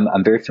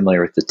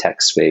familiar with the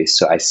tech space,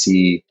 so I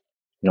see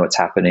what's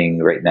happening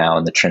right now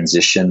in the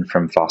transition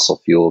from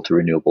fossil fuel to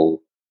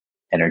renewable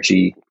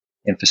energy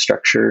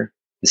infrastructure.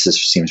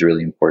 Seems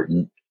really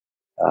important.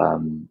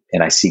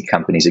 And I see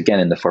companies, again,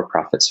 in the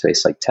for-profit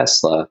space, like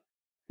Tesla,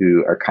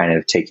 who are kind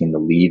of taking the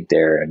lead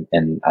there.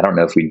 And I don't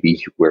know if we'd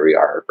be where we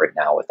are right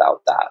now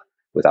without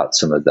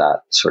some of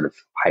that sort of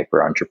hyper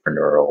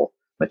entrepreneurial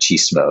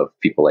machismo of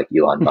people like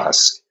Elon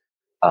Musk,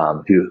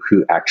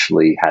 who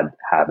actually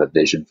have a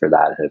vision for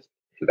that, have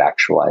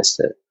actualized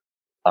it.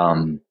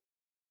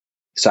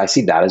 So I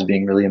see that as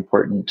being really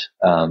important.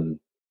 And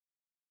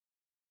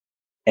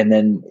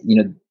then,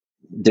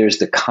 there's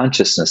the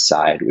consciousness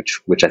side,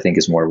 which I think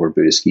is more where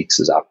Buddhist Geeks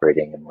is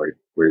operating, and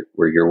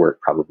where your work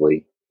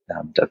probably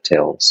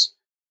dovetails.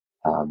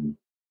 Um,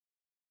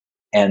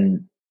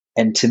 and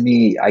and to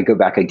me, I go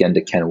back again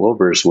to Ken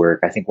Wilber's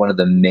work. I think one of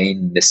the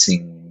main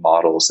missing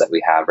models that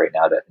we have right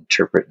now to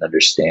interpret and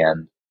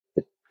understand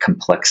the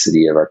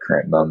complexity of our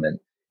current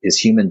moment is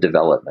human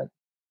development,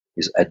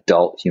 is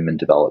adult human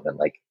development.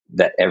 Like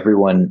that,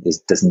 everyone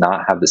does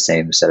not have the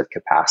same set of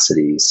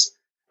capacities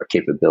or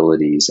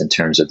capabilities in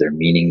terms of their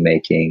meaning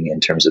making, in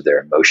terms of their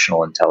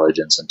emotional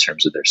intelligence, in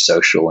terms of their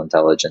social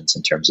intelligence,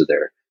 in terms of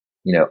their,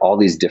 all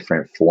these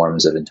different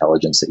forms of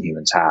intelligence that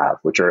humans have,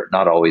 which are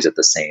not always at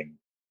the same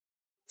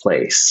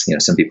place.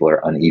 Some people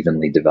are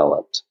unevenly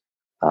developed,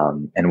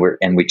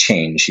 and we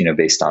change,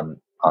 based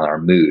on our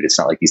mood. It's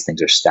not like these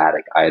things are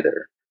static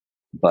either,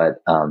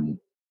 but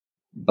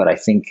I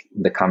think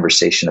the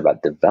conversation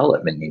about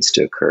development needs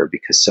to occur,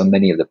 because so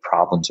many of the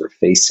problems we're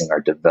facing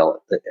are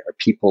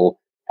people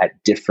at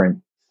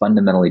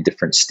fundamentally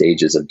different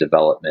stages of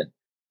development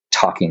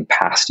talking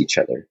past each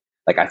other.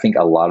 Like, I think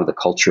a lot of the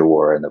culture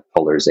war and the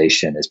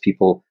polarization is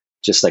people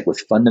just like with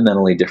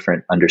fundamentally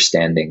different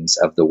understandings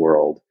of the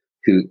world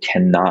who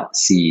cannot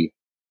see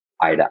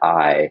eye to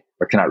eye,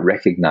 or cannot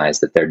recognize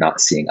that they're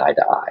not seeing eye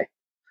to eye.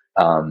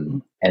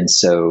 And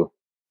so,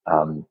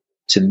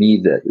 to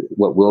me,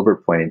 what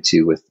Wilber pointed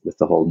to with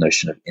the whole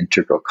notion of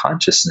integral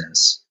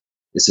consciousness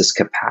is this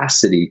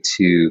capacity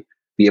to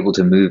be able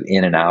to move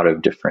in and out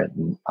of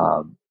different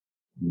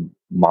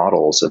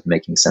models of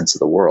making sense of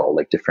the world,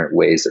 like different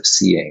ways of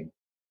seeing,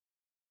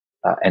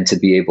 and to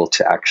be able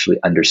to actually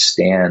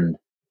understand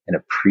and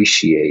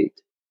appreciate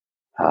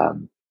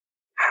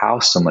how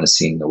someone is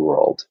seeing the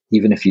world,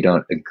 even if you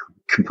don't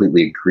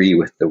completely agree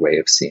with the way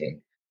of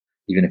seeing,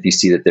 even if you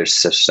see that there's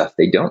such stuff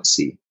they don't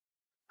see.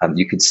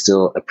 You could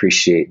still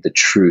appreciate the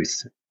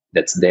truth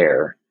that's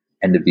there,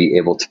 and to be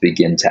able to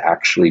begin to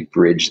actually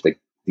bridge the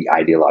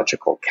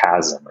ideological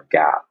chasm or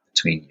gap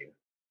between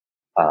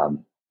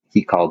you.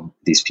 He called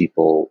these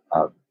people,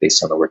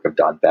 based on the work of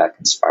Don Beck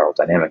and spiral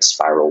dynamics,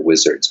 spiral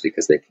wizards,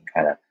 because they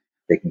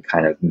can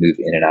kind of move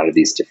in and out of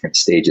these different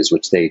stages,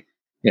 which they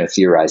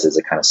theorize as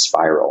a kind of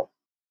spiral.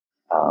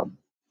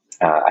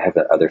 I have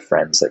other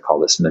friends that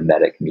call this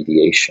mimetic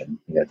mediation.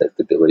 That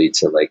the ability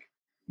to like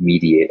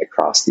mediate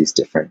across these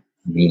different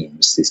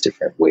memes, these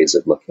different ways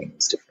of looking,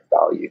 these different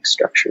value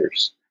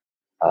structures.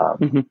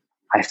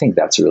 I think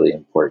that's really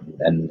important,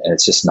 and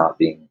it's just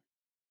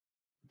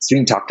it's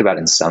being talked about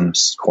in some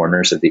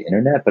corners of the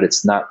internet, but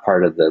it's not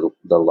part of the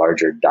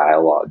larger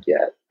dialogue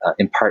yet,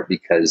 in part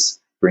because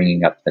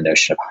bringing up the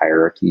notion of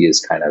hierarchy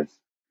is kind of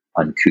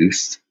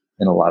uncouth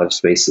in a lot of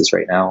spaces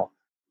right now.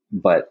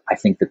 But I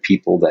think the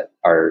people that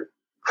are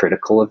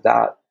critical of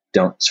that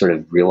don't sort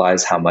of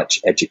realize how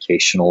much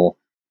educational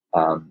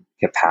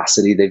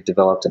capacity they've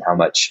developed, and how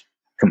much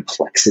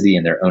complexity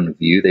in their own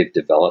view they've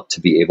developed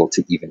to be able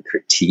to even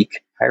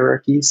critique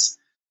hierarchies.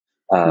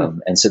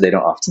 And so they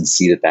don't often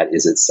see that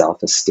is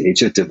itself a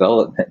stage of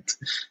development,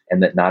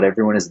 and that not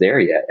everyone is there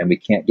yet. And we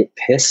can't get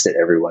pissed at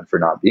everyone for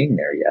not being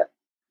there yet.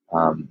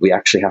 We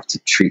actually have to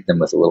treat them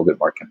with a little bit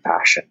more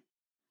compassion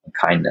and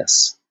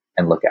kindness,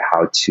 and look at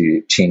how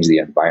to change the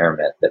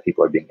environment that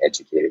people are being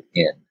educated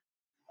in.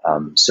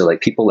 So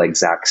like people like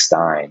Zach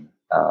Stein,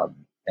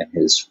 and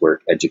his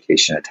work,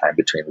 Education, A Time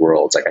Between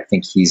Worlds, like I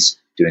think he's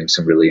doing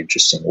some really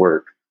interesting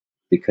work,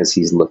 because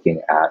he's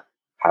looking at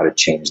how to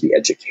change the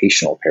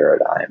educational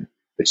paradigm,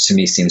 which to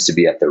me seems to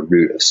be at the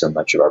root of so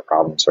much of our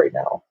problems right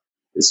now,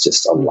 is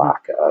just a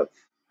lack of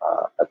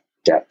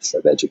depth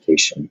of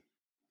education.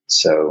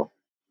 So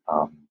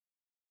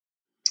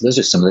those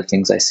are some of the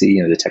things I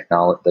see,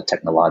 the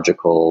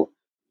technological,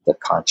 the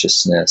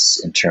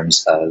consciousness in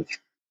terms of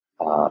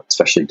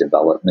especially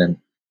development.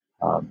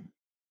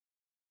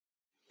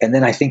 And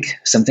then I think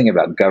something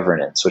about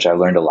governance, which I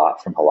learned a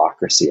lot from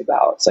Holacracy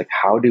about. It's like,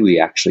 how do we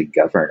actually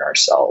govern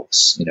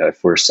ourselves?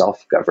 If we're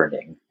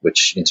self-governing,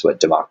 which is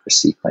what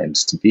democracy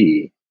claims to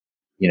be,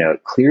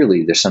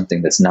 clearly there's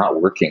something that's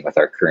not working with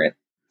our current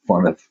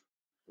form of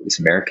at least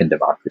American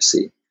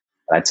democracy.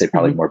 And I'd say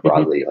probably more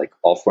broadly, like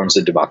all forms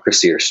of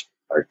democracy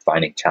are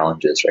finding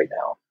challenges right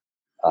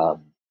now.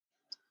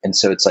 And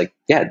so it's like,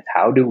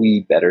 how do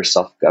we better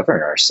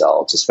self-govern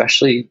ourselves,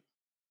 especially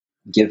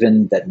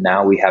given that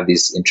now we have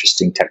these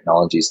interesting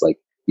technologies like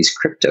these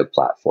crypto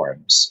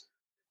platforms,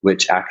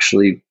 which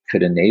actually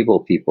could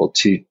enable people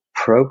to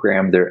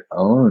program their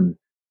own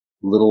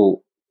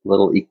little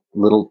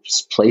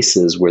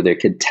places where they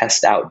could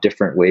test out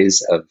different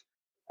ways of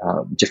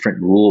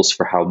different rules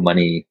for how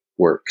money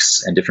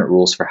works, and different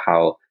rules for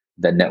how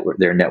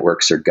their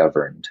networks are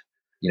governed.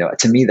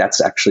 To me, that's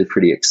actually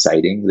pretty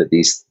exciting that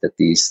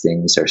these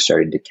things are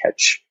starting to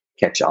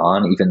catch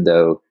on, even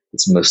though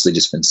it's mostly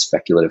just been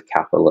speculative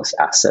capitalist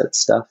asset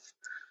stuff.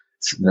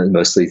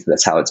 Mostly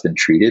that's how it's been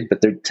treated.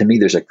 But to me,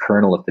 there's a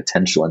kernel of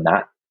potential in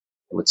that,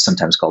 what's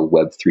sometimes called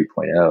Web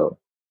 3.0,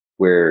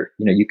 where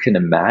you can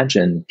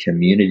imagine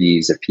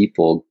communities of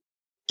people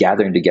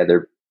gathering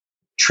together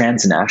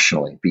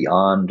transnationally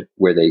beyond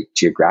where they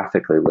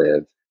geographically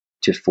live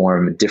to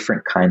form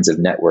different kinds of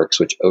networks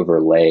which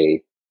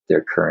overlay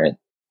their current,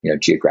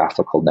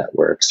 geographical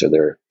networks or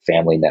their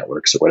family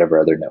networks or whatever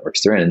other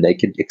networks they're in. And they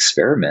could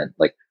experiment.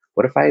 Like,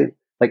 what if I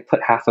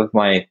put half of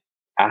my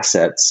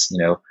assets,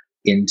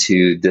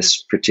 into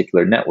this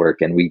particular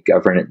network, and we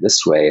govern it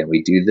this way, and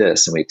we do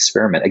this, and we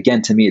experiment.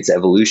 Again, to me, it's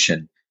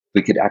evolution.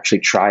 We could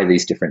actually try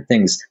these different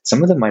things.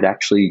 Some of them might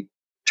actually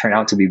turn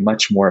out to be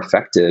much more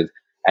effective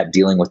at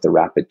dealing with the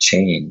rapid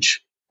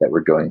change that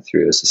we're going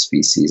through as a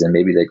species, and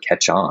maybe they'd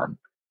catch on.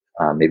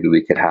 Maybe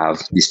we could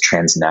have these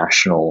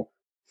transnational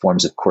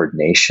forms of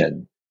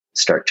coordination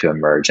start to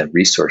emerge, and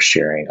resource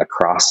sharing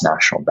across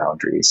national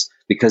boundaries,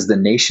 because the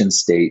nation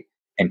state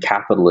and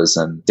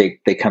capitalism,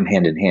 they come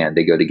hand in hand,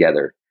 they go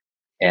together.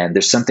 And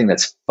there's something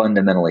that's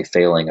fundamentally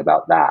failing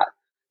about that,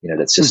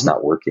 that's just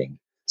not working.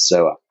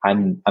 So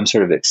I'm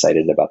sort of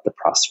excited about the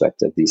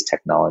prospect of these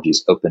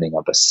technologies opening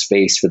up a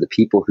space for the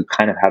people who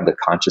kind of have the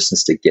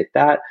consciousness to get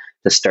that,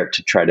 to start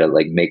to try to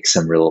make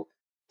some real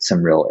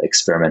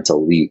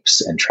experimental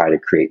leaps and try to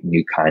create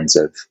new kinds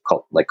of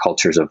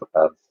cultures of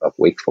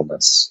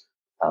wakefulness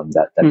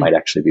that might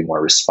actually be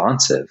more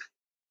responsive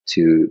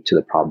to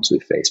the problems we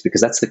face. Because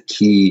that's the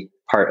key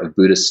part of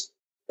Buddhist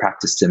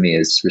practice to me,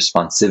 is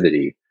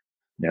responsivity.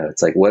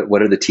 It's like,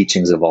 what are the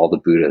teachings of all the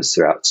Buddhas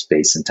throughout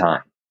space and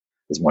time?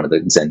 As one of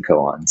the Zen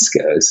koans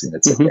goes, and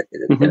it's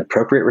an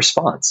appropriate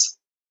response,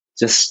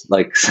 just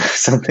like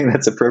something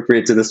that's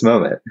appropriate to this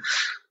moment.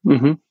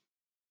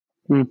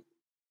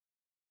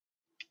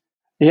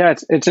 Yeah,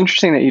 it's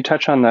interesting that you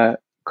touch on the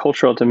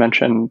cultural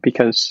dimension,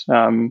 because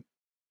I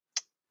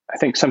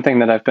think something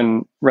that I've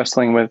been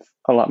wrestling with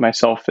a lot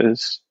myself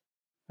is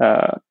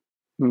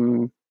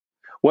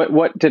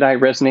what did I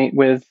resonate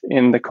with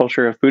in the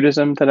culture of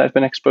Buddhism that I've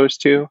been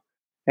exposed to,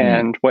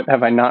 and what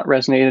have I not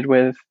resonated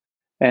with?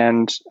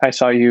 And I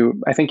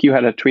think you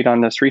had a tweet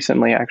on this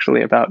recently,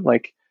 actually, about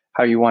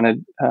how you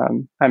wanted,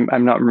 I'm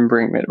not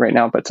remembering it right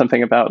now, but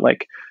something about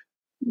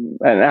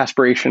an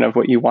aspiration of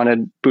what you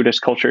wanted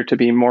Buddhist culture to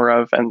be more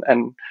of,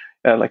 and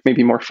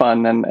maybe more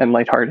fun and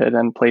lighthearted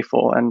and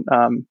playful. And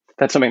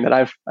that's something that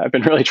I've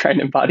been really trying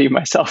to embody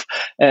myself.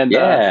 And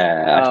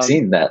I've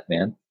seen that,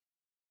 man.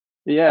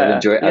 Yeah,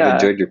 I've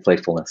enjoyed your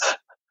playfulness.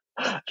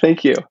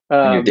 Thank you.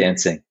 And your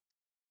dancing.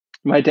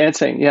 My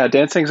dancing,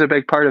 dancing's a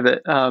big part of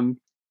it.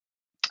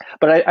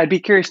 But I'd be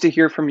curious to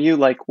hear from you,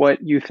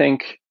 what you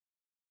think.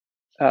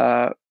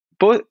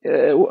 What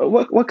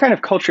kind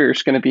of culture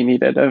is going to be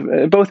needed?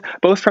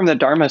 Both from the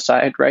Dharma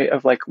side, right?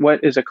 Of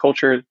what is a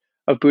culture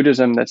of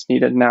Buddhism that's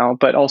needed now,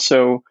 but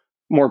also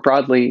more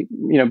broadly,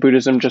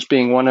 Buddhism just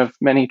being one of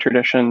many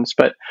traditions.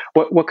 But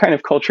what kind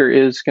of culture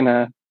is going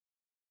to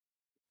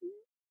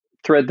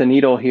thread the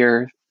needle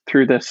here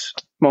through this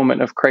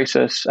moment of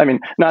crisis? I mean,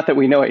 not that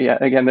we know it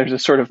yet. Again, there's a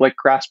sort of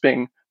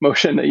grasping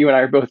motion that you and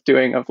I are both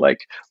doing of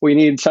we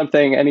need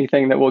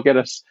anything that will get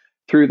us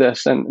through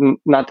this. And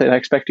not that I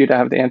expect you to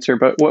have the answer,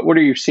 but what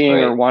are you seeing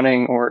or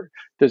wanting or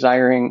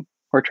desiring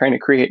or trying to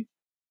create?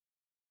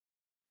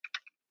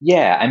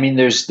 Yeah, I mean,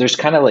 there's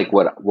kind of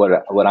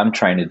what I'm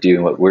trying to do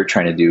and what we're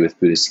trying to do with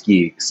Buddhist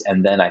Geeks,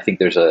 and then I think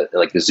there's a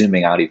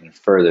zooming out even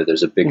further.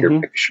 There's a bigger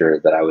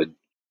picture that I would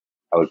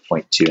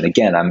point to. And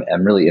again,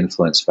 I'm really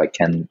influenced by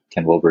Ken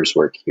Wilber's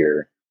work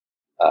here.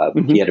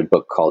 He had a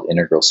book called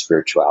Integral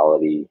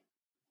Spirituality,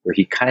 where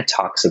he kind of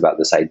talks about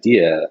this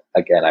idea.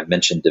 Again, I've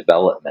mentioned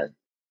development.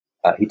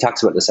 He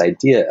talks about this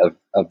idea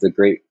of the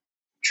great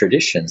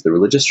traditions, the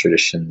religious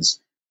traditions.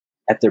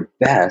 At their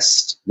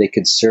best, they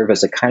could serve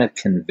as a kind of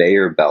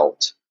conveyor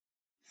belt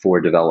for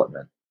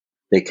development.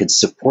 They could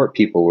support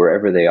people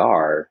wherever they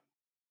are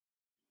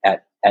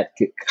at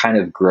kind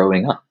of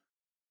growing up.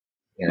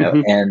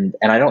 And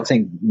I don't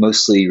think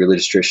mostly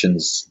religious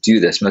traditions do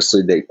this.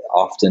 Mostly they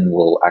often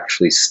will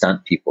actually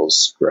stunt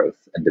people's growth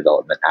and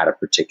development at a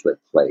particular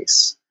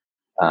place,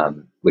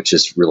 which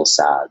is real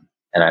sad.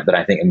 But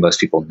I think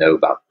most people know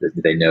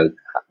they know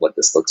what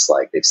this looks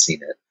like. They've seen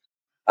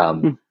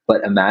it.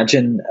 But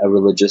imagine a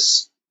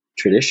religious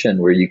tradition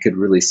where you could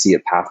really see a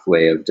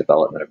pathway of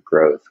development, of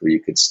growth, where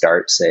you could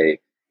start, say,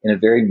 in a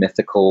very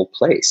mythical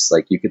place.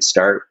 You could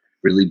start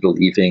really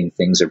believing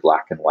things are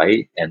black and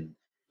white, and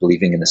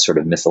believing in the sort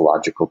of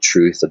mythological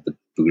truth of the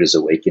Buddha's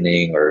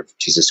awakening, or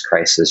Jesus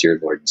Christ as your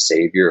Lord and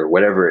Savior, or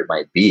whatever it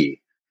might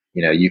be.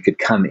 You could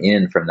come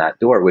in from that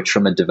door, which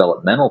from a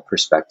developmental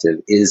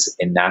perspective is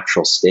a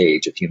natural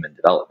stage of human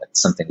development,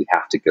 something we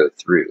have to go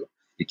through.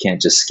 You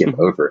can't just skip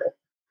over it.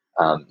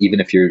 Even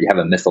if you have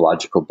a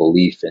mythological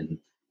belief in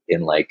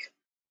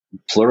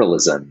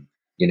pluralism,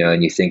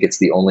 and you think it's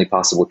the only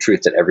possible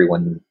truth, that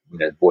everyone,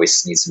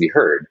 voice needs to be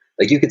heard.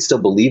 You could still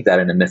believe that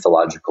in a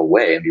mythological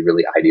way and be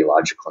really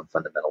ideological and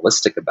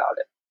fundamentalistic about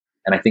it.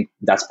 And I think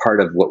that's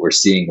part of what we're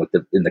seeing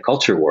in the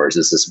culture wars,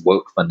 is this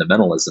woke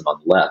fundamentalism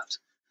on the left,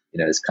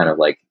 is kind of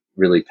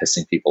really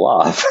pissing people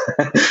off.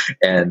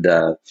 And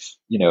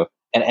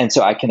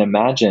so I can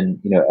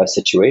imagine, a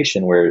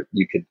situation where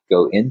you could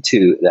go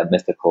into that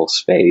mythical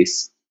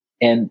space,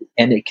 and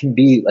it can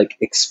be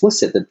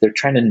explicit that they're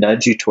trying to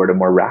nudge you toward a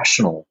more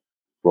rational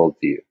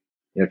worldview,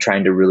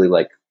 trying to really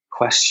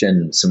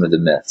question some of the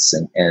myths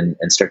and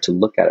start to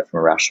look at it from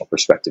a rational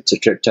perspective,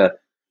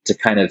 to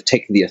kind of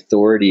take the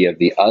authority of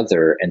the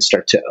other and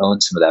start to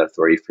own some of that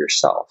authority for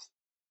yourself,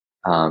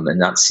 and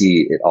not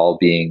see it all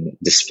being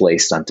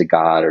displaced onto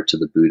God or to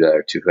the Buddha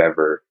or to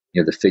whoever,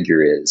 the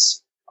figure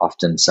is,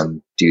 often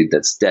some dude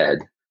that's dead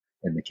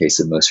in the case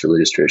of most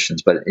religious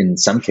traditions. But in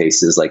some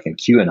cases, like in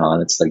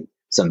QAnon, it's like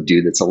some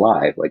dude that's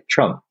alive, like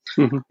Trump.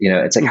 Mm-hmm.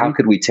 It's like, how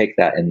could we take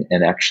that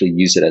and actually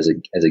use it as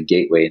a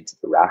gateway into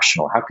the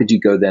rational? How could you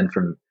go then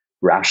from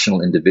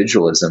rational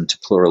individualism to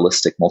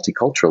pluralistic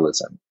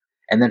multiculturalism?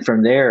 And then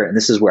from there, and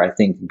this is where I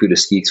think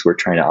Buddhist Geeks were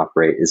trying to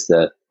operate,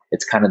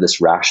 it's kind of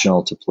this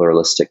rational to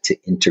pluralistic to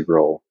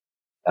integral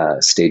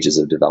stages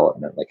of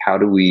development. Like, how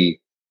do we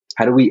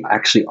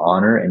actually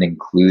honor and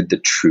include the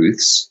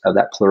truths of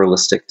that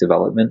pluralistic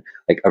development,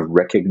 like of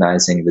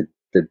recognizing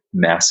the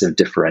massive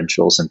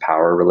differentials and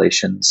power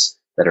relations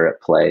that are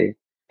at play,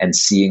 and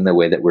seeing the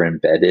way that we're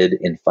embedded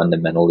in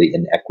fundamentally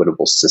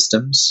inequitable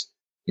systems,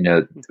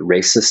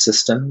 racist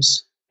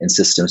systems, and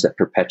systems that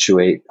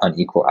perpetuate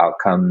unequal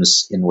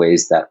outcomes in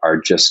ways that are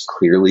just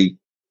clearly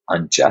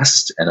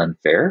unjust and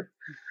unfair,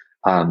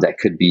 that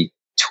could be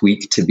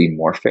tweaked to be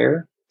more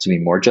fair, to be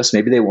more just.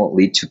 Maybe they won't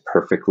lead to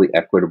perfectly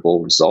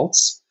equitable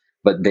results,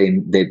 but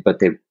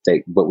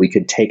we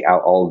could take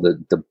out all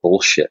the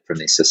bullshit from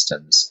these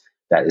systems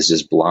that is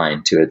just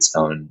blind to its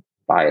own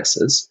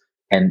biases,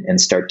 and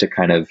start to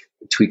kind of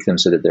tweak them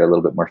so that they're a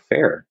little bit more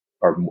fair,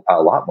 or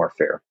a lot more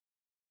fair.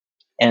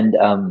 And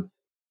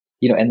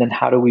and then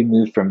how do we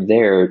move from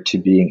there to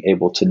being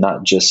able to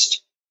not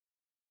just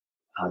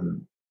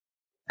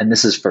and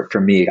this is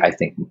for me, I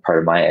think, part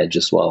of my edge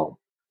as well.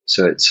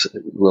 So it's a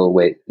little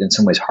way, in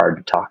some ways, hard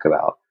to talk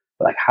about.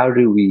 But like, how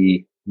do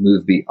we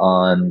move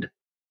beyond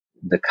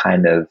the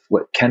kind of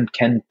what Ken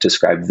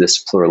described this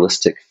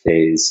pluralistic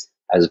phase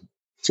as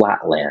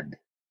flatland?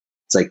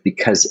 It's like,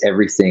 because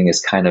everything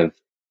is kind of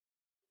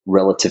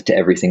relative to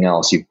everything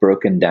else, you've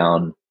broken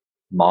down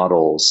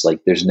models.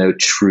 Like, there's no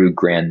true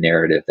grand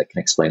narrative that can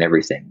explain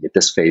everything. At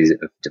this phase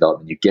of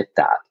development, you get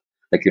that.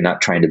 Like, you're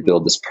not trying to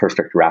build this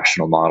perfect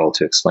rational model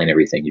to explain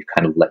everything. You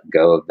kind of let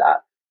go of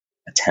that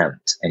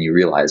attempt, and you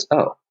realize,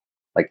 oh,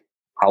 like,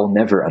 I'll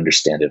never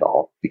understand it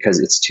all because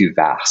it's too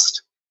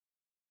vast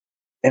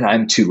and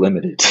I'm too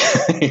limited.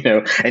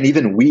 And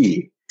even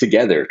we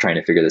together trying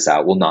to figure this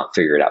out will not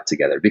figure it out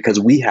together, because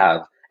we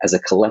have, as a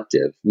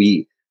collective,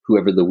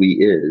 whoever the we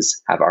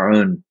is, have our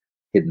own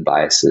hidden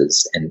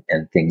biases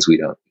and things we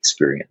don't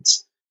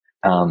experience.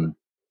 And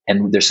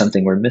there's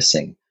something we're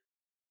missing.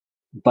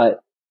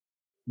 But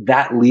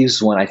that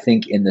leaves one, I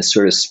think, in this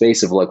sort of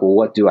space of like, well,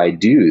 what do I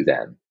do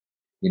then?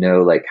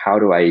 Like, how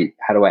do I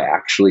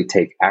actually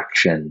take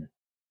action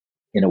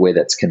in a way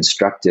that's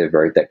constructive,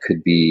 or that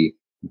could be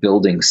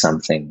building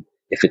something,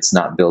 if it's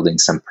not building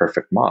some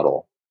perfect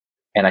model?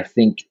 And I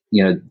think,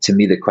 to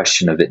me, the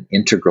question of an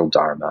integral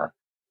Dharma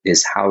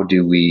is, how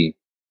do we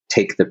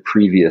take the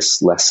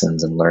previous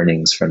lessons and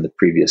learnings from the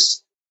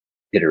previous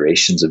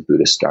iterations of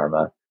Buddhist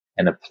Dharma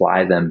and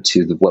apply them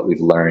to what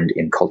we've learned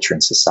in culture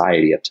and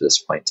society up to this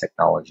point,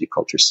 technology,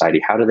 culture,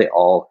 society? How do they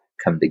all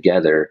come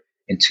together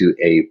into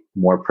a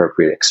more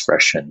appropriate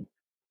expression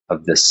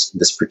of this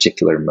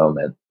particular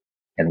moment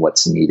and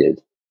what's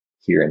needed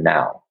here and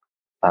now?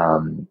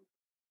 And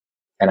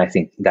I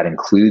think that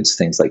includes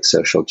things like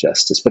social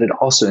justice, but it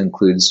also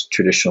includes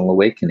traditional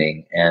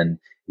awakening, and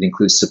it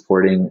includes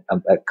supporting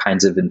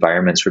kinds of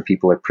environments where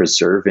people are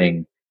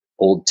preserving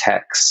old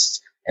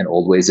texts and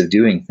old ways of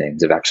doing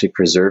things, of actually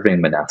preserving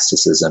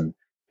monasticism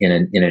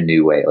in a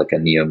new way, like a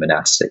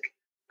neo-monastic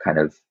kind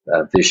of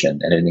vision.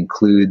 And it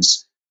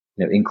includes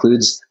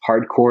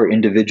hardcore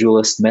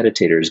individualist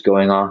meditators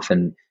going off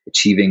and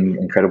achieving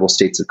incredible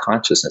states of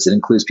consciousness. It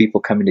includes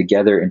people coming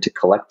together into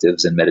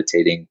collectives and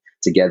meditating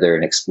together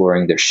and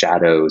exploring their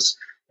shadows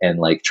and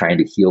like trying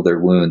to heal their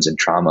wounds and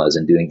traumas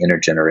and doing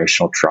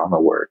intergenerational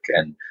trauma work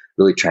and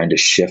really trying to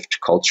shift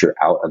culture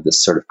out of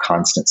this sort of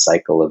constant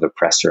cycle of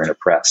oppressor and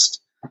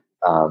oppressed.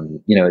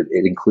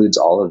 It includes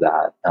all of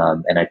that.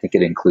 And I think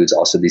it includes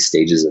also these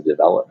stages of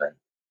development,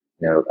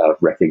 of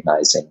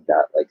recognizing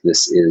that like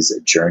this is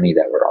a journey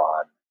that we're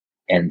on,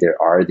 and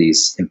there are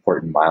these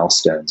important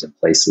milestones and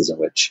places in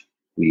which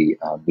we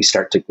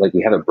start to, like,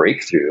 we have a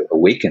breakthrough,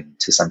 awaken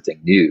to something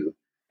new,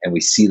 and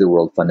we see the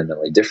world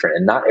fundamentally different.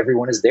 And not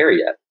everyone is there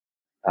yet.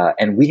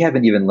 And we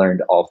haven't even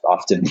learned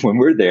often when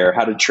we're there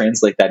how to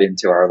translate that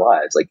into our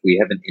lives. Like, we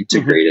haven't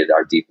integrated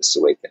our deepest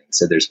awakening.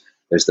 So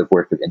there's the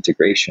work of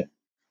integration,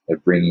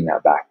 of bringing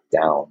that back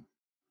down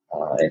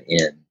and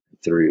in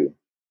through.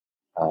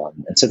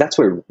 And so that's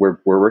where we're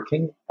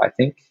working, I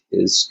think,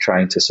 is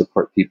trying to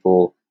support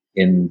people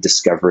in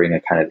discovering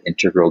a kind of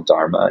integral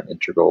Dharma, an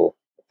integral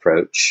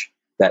approach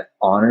that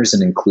honors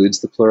and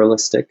includes the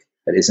pluralistic,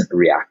 that isn't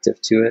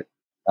reactive to it.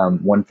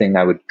 One thing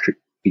I would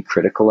be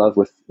critical of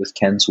with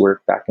Ken's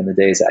work back in the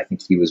days, I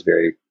think he was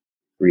very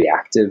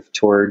reactive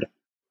toward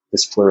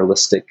this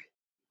pluralistic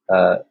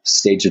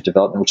stage of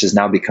development, which has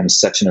now become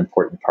such an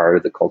important part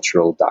of the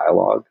cultural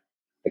dialogue.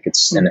 Like,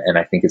 it's and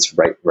I think it's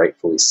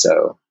rightfully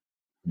so.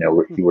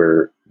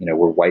 We're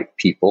white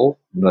people.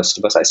 Most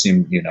of us, I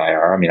assume you and I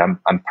are. I mean,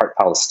 I'm part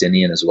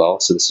Palestinian as well.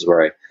 So this is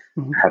where I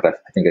have,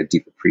 I think, a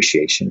deep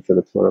appreciation for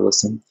the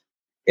pluralism.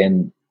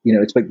 And,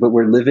 it's like, but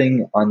we're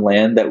living on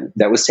land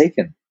that was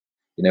taken.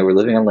 We're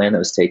living on land that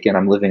was taken.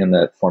 I'm living in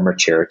the former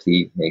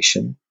Cherokee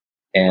Nation.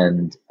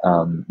 And,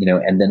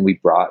 and then we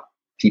brought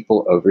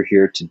people over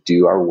here to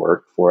do our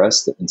work for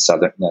us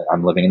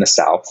I'm living in the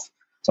South,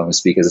 so I'm going to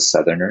speak as a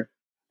Southerner.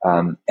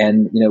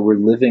 We're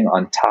living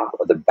on top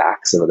of the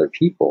backs of other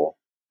people,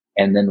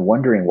 and then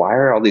wondering, why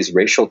are all these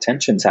racial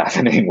tensions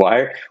happening?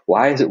 Why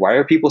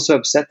are people so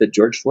upset that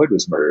George Floyd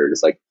was murdered?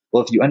 It's like,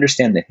 well, if you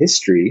understand the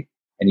history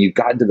and you've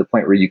gotten to the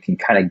point where you can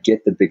kind of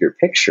get the bigger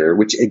picture,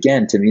 which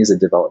again, to me is a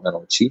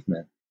developmental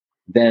achievement,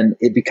 then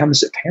it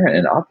becomes apparent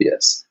and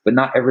obvious. But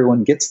not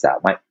everyone gets that.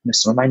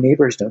 Some of my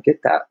neighbors don't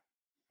get that.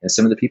 And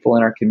some of the people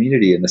in our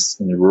community in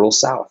the rural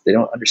South, they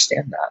don't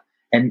understand that.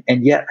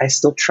 And yet I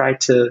still try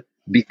to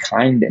be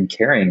kind and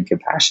caring and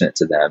compassionate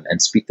to them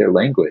and speak their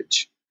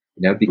language,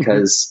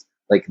 because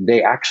like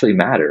they actually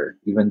matter,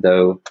 even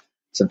though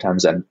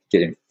sometimes I'm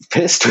getting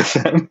pissed with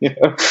them,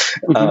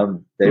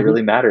 they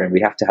really matter, and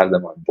we have to have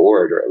them on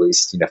board, or at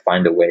least,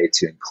 find a way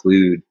to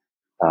include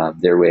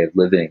their way of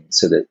living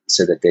so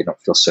that they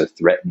don't feel so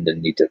threatened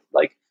and need to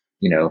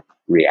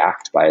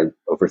react by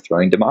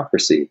overthrowing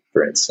democracy,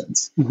 for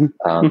instance.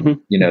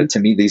 To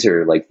me, these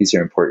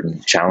are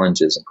important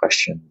challenges and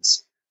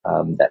questions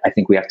that I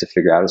think we have to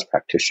figure out as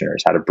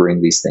practitioners, how to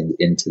bring these things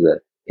into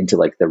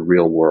the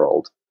real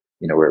world,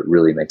 where it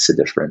really makes a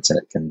difference and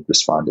it can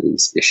respond to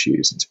these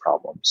issues and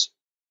problems.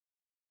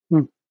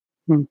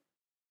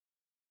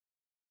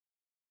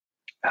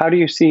 How do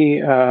you see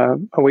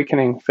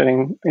awakening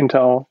fitting into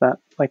all that,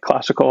 like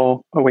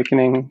classical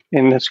awakening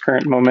in this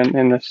current moment,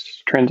 in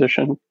this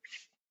transition?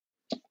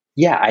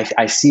 Yeah,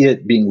 I see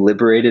it being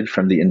liberated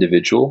from the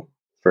individual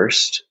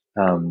first,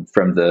 from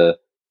the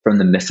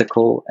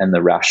mythical and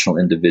the rational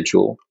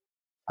individual.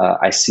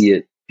 I see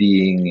it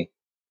being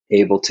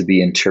able to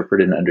be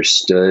interpreted and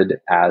understood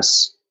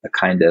as a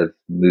kind of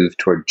move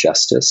toward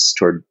justice,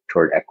 toward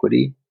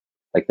equity.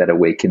 Like that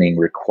awakening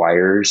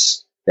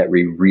requires that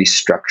we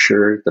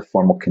restructure the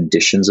formal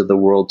conditions of the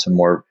world to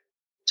more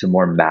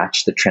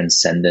match the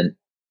transcendent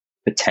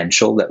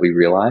potential that we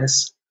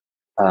realize.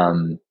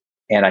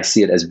 And I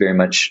see it as very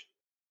much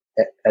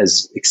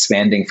as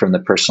expanding from the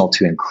personal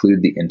to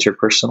include the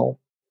interpersonal,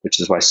 which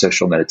is why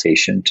social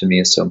meditation to me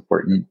is so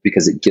important,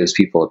 because it gives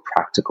people a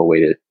practical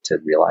way to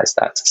realize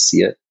that, to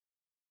see it,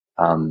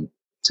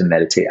 to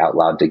meditate out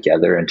loud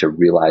together and to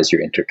realize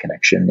your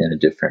interconnection in a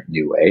different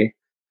new way.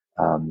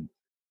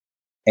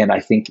 And I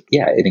think,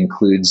 it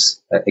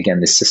includes,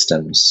 again, the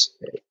systems.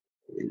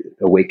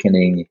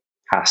 Awakening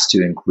has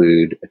to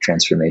include a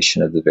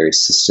transformation of the very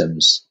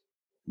systems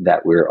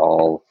that we're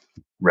all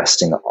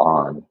resting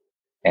on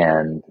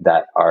and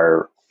that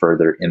are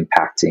further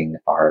impacting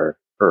our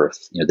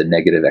Earth. The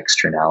negative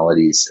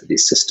externalities of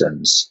these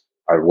systems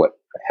are what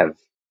have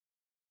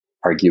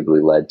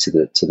arguably led to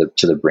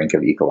the brink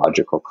of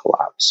ecological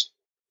collapse.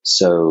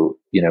 So,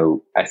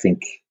 I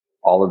think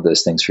all of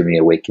those things, for me,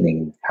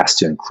 awakening has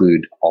to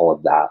include all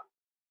of that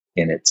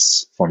in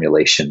its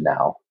formulation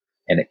now,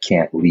 and it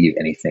can't leave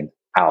anything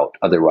out.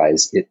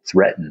 Otherwise, it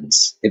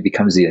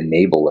becomes the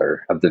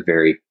enabler of the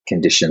very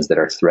conditions that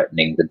are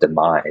threatening the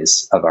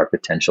demise of our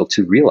potential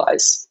to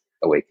realize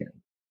awakening.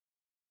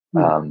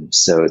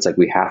 So it's like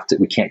we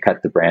can't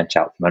cut the branch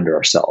out from under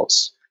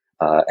ourselves.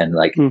 Part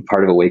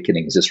of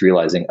awakening is just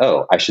realizing,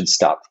 I should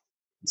stop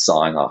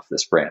sawing off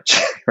this branch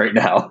right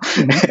now,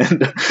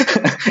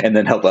 and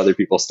then help other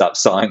people stop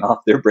sawing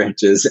off their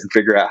branches and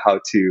figure out how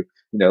to,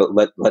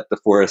 let the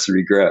forest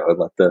regrow and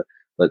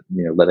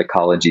let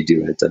ecology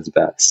do what it does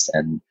best,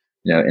 and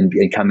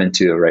come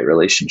into a right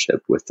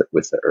relationship with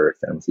the earth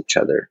and with each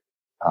other,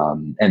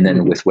 and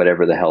then with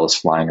whatever the hell is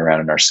flying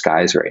around in our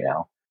skies right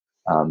now,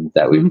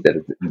 that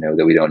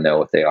we don't know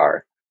what they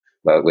are,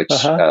 but which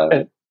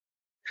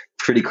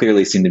pretty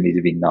clearly seem to me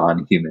to be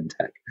non-human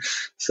tech.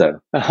 So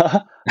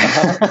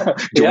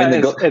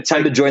it's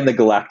time to join the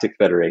Galactic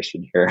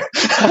Federation here.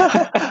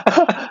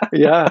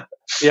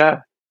 Yeah.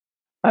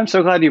 I'm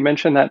so glad you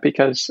mentioned that,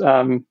 because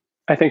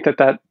I think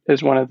that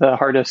is one of the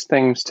hardest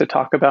things to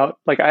talk about.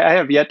 Like I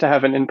have yet to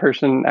have an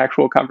in-person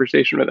actual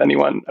conversation with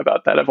anyone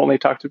about that. I've only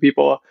talked to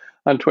people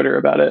on Twitter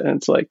about it. And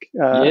it's like,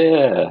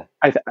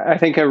 I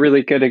think a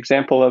really good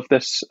example of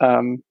this,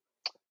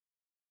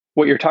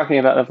 what you're talking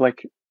about, of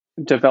like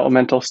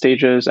developmental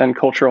stages and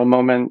cultural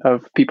moment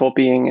of people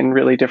being in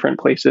really different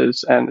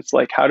places. And it's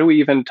like, how do we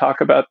even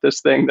talk about this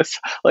thing?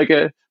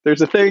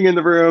 There's a thing in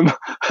the room.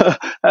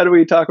 How do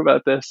we talk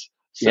about this?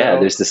 So,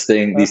 there's this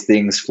thing, these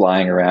things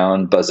flying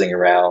around, buzzing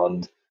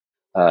around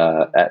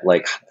at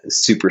like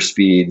super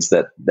speeds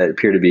that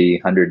appear to be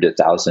 100 to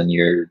 1,000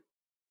 year,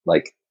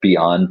 like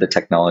beyond the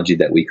technology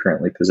that we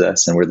currently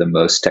possess. And we're the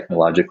most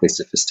technologically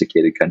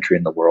sophisticated country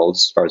in the world,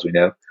 as far as we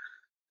know.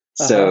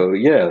 So,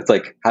 it's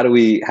like, how do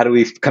we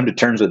come to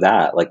terms with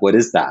that? Like, what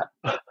is that?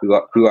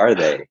 Who are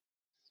they?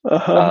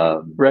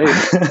 Right.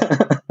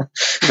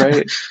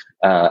 Right.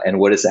 And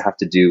what does it have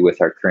to do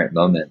with our current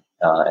moment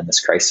and this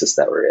crisis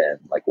that we're in?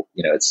 Like,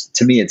 it's,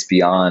 to me, it's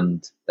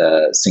beyond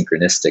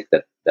synchronistic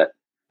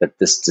that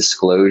this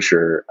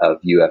disclosure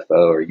of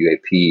UFO or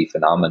UAP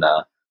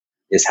phenomena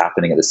is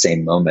happening at the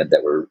same moment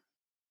that we're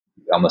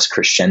almost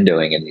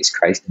crescendoing in this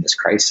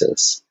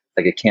crisis.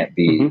 Like, it can't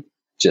be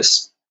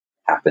just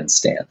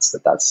happenstance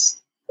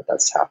that's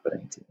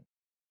happening to me.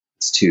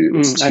 It's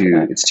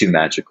too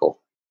magical,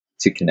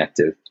 too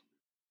connective.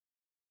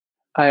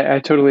 I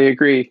totally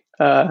agree.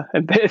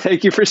 And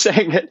thank you for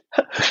saying it.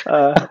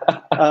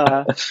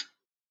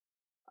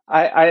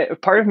 I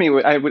part of me,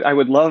 I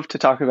would love to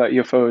talk about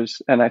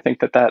UFOs, and I think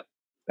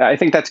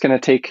that's going to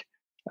take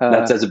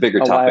that's a bigger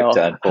topic while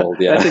to unfold.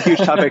 Yeah, that's a huge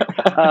topic.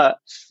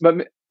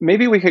 But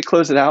maybe we could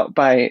close it out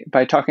by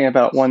talking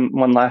about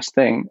one last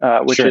thing,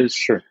 which is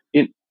sure.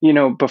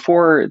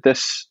 Before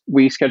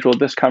we scheduled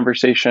this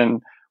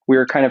conversation, we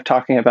were kind of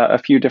talking about a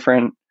few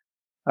different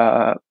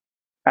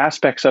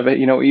aspects of it.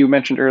 You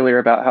mentioned earlier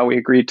about how we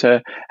agreed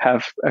to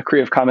have a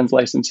Creative Commons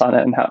license on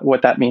it and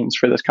what that means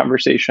for this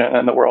conversation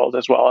and the world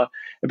as well.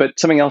 But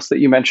something else that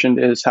you mentioned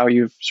is how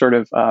you've sort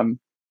of, and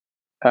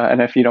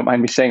if you don't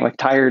mind me saying, like,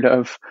 tired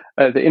of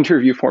the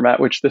interview format,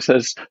 which this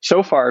has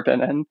so far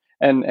been in,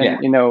 and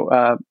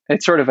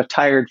it's sort of a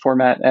tired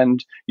format,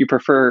 and you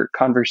prefer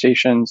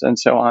conversations and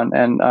so on.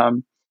 And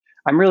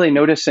I'm really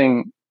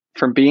noticing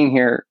from being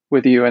here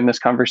with you in this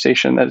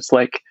conversation that it's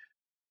like,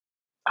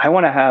 I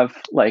want to have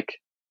like,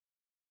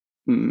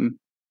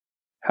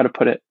 how to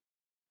put it?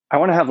 I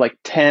want to have like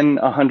 10,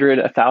 100,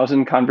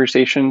 1,000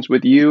 conversations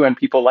with you and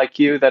people like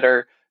you that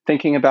are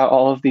thinking about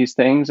all of these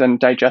things and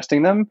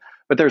digesting them.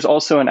 But there's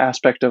also an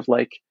aspect of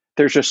like,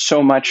 there's just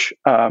so much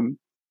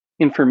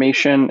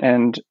information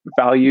and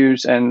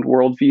values and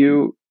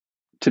worldview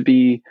to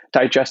be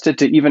digested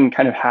to even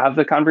kind of have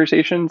the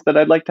conversations that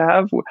I'd like to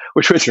have,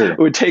 which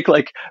would take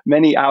like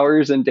many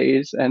hours and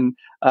days. And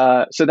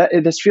so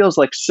this feels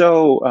like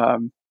so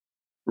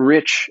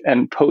rich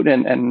and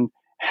potent and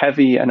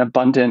heavy and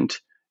abundant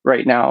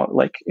right now,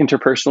 like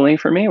interpersonally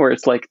for me, where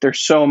it's like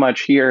there's so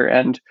much here.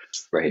 And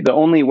the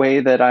only way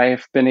that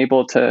I've been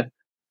able to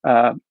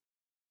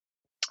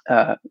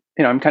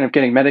I'm kind of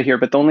getting meta here,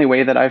 but the only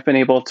way that I've been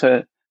able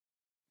to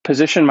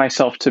position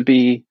myself to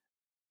be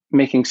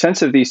making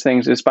sense of these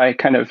things is by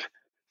kind of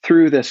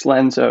through this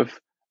lens of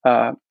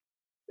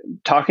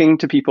talking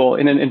to people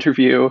in an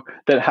interview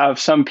that have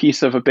some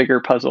piece of a bigger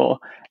puzzle,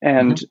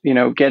 and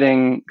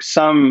getting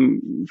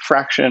some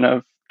fraction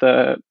of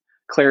the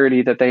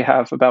clarity that they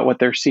have about what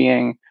they're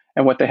seeing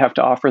and what they have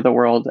to offer the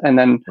world, and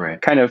then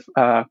kind of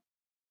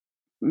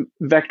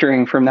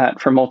vectoring from that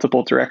from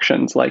multiple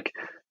directions. Like,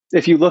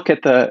 if you look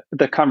at the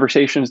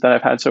conversations that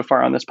I've had so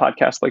far on this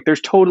podcast, like,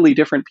 there's totally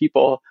different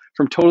people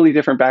from totally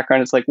different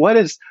backgrounds. It's like,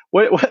 what's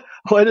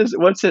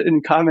it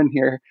in common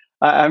here?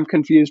 I'm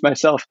confused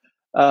myself.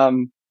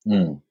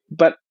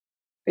 But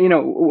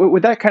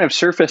with that kind of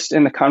surfaced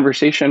in the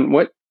conversation,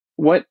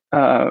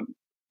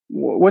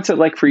 what's it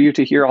like for you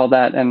to hear all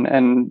that,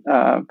 and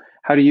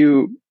how do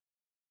you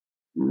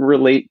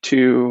relate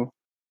to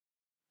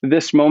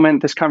this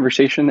moment, this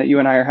conversation that you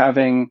and I are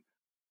having,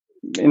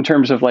 in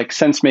terms of like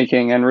sense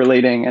making and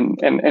relating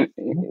and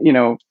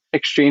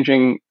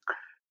exchanging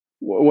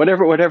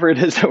whatever it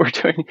is that we're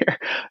doing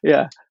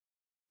here?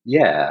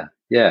 Yeah.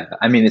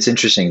 I mean, it's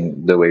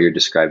interesting the way you're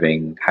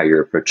describing how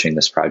you're approaching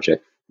this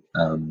project.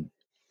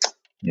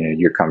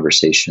 Your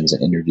conversations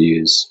and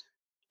interviews,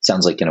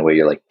 sounds like in a way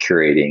you're like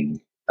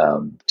curating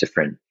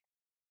different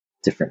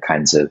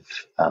kinds of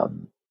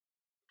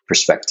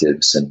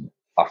perspectives and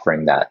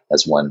offering that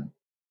as one,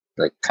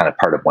 like, kind of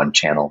part of one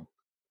channel,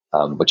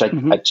 which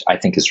I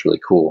think is really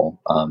cool.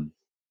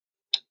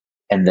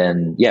 And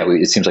then,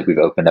 it seems like we've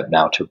opened up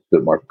now to a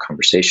bit more of a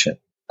conversation,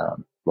 a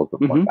little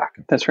bit more back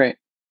and forth. That's right.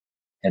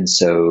 And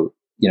so,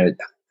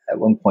 at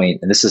one point,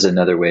 and this is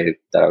another way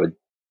that I would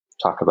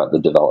talk about the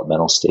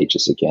developmental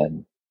stages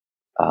again.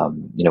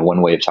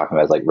 One way of talking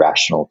about it is like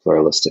rational,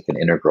 pluralistic, and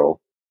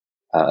integral.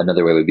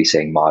 Another way would be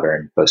saying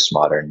modern,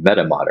 postmodern,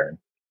 metamodern.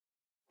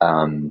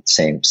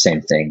 Same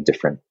thing,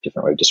 different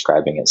way of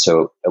describing it.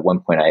 So at one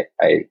point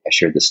I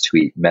shared this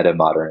tweet: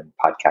 metamodern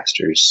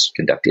podcasters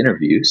conduct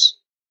interviews.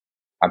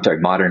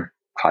 Modern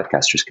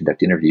podcasters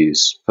conduct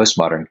interviews.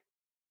 Postmodern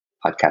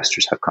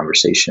podcasters have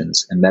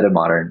conversations, and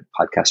metamodern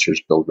podcasters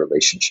build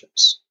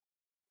relationships.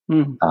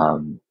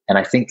 And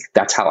I think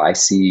that's how I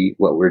see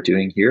what we're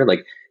doing here.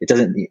 Like, it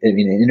doesn't,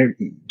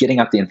 getting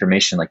out the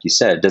information, like you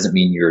said, doesn't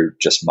mean you're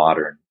just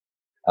modern.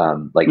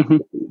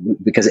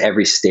 Because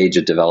every stage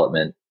of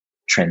development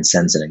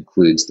transcends and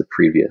includes the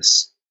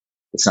previous.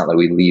 It's not like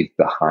we leave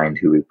behind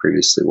who we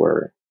previously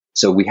were.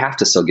 So we have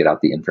to still get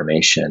out the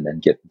information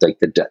and get like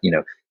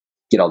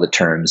get all the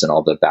terms and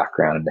all the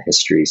background and the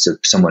history, so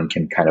someone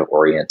can kind of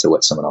orient to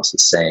what someone else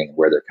is saying,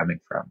 where they're coming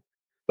from.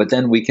 But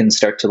then we can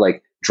start to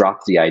like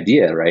drop the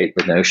idea, right?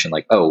 The notion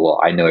like, oh,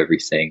 well, I know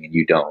everything and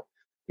you don't.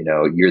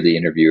 You're the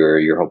interviewer.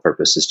 Your whole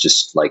purpose is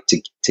just like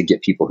to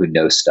get people who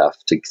know stuff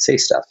to say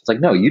stuff. It's like,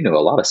 no, you know a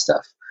lot of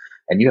stuff,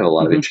 and you have a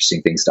lot of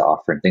interesting things to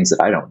offer and things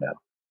that I don't know.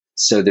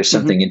 So there's Mm-hmm.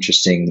 something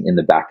interesting in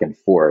the back and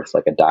forth,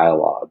 like a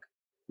dialogue,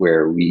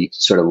 where we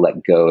sort of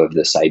let go of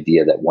this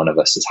idea that one of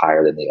us is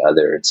higher than the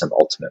other in some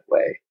ultimate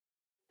way.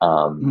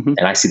 Mm-hmm.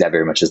 And I see that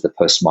very much as the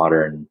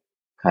postmodern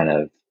kind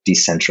of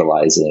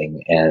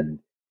decentralizing and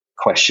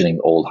questioning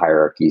old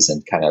hierarchies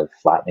and kind of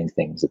flattening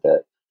things a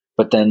bit.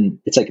 But then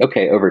it's like,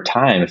 okay, over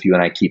time, if you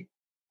and I keep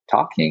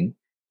talking,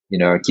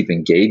 or keep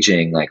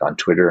engaging like on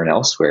Twitter and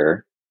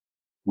elsewhere,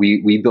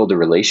 we build a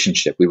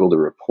relationship, we build a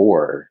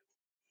rapport,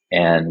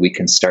 and we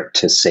can start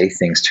to say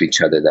things to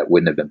each other that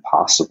wouldn't have been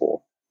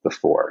possible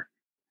before.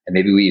 And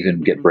maybe we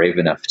even get brave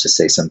enough to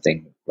say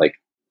something like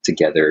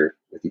together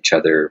with each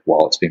other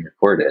while it's being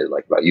recorded,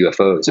 like about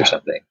UFOs or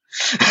something.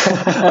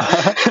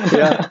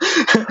 Yeah.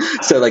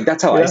 So like,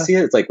 that's how I see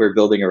it. It's like we're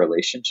building a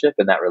relationship,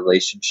 and that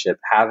relationship,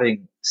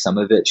 having some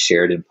of it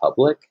shared in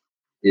public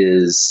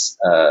is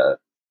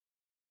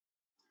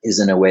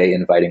in a way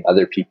inviting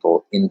other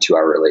people into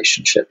our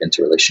relationship,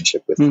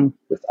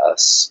 with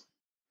us,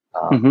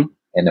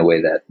 in a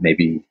way that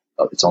maybe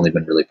it's only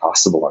been really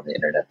possible on the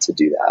internet to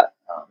do that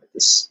at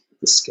this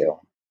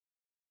scale.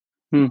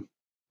 What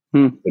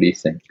do you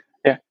think?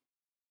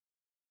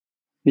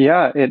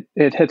 Yeah, it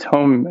hits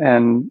home,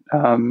 and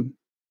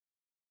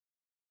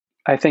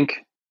I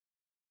think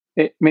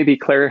it maybe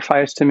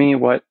clarifies to me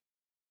what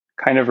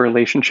kind of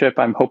relationship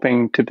I'm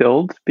hoping to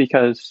build,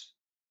 because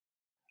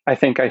I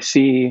think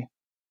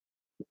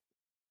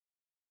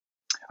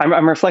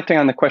I'm reflecting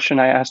on the question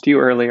I asked you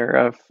earlier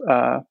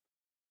of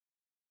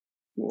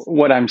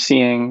what I'm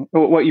seeing,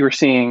 what you were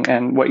seeing,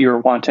 and what you were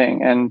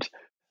wanting. And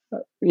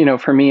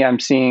for me, I'm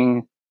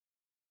seeing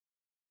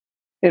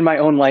in my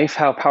own life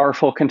how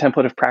powerful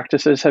contemplative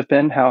practices have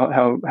been,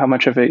 how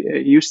much of a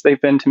use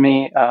they've been to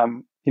me.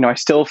 I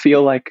still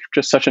feel like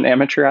just such an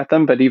amateur at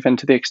them, but even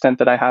to the extent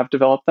that I have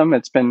developed them,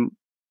 it's been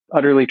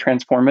utterly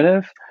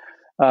transformative.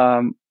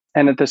 And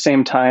at the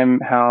same time,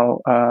 how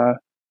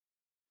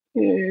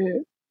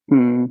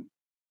and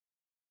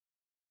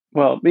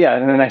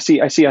then I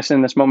see us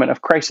in this moment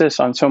of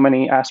crisis on so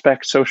many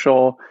aspects: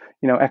 social,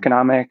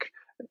 economic,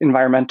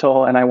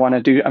 environmental, and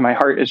my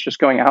heart is just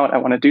going out. I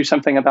want to do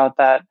something about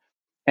that.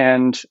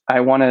 And I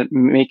want to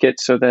make it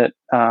so that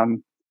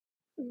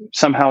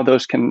somehow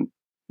those can,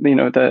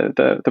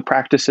 the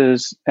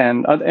practices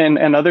and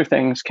other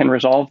things can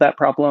resolve that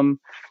problem.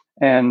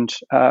 And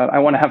I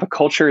want to have a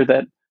culture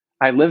that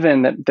I live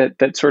in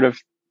that sort of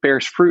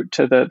bears fruit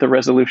to the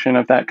resolution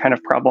of that kind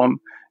of problem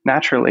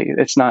naturally.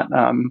 It's not,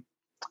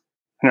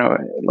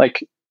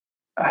 like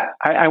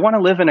I want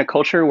to live in a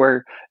culture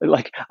where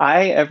like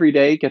I every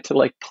day get to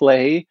like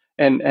play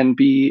and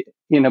be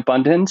in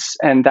abundance,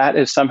 and that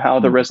is somehow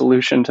the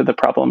resolution to the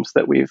problems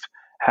that we've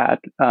had.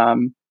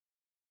 And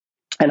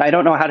I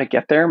don't know how to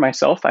get there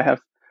myself. I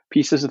have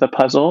pieces of the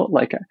puzzle.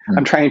 Like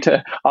I'm trying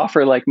to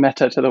offer like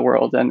metta to the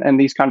world and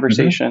these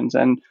conversations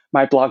and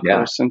my blog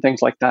posts and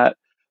things like that.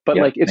 But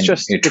like it's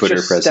just your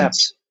Twitter presence.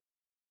 Steps.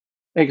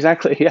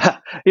 Exactly. Yeah.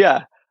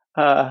 Yeah.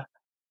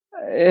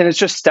 And it's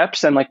just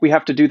steps, and like we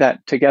have to do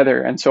that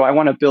together. And so I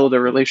want to build a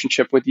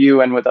relationship with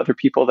you and with other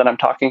people that I'm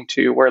talking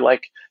to, where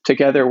like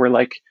together we're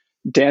like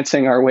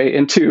dancing our way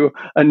into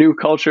a new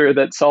culture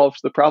that solves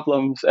the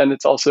problems, and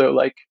it's also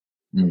like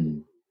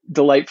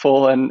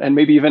delightful, and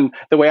maybe even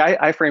the way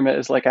I frame it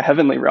is like a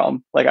heavenly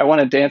realm. Like I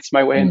want to dance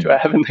my way into a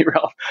heavenly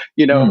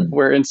realm,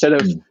 where instead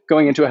of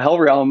going into a hell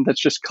realm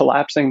that's just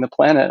collapsing the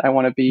planet, I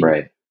want to be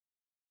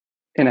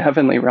in a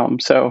heavenly realm.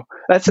 So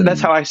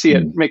that's how I see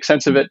it. Make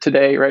sense of it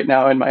today, right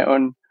now, in my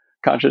own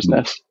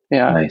consciousness.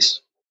 Yeah.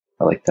 Nice.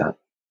 I like that.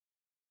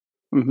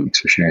 Thanks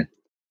for sharing.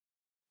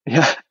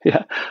 Yeah.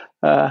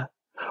 Yeah.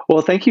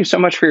 Well, thank you so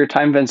much for your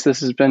time, Vince.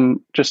 This has been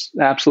just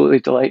an absolutely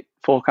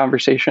delightful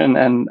conversation.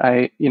 And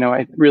I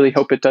really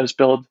hope it does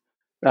build,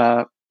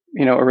 a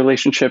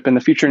relationship in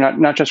the future,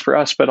 not just for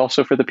us, but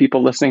also for the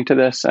people listening to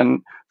this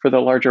and for the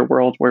larger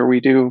world, where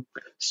we do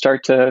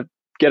start to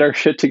get our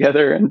shit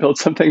together and build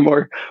something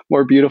more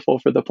beautiful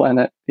for the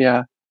planet.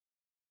 Yeah.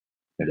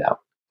 No doubt.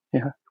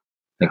 Yeah.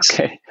 Thanks.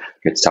 Okay.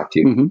 Good to talk to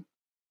you.